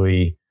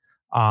actually,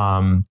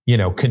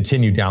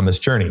 continue down this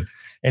journey.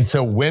 And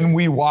so when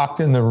we walked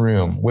in the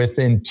room,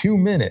 within 2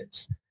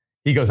 minutes,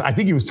 he goes, I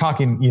think he was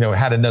talking,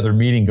 had another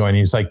meeting going.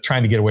 He was like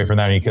trying to get away from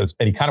that. And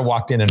he kind of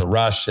walked in a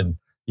rush and,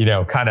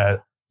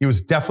 he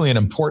was definitely an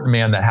important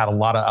man that had a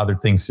lot of other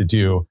things to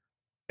do.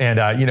 And,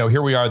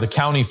 here we are, the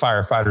county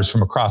firefighters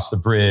from across the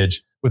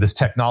bridge with this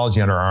technology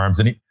under our arms.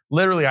 And he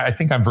literally, I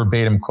think I'm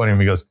verbatim quoting him.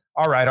 He goes,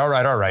 all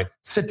right.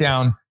 Sit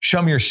down,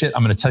 show me your shit.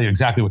 I'm going to tell you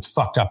exactly what's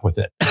fucked up with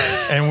it.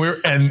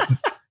 And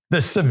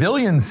the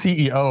civilian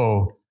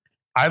CEO,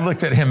 I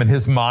looked at him and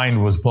his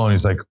mind was blown.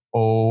 He's like,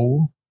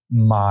 oh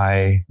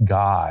my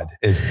God,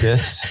 is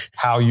this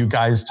how you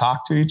guys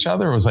talk to each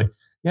other? It was like,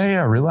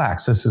 yeah,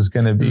 relax. This is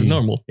going to be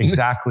normal.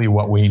 Exactly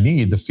what we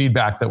need, the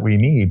feedback that we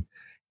need.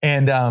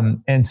 And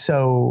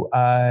so,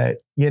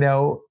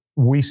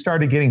 we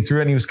started getting through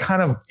it and he was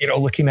kind of,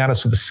 looking at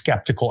us with a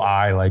skeptical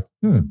eye, like,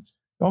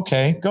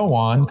 okay, go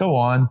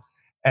on.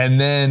 And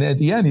then at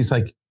the end, he's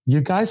like,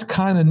 you guys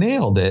kind of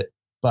nailed it,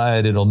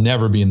 but it'll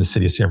never be in the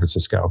city of San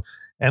Francisco.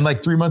 And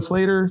like 3 months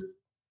later,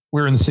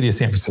 we were in the city of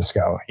San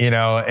Francisco,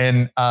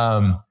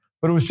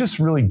 but it was just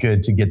really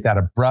good to get that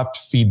abrupt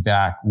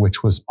feedback,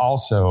 which was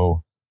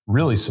also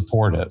really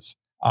supportive.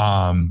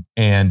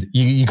 And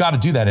you got to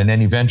do that in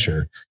any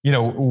venture,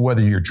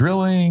 whether you're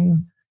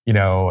drilling,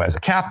 as a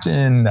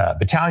captain,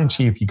 battalion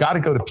chief, you got to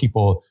go to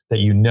people that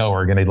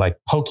are going to like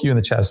poke you in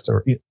the chest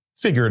or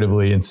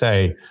figuratively and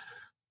say,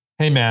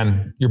 hey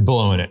man, you're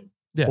blowing it.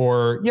 Yeah.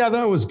 Or yeah,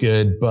 that was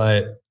good,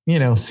 but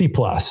C+,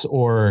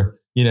 or,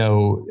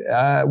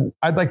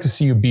 I'd like to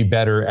see you be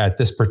better at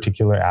this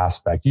particular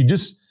aspect.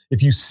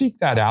 If you seek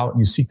that out and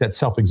you seek that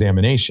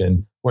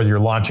self-examination, whether you're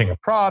launching a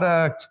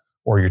product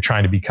or you're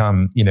trying to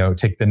become,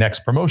 take the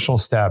next promotional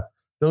step,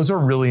 those are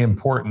really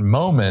important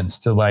moments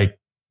to like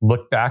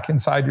look back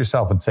inside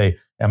yourself and say,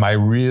 am I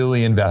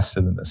really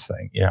invested in this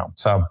thing?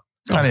 So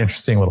it's kind of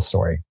interesting little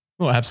story.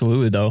 Well,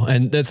 absolutely though.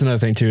 And that's another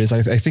thing too, is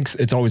I think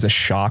it's always a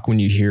shock when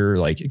you hear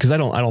like, cause I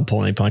don't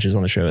pull any punches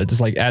on the show.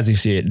 It's like, as you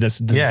see it, this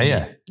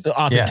the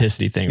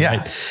authenticity thing. Yeah.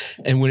 Right.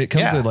 And when it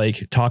comes to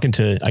like talking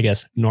to, I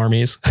guess,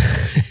 normies,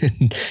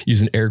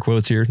 using air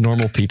quotes here,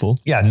 normal people.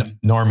 Yeah.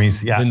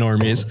 Normies. Yeah. The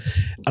normies.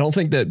 I don't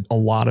think that a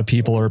lot of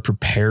people are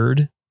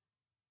prepared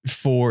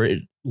for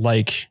it,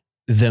 like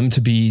them to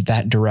be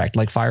that direct,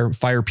 like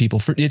fire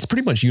people. It's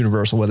pretty much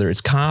universal, whether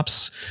it's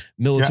cops,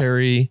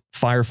 military,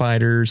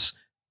 firefighters,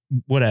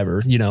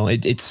 whatever,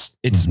 it's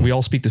we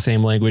all speak the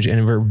same language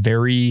and we're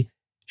very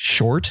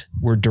short,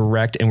 we're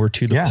direct, and we're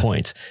to the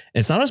point.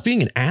 And it's not us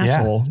being an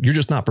asshole. You're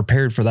just not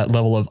prepared for that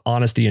level of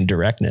honesty and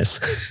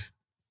directness.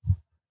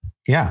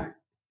 Yeah.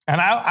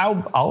 And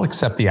I'll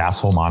accept the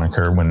asshole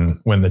moniker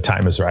when the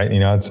time is right.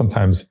 I'd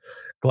sometimes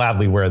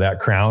gladly wear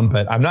that crown,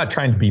 but I'm not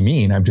trying to be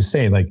mean. I'm just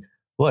saying like,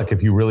 look,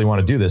 if you really want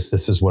to do this,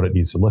 this is what it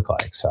needs to look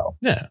like. So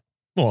yeah.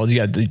 Well, you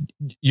have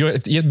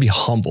to be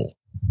humble.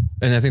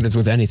 And I think that's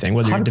with anything,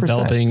 whether you're 100%.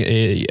 Developing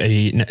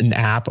an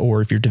app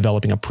or if you're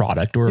developing a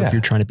product or if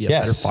you're trying to be a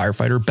better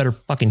firefighter, better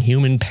fucking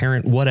human,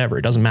 parent, whatever,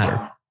 it doesn't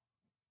matter.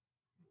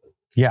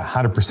 Yeah,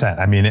 100%.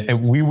 I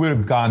mean, we would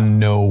have gone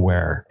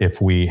nowhere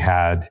if we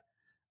had,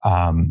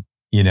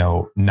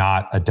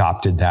 not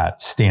adopted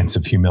that stance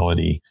of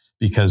humility,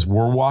 because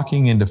we're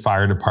walking into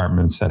fire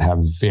departments that have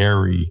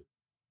very,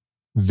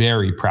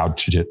 very proud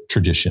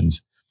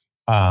traditions.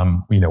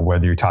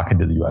 Whether you're talking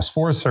to the U.S.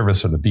 Forest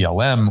Service or the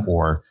BLM,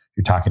 or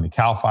you're talking to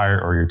CAL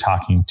FIRE, or you're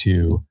talking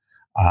to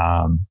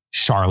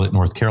Charlotte,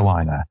 North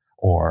Carolina,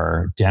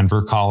 or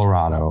Denver,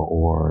 Colorado,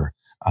 or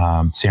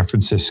San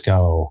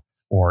Francisco,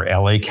 or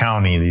LA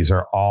County. These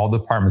are all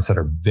departments that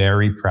are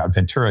very proud.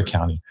 Ventura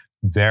County,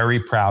 very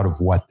proud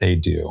of what they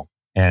do.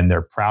 And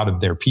they're proud of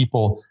their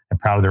people and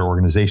proud of their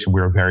organization.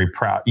 We're very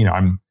proud.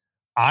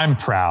 I'm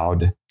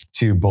proud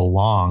to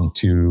belong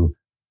to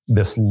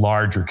this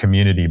larger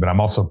community, but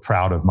I'm also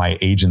proud of my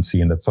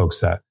agency and the folks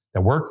that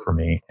work for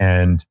me.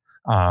 And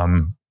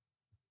I'm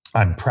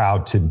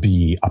proud to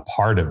be a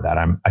part of that.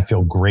 I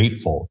feel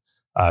grateful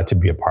to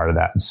be a part of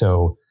that. And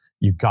so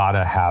you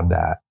gotta have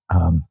that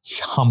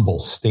humble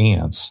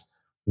stance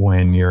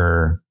when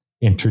you're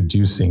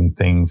introducing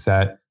things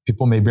that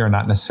people maybe are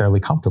not necessarily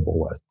comfortable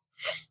with.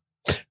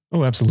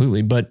 Oh,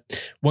 absolutely. But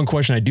one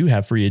question I do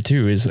have for you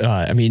too is,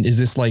 is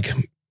this like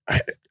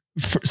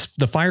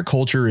the fire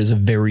culture is a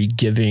very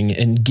giving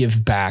and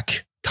give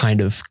back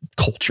kind of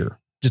culture.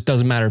 Just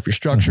doesn't matter if you're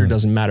structured,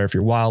 doesn't matter if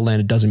you're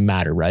wildland, it doesn't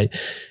matter, right?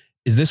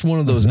 Is this one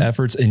of those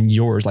efforts in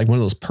yours, like one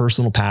of those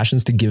personal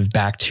passions to give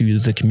back to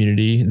the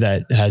community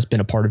that has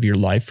been a part of your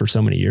life for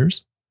so many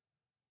years?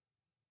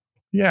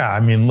 Yeah. I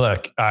mean,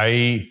 look,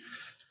 I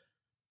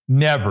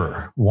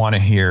never want to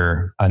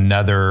hear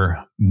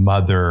another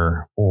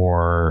mother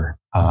or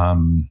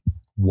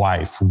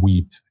wife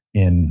weep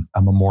in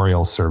a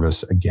memorial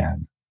service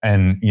again.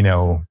 And, you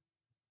know,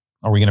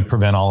 are we going to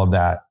prevent all of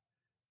that?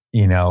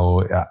 You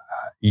know,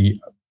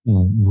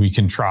 we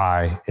can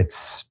try.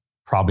 It's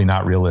probably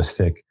not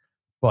realistic,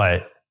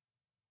 but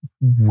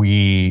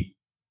we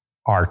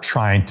are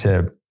trying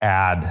to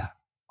add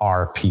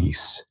our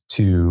piece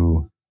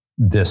to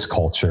this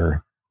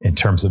culture in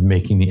terms of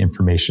making the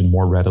information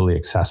more readily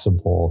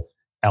accessible,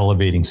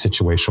 elevating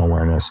situational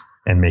awareness,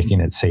 and making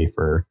it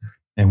safer.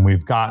 And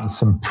we've gotten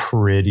some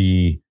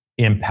pretty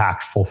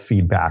impactful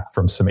feedback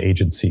from some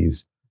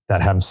agencies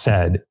that have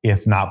said,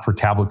 if not for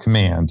tablet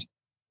command,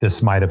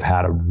 this might have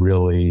had a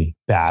really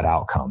bad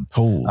outcome.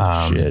 Holy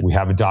shit. We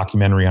have a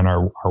documentary on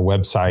our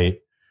website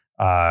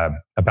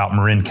about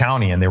Marin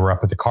County, and they were up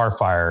at the car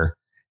fire,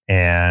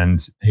 and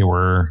they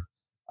were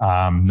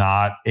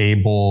not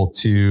able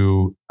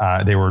to,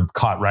 they were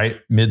caught right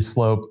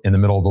mid-slope in the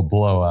middle of a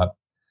blow up.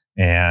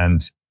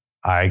 And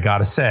I got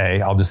to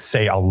say,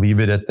 I'll leave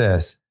it at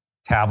this.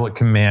 Tablet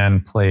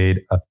command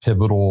played a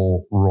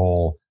pivotal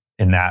role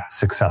in that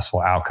successful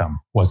outcome.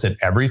 Was it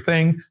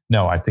everything?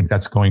 No, I think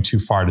that's going too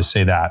far to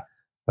say that,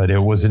 but it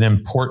was an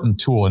important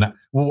tool. And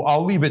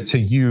I'll leave it to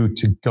you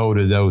to go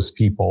to those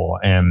people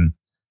and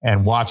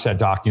watch that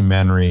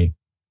documentary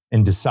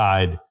and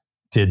decide,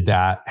 did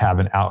that have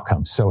an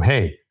outcome? So,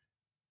 hey,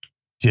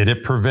 did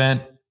it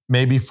prevent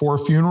maybe 4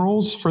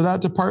 funerals for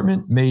that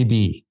department?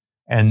 Maybe.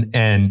 And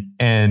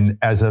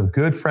as a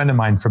good friend of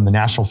mine from the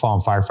National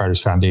Fallen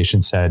Firefighters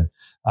Foundation said,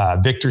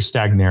 Victor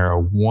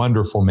Stagnero,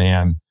 wonderful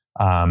man,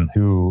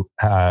 who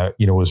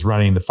was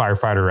running the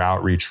firefighter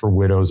outreach for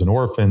widows and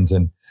orphans.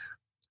 And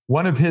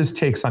one of his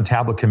takes on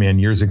tablet command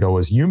years ago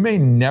was, you may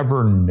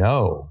never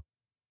know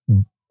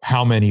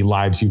how many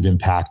lives you've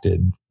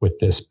impacted with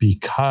this,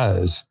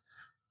 because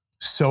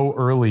so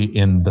early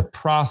in the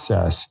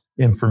process,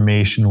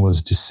 information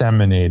was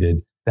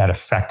disseminated that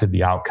affected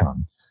the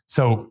outcome.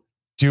 So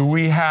do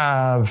we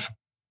have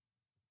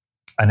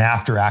an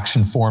after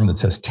action form that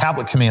says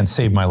tablet command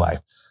saved my life?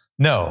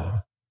 No.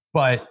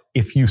 But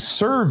if you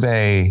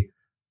survey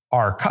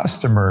our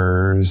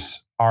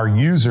customers, our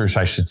users,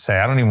 I should say,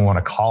 I don't even want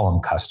to call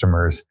them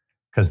customers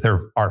because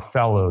they're our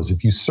fellows.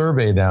 If you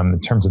survey them in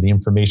terms of the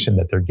information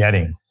that they're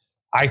getting,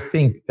 I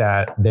think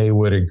that they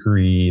would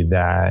agree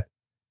that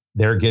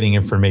they're getting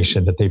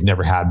information that they've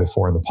never had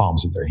before in the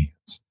palms of their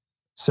hands.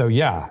 So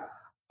yeah,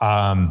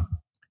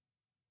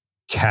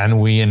 can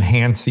we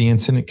enhance the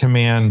incident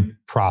command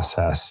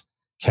process?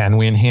 Can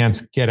we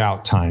enhance get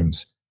out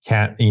times?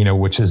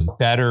 Which is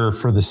better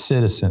for the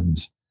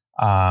citizens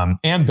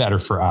and better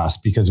for us,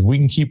 because if we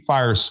can keep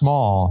fires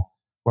small,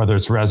 whether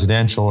it's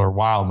residential or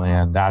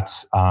wildland,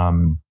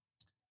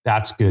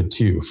 that's good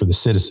too for the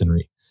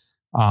citizenry.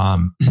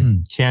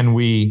 Can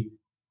we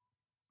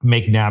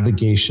make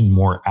navigation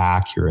more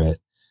accurate?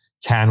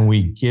 Can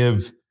we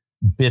give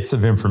bits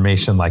of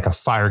information like a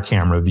fire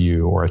camera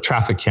view or a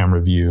traffic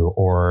camera view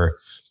or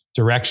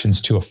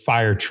directions to a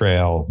fire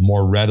trail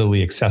more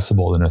readily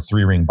accessible than a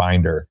 3-ring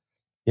binder?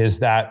 Is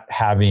that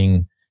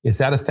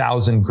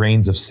 1,000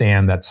 grains of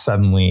sand that's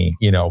suddenly,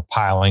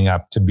 piling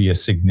up to be a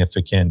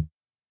significant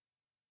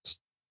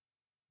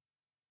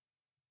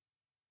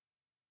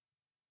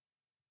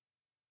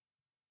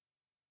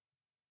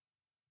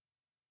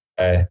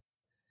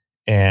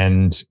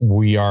and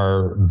we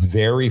are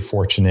very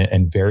fortunate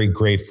and very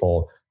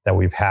grateful that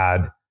we've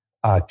had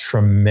a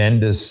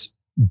tremendous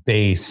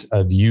base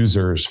of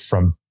users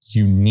from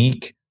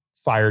unique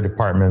fire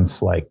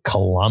departments like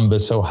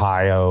Columbus,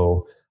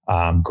 Ohio,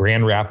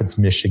 Grand Rapids,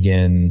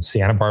 Michigan,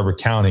 Santa Barbara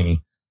County,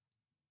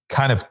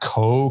 kind of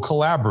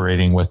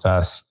co-collaborating with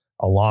us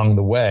along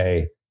the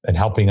way and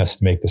helping us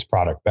to make this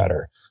product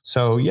better.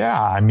 So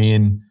yeah, I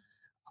mean,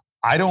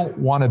 I don't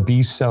want to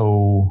be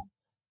so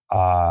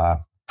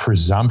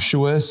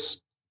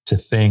presumptuous to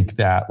think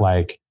that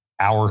like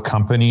our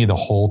company, the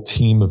whole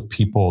team of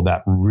people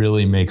that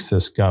really makes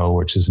this go,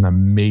 which is an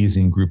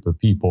amazing group of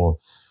people,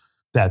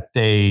 that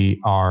they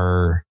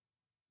are,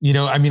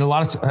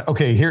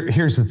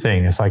 here's the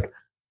thing. It's like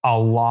a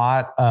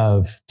lot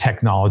of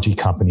technology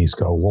companies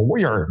go, well,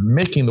 we are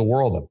making the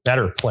world a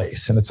better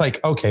place. And it's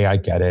like, okay, I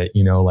get it.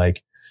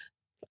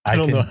 I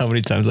don't know how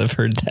many times I've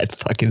heard that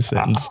fucking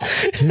sentence.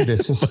 Dude,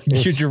 it's just,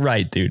 dude, you're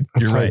right, dude.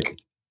 You're right. Like,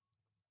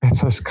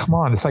 it's just, come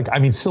on. It's like, I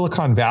mean,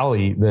 Silicon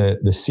Valley,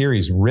 the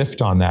series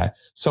riffed on that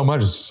so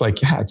much. It's just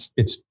like, yeah,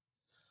 it's,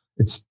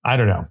 I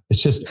don't know.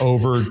 It's just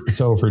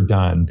it's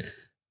overdone.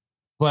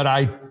 But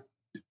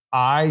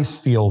I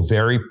feel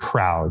very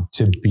proud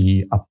to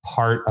be a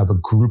part of a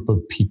group of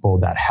people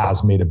that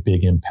has made a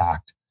big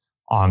impact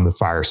on the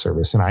fire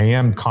service. And I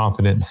am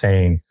confident in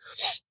saying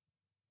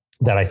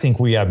that I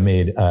think we have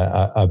made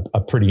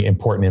a pretty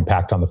important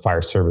impact on the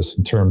fire service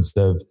in terms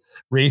of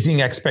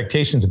raising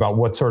expectations about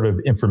what sort of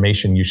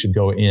information you should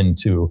go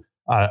into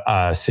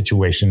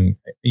situation,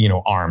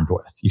 armed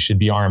with. You should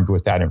be armed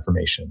with that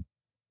information,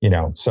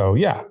 So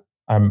yeah,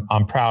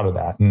 I'm proud of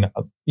that, and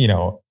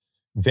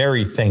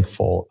very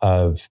thankful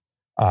of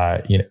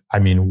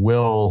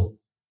Will,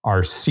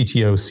 our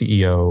CTO,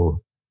 CEO,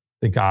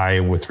 the guy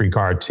with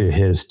regard to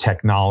his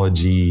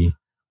technology,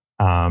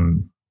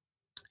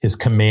 his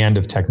command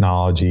of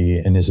technology,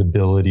 and his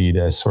ability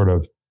to sort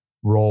of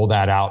roll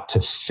that out to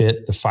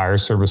fit the fire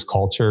service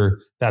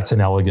culture. That's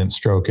an elegant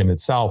stroke in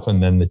itself.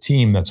 And then the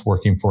team that's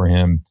working for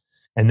him.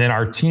 And then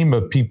our team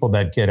of people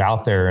that get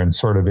out there and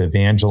sort of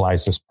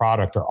evangelize this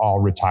product are all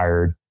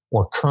retired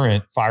or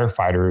current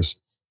firefighters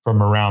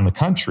from around the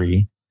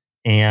country.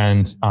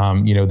 And,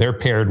 they're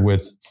paired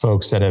with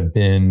folks that have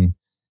been,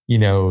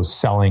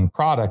 selling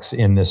products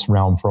in this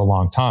realm for a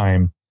long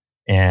time.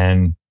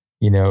 And,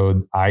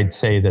 I'd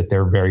say that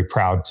they're very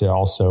proud to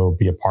also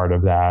be a part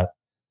of that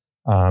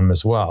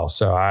as well.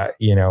 So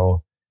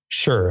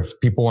sure, if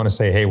people want to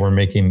say, hey,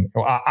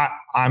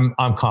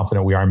 I'm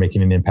confident we are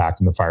making an impact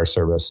in the fire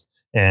service.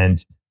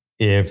 And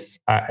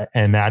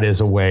and that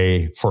is a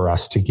way for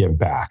us to give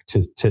back,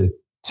 to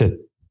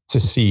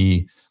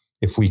see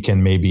if we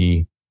can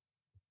maybe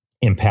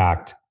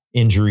impact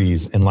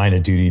injuries and line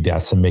of duty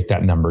deaths and make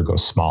that number go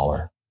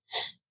smaller.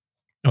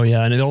 Oh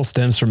yeah. And it all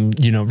stems from,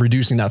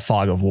 reducing that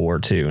fog of war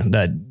too,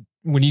 that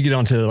when you get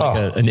onto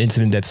an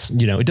incident that's,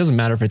 it doesn't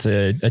matter if it's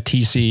a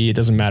TC, it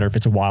doesn't matter if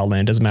it's a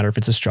wildland, it doesn't matter if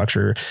it's a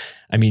structure.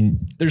 I mean,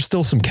 there's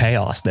still some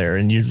chaos there.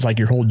 And it's like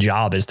your whole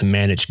job is to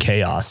manage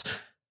chaos.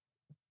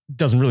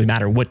 Doesn't really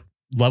matter what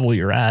level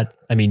you're at.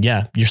 I mean,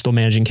 yeah, you're still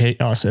managing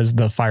chaos as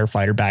the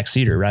firefighter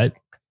backseater, right?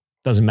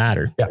 Doesn't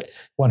matter. Yeah,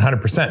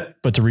 100%.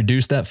 But to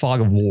reduce that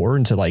fog of war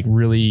and to like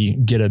really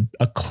get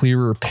a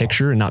clearer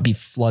picture and not be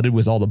flooded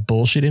with all the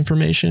bullshit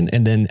information,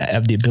 and then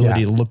have the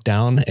ability to look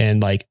down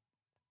and like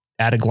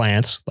at a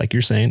glance, like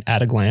you're saying,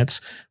 at a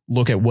glance,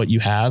 look at what you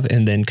have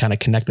and then kind of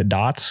connect the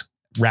dots,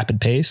 rapid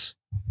pace.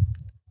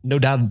 No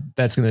doubt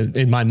that's going to,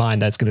 in my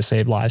mind, that's going to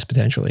save lives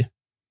potentially.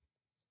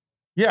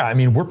 Yeah. I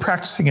mean, we're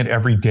practicing it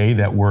every day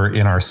that we're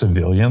in our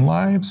civilian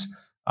lives.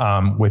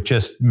 With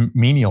just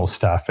menial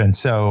stuff. And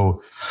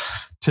so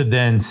to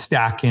then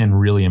stack in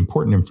really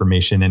important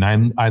information.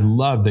 And I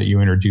love that you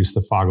introduced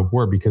the fog of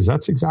war, because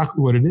that's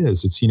exactly what it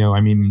is. It's,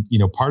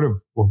 part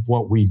of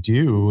what we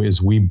do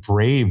is we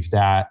brave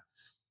that,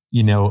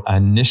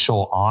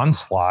 initial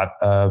onslaught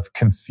of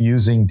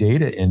confusing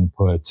data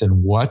inputs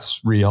and what's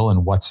real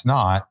and what's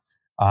not.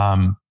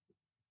 And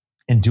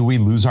do we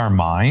lose our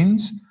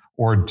minds,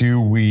 or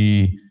do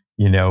we,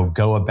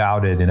 go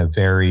about it in a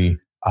very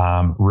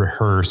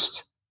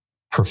rehearsed,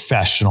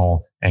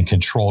 professional and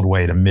controlled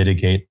way to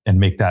mitigate and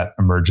make that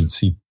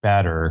emergency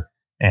better?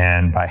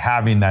 And by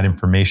having that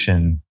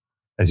information,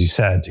 as you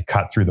said, to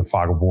cut through the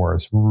fog of war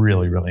is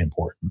really, really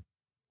important.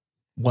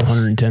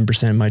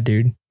 110%, my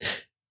dude.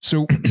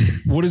 So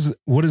what is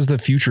the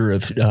future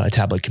of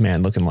Tablet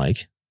Command looking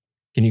like?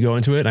 Can you go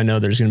into it? I know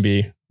there's going to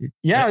be,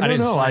 I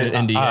didn't sign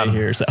an NDA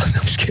here, so I'm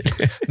just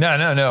kidding.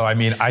 No. I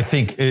mean, I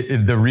think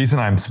the reason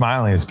I'm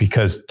smiling is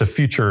because the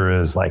future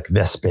is like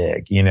this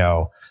big,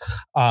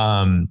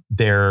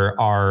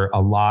 there are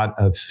a lot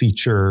of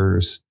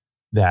features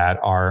that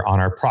are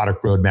on our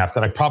product roadmap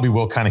that I probably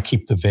will kind of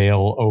keep the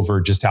veil over,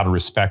 just out of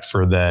respect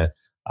for the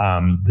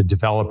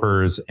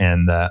developers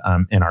and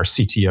and our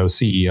CTO,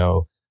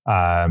 CEO.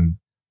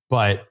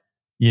 But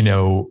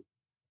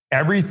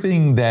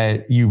everything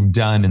that you've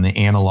done in the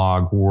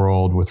analog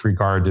world with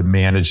regard to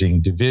managing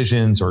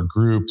divisions or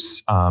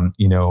groups, a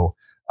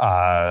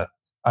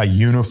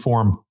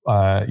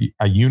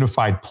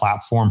unified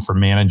platform for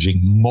managing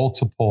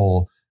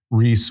multiple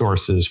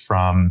resources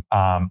from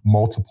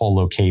multiple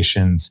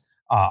locations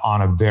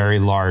on a very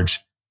large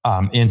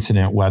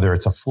incident, whether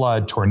it's a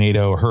flood,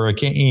 tornado,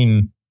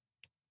 hurricane,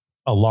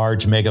 a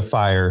large mega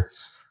fire.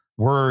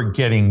 We're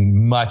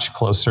getting much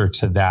closer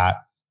to that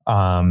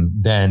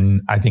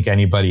than I think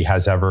anybody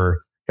has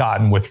ever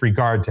gotten with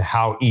regard to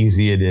how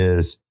easy it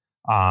is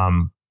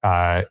in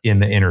the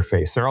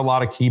interface. There are a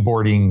lot of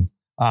keyboarding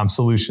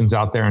solutions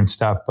out there and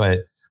stuff,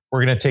 but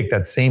we're going to take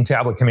that same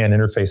Tablet Command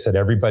interface that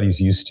everybody's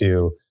used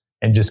to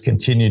and just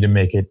continue to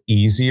make it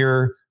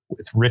easier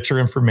with richer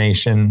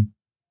information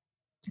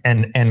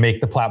and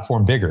make the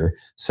platform bigger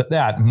so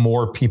that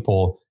more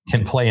people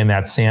can play in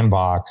that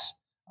sandbox.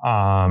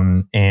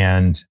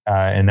 And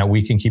that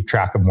we can keep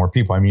track of more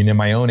people. I mean, in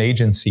my own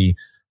agency,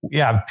 we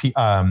have,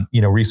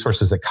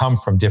 resources that come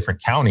from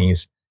different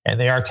counties, and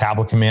they are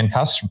Tablet Command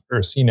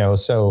customers,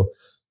 so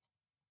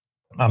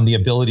the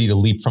ability to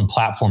leap from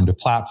platform to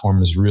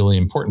platform is really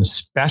important,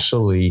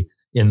 especially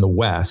in the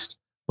West.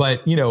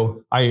 But,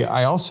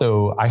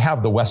 I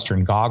have the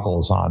Western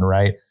goggles on,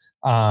 right?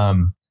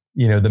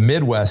 The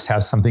Midwest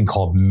has something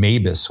called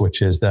MABUS,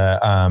 which is the,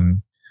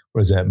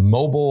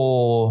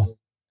 mobile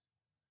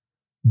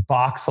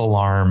box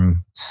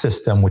alarm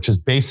system, which is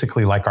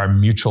basically like our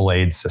mutual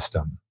aid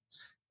system.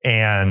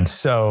 And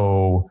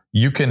so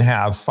you can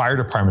have fire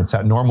departments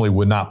that normally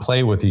would not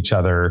play with each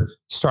other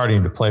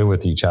starting to play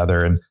with each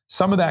other. And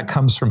some of that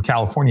comes from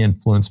California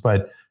influence,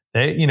 but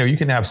You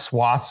can have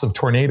swaths of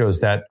tornadoes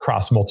that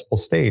cross multiple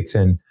states.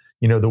 And,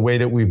 the way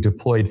that we've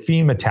deployed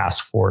FEMA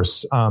task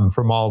force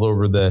from all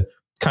over the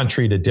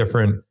country to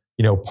different,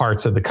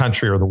 parts of the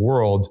country or the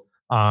world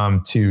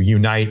to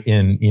unite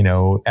in,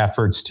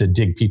 efforts to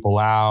dig people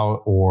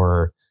out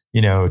or,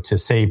 to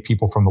save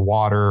people from the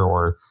water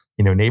or,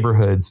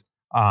 neighborhoods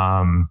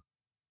that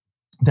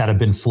have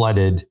been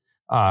flooded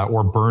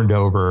or burned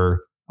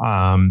over.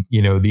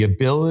 The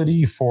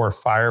ability for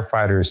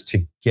firefighters to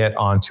get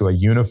onto a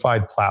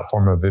unified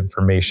platform of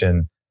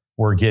information,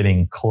 we're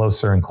getting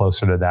closer and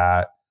closer to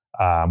that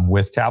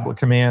with Tablet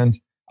Command.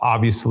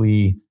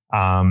 Obviously,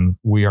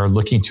 we are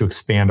looking to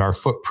expand our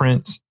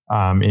footprint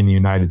in the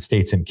United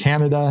States and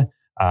Canada.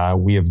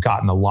 We have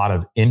gotten a lot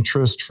of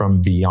interest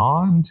from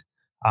beyond,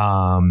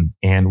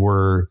 and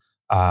we're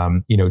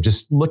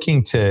just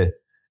looking to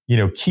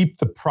keep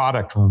the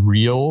product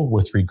real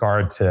with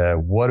regard to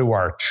what do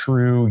our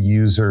true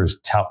users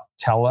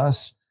tell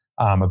us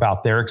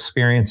about their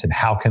experience and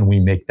how can we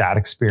make that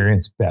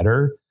experience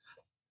better.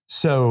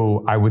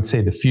 So I would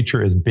say the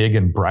future is big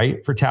and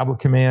bright for Tablet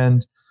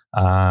Command.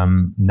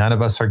 None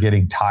of us are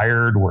getting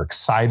tired. We're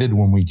excited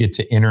when we get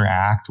to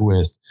interact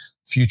with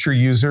future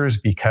users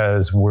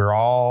because we're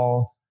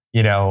all,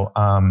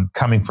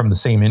 coming from the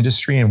same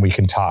industry and we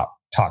can talk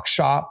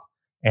shop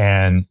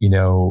and,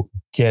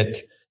 get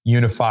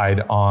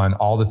unified on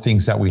all the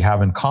things that we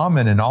have in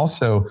common and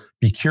also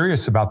be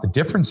curious about the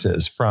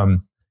differences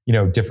from,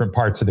 different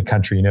parts of the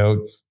country.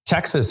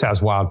 Texas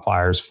has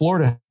wildfires,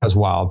 Florida has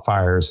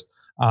wildfires.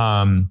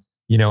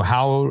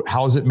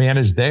 How is it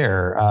managed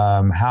there?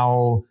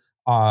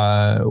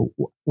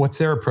 What's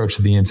their approach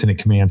to the incident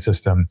command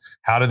system?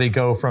 How do they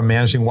go from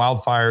managing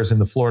wildfires in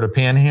the Florida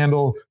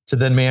Panhandle to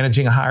then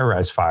managing a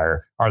high-rise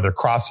fire? Are there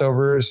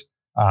crossovers?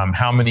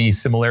 How many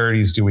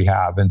similarities do we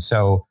have? And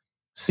so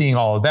seeing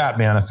all of that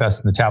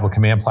manifest in the Tablet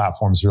Command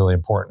platform is really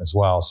important as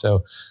well.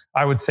 So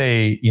I would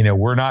say,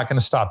 we're not going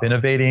to stop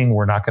innovating.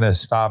 We're not going to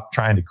stop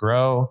trying to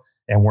grow,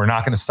 and we're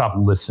not going to stop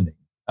listening.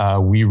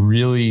 We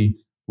really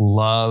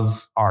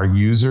love our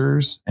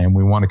users and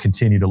we want to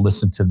continue to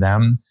listen to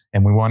them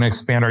and we want to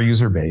expand our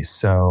user base.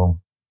 So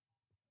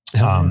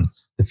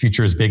the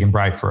future is big and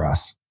bright for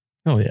us.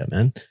 Oh yeah,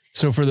 man.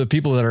 So for the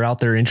people that are out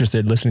there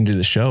interested listening to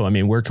the show,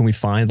 where can we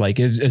find,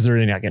 is there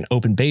any, an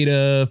open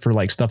beta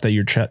for stuff that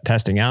you're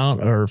testing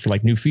out or for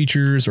new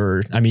features?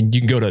 Or, you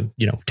can go to,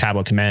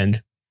 Tablet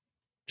Command,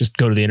 just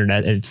go to the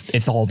internet and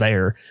it's all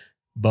there.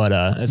 But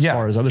as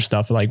far as other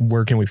stuff,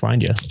 where can we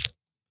find you?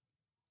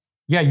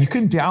 Yeah, you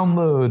can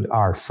download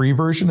our free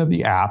version of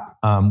the app,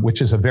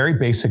 which is a very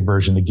basic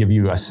version to give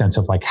you a sense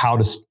of how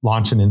to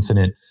launch an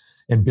incident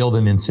and build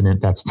an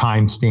incident that's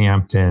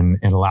time-stamped and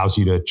allows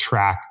you to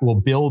track. We'll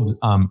build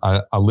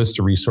a list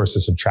of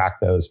resources and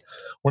track those.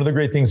 One of the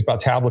great things about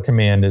Tablet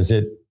Command is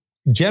it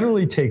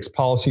generally takes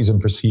policies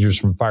and procedures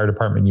from Fire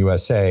Department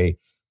USA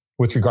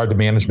with regard to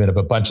management of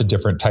a bunch of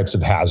different types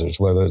of hazards,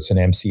 whether it's an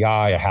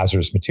MCI, a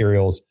hazardous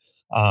materials,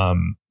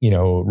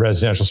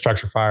 residential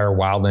structure fire,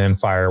 wildland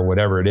fire,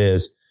 whatever it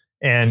is.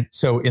 And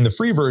so in the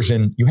free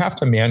version, you have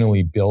to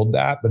manually build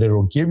that, but it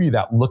will give you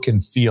that look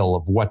and feel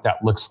of what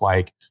that looks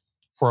like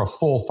for a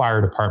full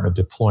fire department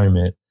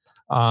deployment.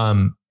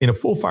 In a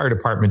full fire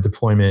department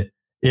deployment,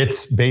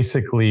 it's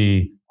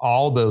basically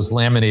all those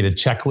laminated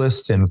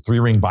checklists and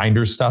 3-ring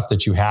binder stuff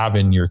that you have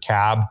in your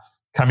cab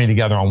coming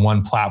together on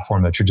one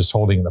platform that you're just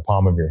holding in the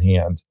palm of your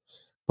hand.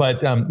 But,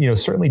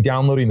 certainly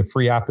downloading the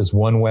free app is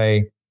one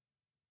way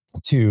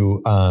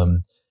to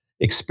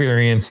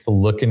experience the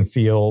look and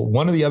feel.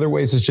 One of the other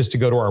ways is just to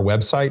go to our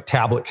website,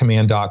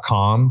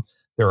 tabletcommand.com.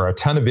 There are a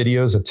ton of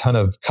videos, a ton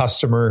of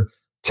customer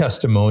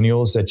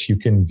testimonials that you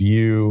can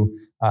view.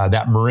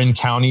 That Marin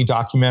County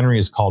documentary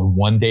is called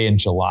One Day in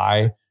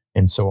July.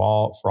 And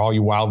so for all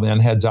you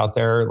wildland heads out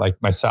there, like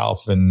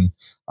myself and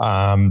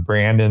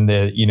Brandon,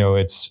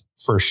 it's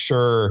for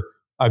sure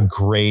a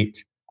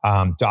great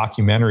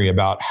documentary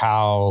about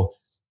how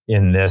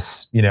in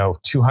this,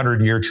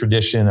 200-year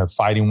tradition of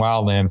fighting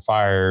wildland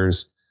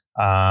fires,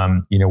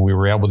 we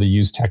were able to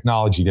use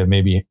technology to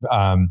maybe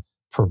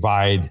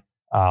provide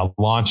a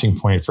launching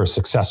point for a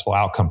successful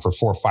outcome for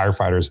 4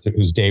 firefighters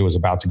whose day was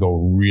about to go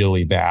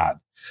really bad.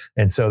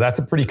 And so that's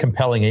a pretty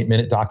compelling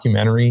 8-minute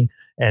documentary.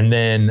 And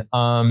then,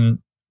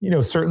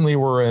 certainly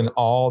we're in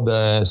all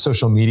the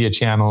social media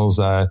channels.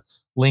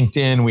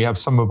 LinkedIn, we have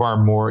some of our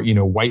more,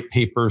 white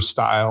paper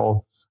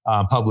style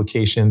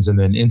publications, and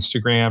then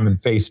Instagram and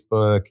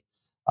Facebook.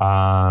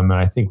 And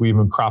I think we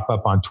even crop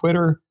up on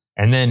Twitter.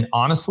 And then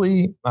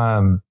honestly,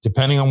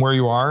 depending on where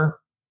you are,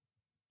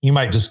 you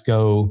might just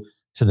go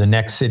to the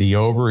next city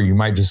over. You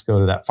might just go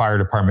to that fire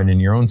department in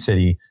your own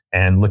city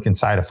and look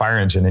inside a fire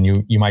engine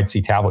and you might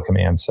see Tablet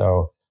Command.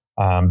 So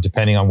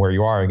depending on where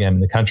you are, again, in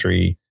the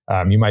country,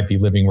 you might be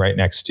living right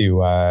next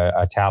to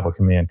a Tablet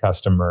Command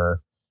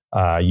customer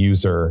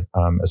user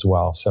as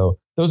well. So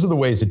those are the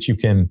ways that you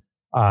can,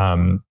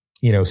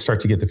 start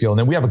to get the feel. And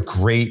then we have a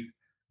great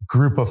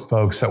group of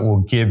folks that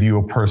will give you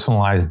a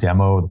personalized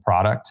demo of the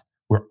product.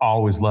 We're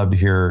always love to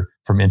hear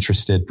from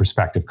interested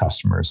prospective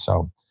customers.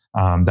 So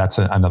that's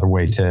another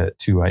way to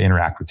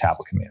interact with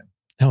tablet command.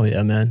 Hell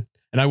yeah, man.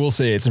 And I will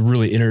say it's a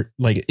really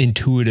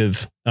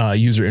intuitive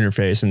user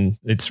interface, and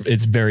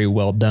it's very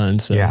well done.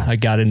 So yeah. I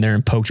got in there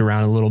and poked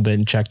around a little bit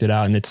and checked it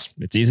out, and it's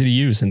easy to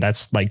use, and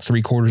that's like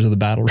 3/4 of the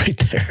battle right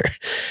there.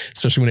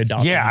 Especially when it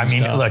adopts. Yeah, I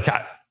mean, stuff. Look,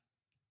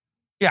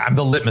 I'm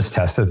the litmus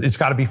test. It's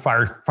got to be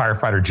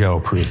firefighter Joe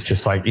proof.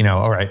 Just like,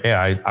 all right,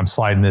 yeah, I'm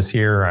sliding this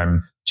here,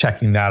 I'm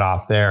checking that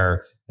off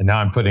there, and now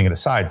I'm putting it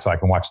aside so I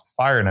can watch the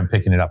fire, and I'm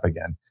picking it up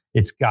again.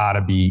 It's got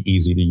to be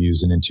easy to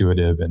use and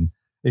intuitive. And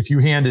if you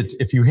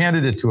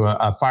handed it to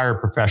a fire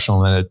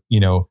professional that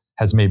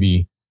has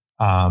maybe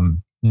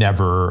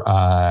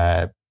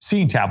never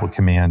seen tablet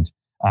command,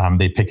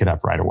 they pick it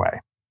up right away.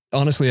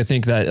 Honestly, I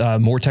think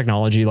that more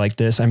technology like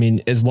this, I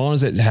mean, as long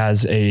as it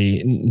has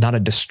not a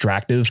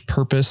distractive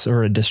purpose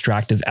or a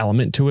distractive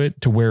element to it,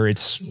 to where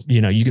it's,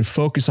 you can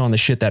focus on the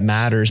shit that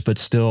matters, but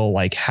still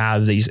like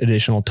have these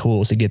additional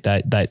tools to get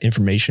that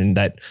information,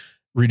 that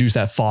reduce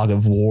that fog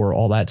of war,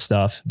 all that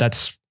stuff.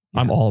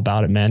 I'm all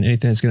about it, man.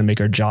 Anything that's going to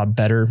make our job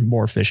better,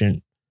 more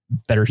efficient,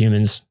 better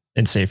humans,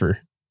 and safer.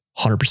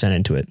 100%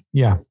 into it.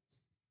 Yeah.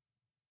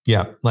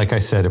 Yeah. Like I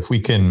said, if we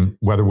can,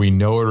 whether we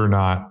know it or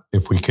not,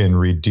 if we can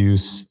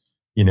reduce,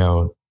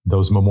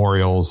 those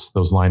memorials,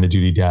 those line of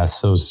duty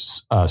deaths,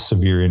 those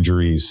severe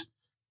injuries,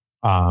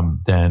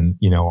 then,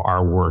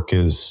 our work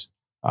is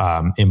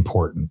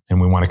important, and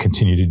we want to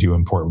continue to do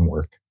important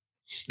work.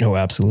 Oh,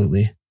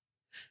 absolutely.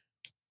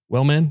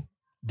 Well, man,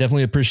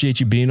 definitely appreciate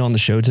you being on the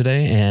show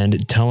today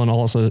and telling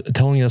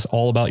us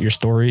all about your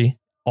story,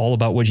 all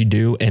about what you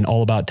do, and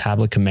all about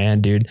tablet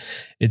command, dude.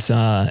 It's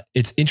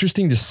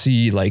interesting to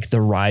see like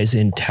the rise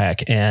in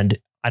tech, and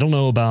I don't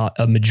know about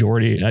a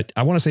majority.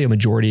 I want to say a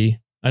majority.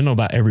 I don't know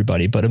about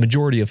everybody, but a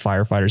majority of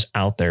firefighters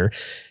out there,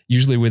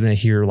 usually when they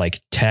hear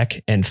like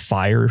tech and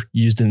fire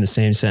used in the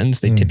same sentence,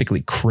 they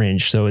typically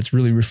cringe. So it's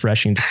really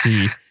refreshing to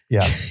see.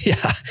 Yeah.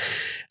 Yeah.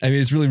 I mean,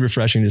 it's really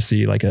refreshing to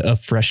see like a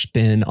fresh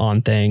spin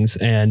on things,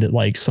 and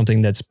like something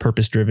that's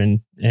purpose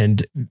driven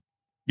and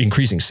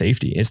increasing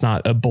safety. It's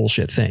not a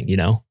bullshit thing,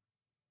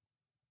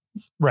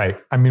 Right.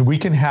 I mean, we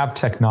can have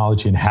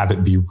technology and have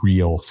it be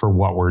real for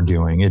what we're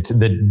doing.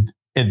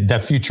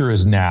 The future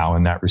is now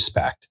in that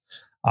respect.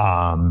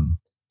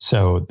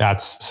 So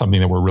that's something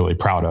that we're really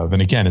proud of.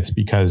 And again, it's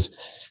because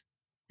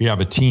we have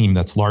a team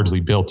that's largely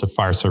built of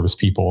fire service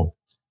people.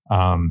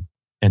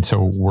 And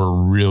so we're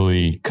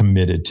really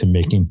committed to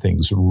making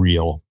things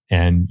real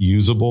and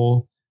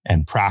usable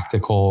and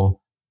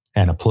practical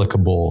and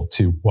applicable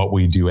to what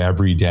we do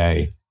every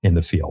day in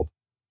the field.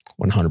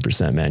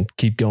 100%, man.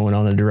 Keep going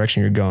on the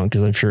direction you're going,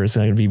 because I'm sure it's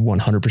going to be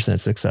 100%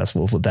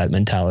 successful with that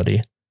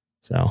mentality.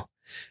 So,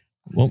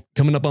 well,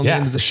 coming up on the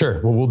end of the show.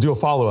 Sure. Well, we'll do a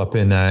follow-up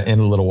in a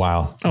little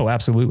while. Oh,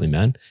 absolutely,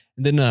 man.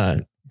 And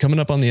then coming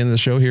up on the end of the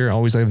show here, I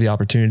always have the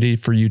opportunity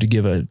for you to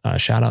give a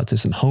shout out to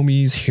some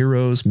homies,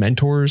 heroes,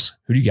 mentors.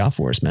 Who do you got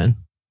for us, man?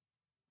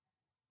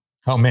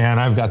 Oh man,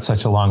 I've got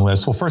such a long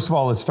list. Well, first of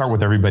all, let's start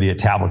with everybody at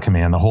Tablet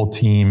Command. The whole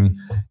team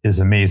is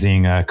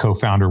amazing.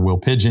 Co-founder Will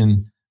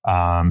Pigeon.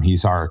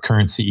 He's our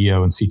current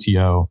CEO and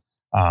CTO.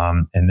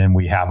 And then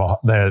we have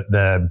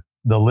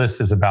the list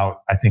is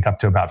about, I think, up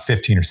to about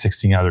 15 or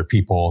 16 other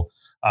people.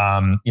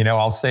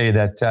 I'll say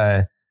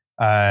that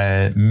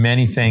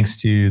many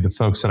thanks to the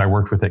folks that I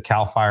worked with at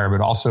CAL FIRE,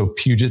 but also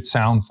Puget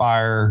Sound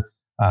Fire.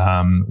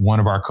 One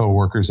of our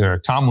coworkers,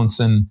 Eric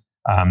Tomlinson,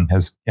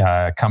 has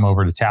come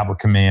over to Tablet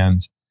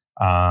Command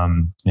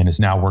and is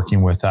now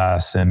working with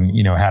us, and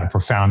had a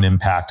profound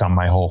impact on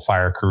my whole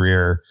fire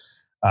career.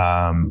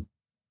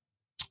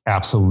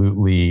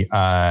 Absolutely,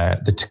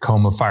 the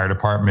Tacoma Fire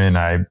Department.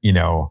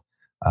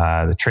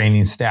 The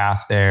training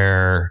staff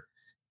there,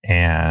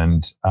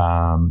 and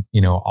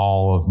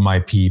all of my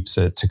peeps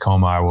at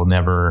Tacoma. I will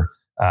never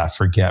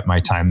forget my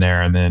time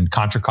there. And then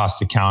Contra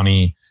Costa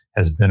County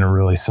has been a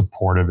really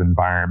supportive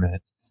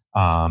environment.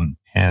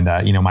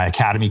 My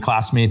Academy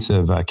classmates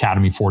of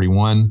Academy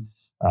 41.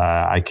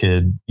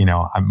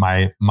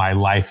 My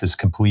life is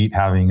complete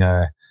having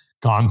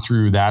gone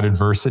through that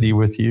adversity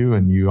with you,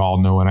 and you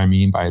all know what I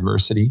mean by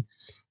adversity.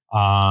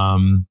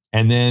 And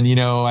then,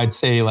 I'd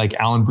say like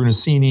Alan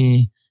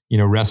Brunacini,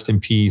 rest in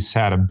peace,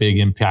 had a big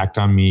impact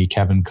on me.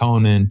 Kevin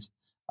Conant,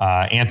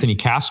 Anthony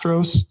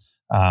Castros,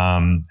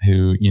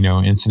 who,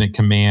 Incident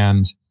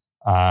Command,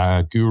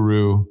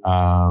 guru.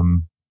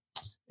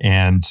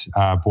 And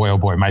boy, oh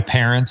boy, my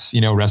parents,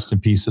 rest in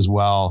peace as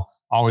well,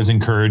 always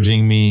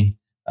encouraging me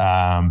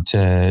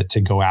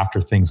to go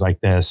after things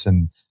like this.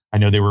 And I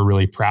know they were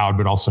really proud,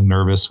 but also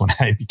nervous when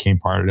I became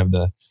part of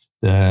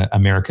the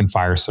American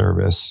Fire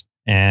Service.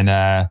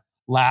 And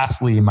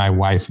lastly, my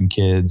wife and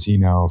kids,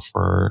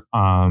 for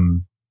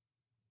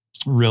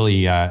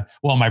really,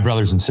 my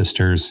brothers and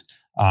sisters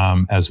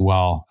as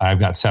well. I've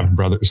got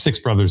 6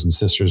 brothers and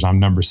sisters. I'm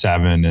number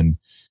 7, and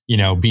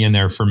being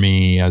there for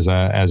me as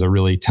a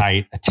really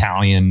tight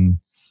Italian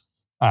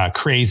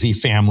crazy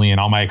family, and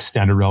all my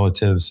extended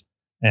relatives,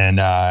 and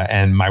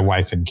my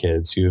wife and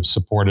kids who have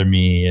supported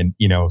me, and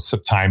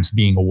sometimes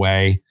being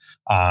away,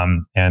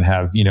 and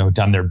have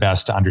done their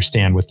best to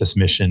understand what this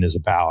mission is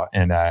about.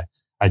 And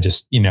I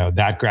just,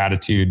 that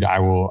gratitude, I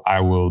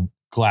will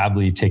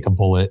gladly take a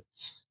bullet,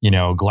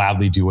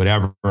 gladly do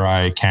whatever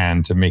I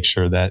can to make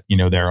sure that,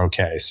 they're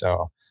okay.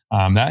 So,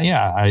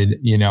 I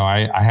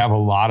have a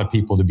lot of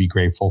people to be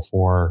grateful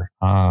for,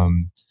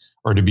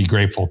 or to be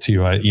grateful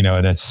to,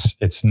 and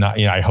it's not,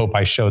 I hope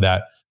I show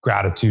that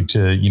gratitude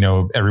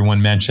to,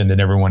 everyone mentioned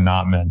and everyone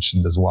not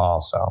mentioned as well.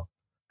 So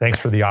thanks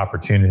for the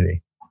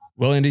opportunity.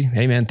 Well, Andy,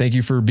 hey man, thank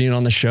you for being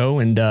on the show.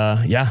 And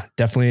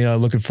definitely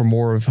looking for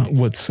more of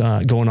what's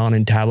going on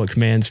in Tablet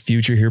Command's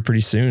future here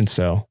pretty soon.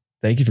 So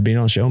thank you for being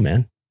on the show,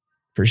 man.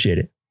 Appreciate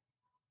it.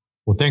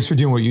 Well, thanks for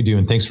doing what you do.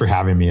 And thanks for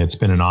having me. It's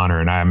been an honor,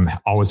 and I'm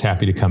always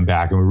happy to come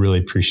back, and we really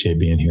appreciate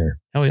being here.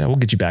 Hell yeah. We'll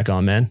get you back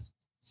on, man.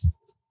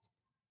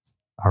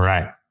 All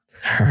right.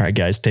 All right,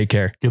 guys. Take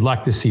care. Good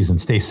luck this season.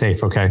 Stay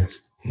safe. Okay.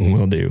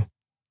 Will do.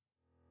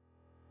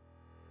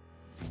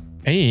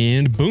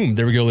 And boom,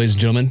 there we go, ladies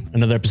and gentlemen.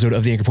 Another episode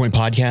of the Anchor Point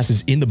Podcast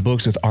is in the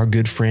books with our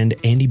good friend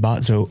Andy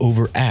Bozzo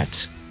over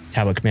at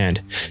Tablet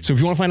Command. So if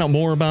you want to find out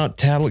more about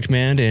Tablet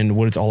Command and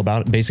what it's all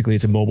about, basically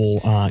it's a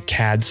mobile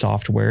CAD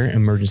software,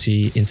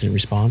 emergency incident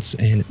response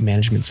and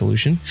management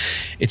solution.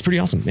 It's pretty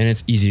awesome and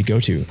it's easy to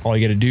go to. All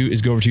you got to do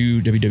is go over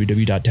to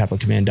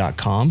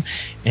www.tabletcommand.com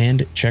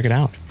and check it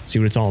out. See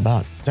what it's all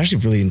about. It's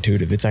actually really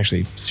intuitive. It's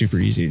actually super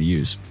easy to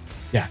use.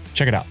 Yeah,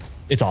 check it out.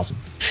 It's awesome.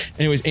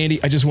 Anyways,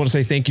 Andy, I just want to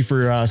say thank you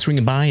for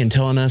swinging by and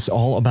telling us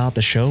all about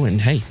the show.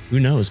 And hey, who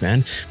knows,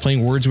 man?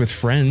 Playing words with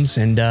friends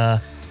and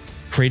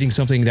creating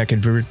something that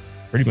could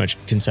pretty much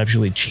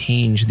conceptually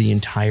change the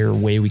entire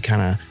way we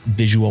kind of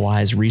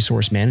visualize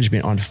resource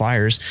management on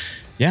fires.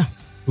 Yeah,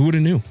 who would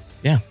have knew?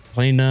 Yeah,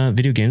 playing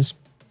video games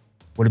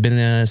would have been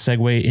a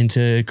segue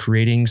into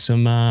creating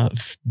some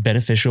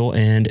beneficial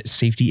and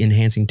safety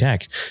enhancing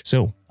tech.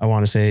 So I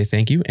want to say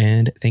thank you,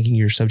 and thanking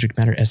your subject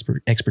matter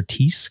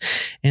expertise,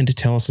 and to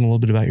tell us a little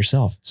bit about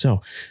yourself.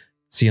 So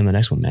see you on the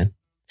next one, man.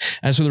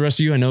 As for the rest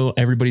of you, I know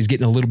everybody's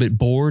getting a little bit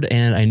bored,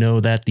 and I know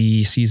that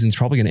the season's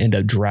probably going to end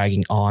up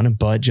dragging on,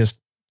 but just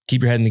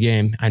keep your head in the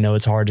game. I know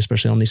it's hard,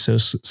 especially on these so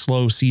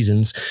slow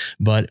seasons,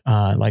 but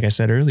like I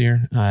said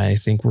earlier, I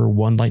think we're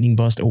one lightning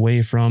bust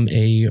away from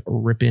a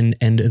ripping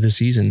end of the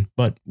season,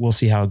 but we'll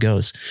see how it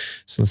goes.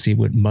 So let's see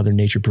what Mother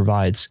Nature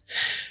provides.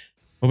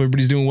 Hope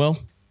everybody's doing well.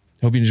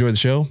 Hope you enjoyed the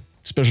show.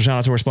 Special shout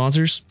out to our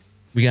sponsors.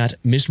 We got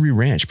Mystery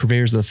Ranch,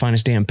 purveyors of the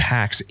finest damn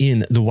packs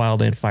in the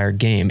Wildfire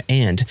game,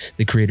 and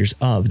the creators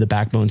of the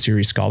Backbone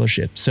Series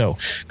Scholarship. So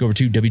go over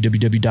to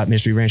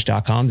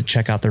www.mysteryranch.com to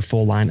check out their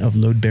full line of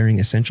load-bearing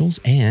essentials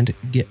and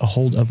get a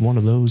hold of one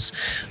of those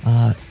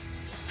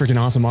freaking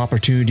awesome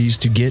opportunities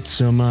to get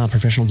some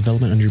professional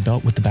development under your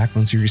belt with the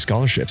Backbone Series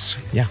Scholarships.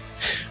 Yeah.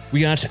 We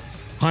got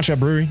Hot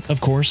Shot Brewery,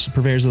 of course,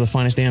 purveyors of the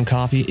finest damn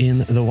coffee in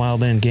the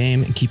Wildland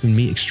game, and keeping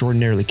me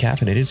extraordinarily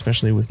caffeinated,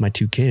 especially with my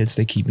two kids.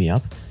 They keep me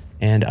up,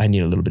 and I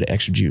need a little bit of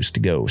extra juice to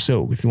go.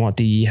 So if you want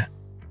the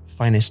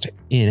finest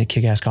in a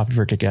kick-ass coffee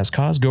for a kick-ass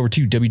cause, go over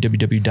to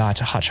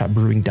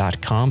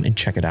www.hotshotbrewing.com and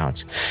check it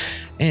out.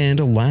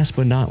 And last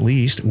but not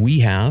least, we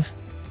have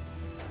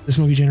the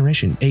Smoky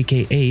Generation,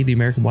 aka the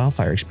American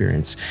Wildfire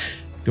Experience.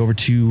 Go over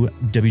to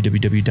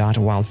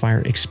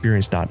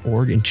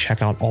www.wildfireexperience.org and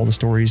check out all the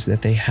stories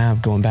that they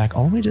have going back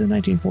all the way to the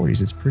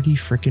 1940s. It's pretty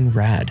freaking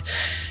rad.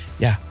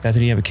 Yeah,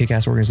 Bethany, you have a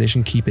kick-ass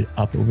organization. Keep it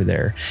up over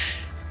there.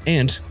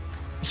 And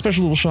a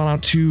special little shout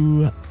out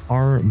to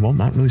our, well,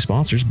 not really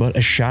sponsors, but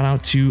a shout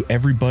out to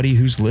everybody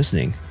who's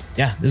listening.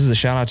 Yeah, this is a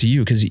shout out to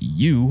you, because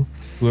you,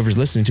 whoever's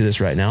listening to this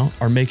right now,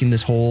 are making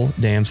this whole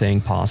damn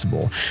thing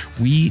possible.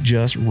 We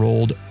just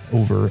rolled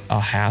over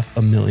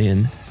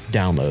 500,000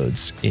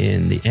 downloads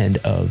in the end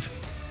of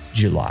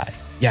July.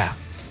 Yeah,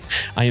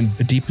 I am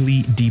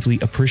deeply, deeply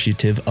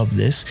appreciative of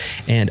this,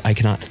 and I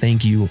cannot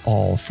thank you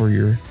all for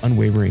your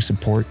unwavering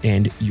support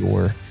and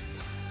your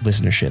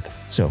listenership.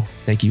 So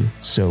thank you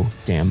so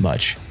damn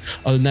much.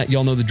 Other than that,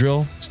 y'all know the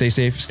drill. Stay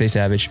safe, stay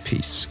savage.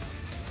 Peace.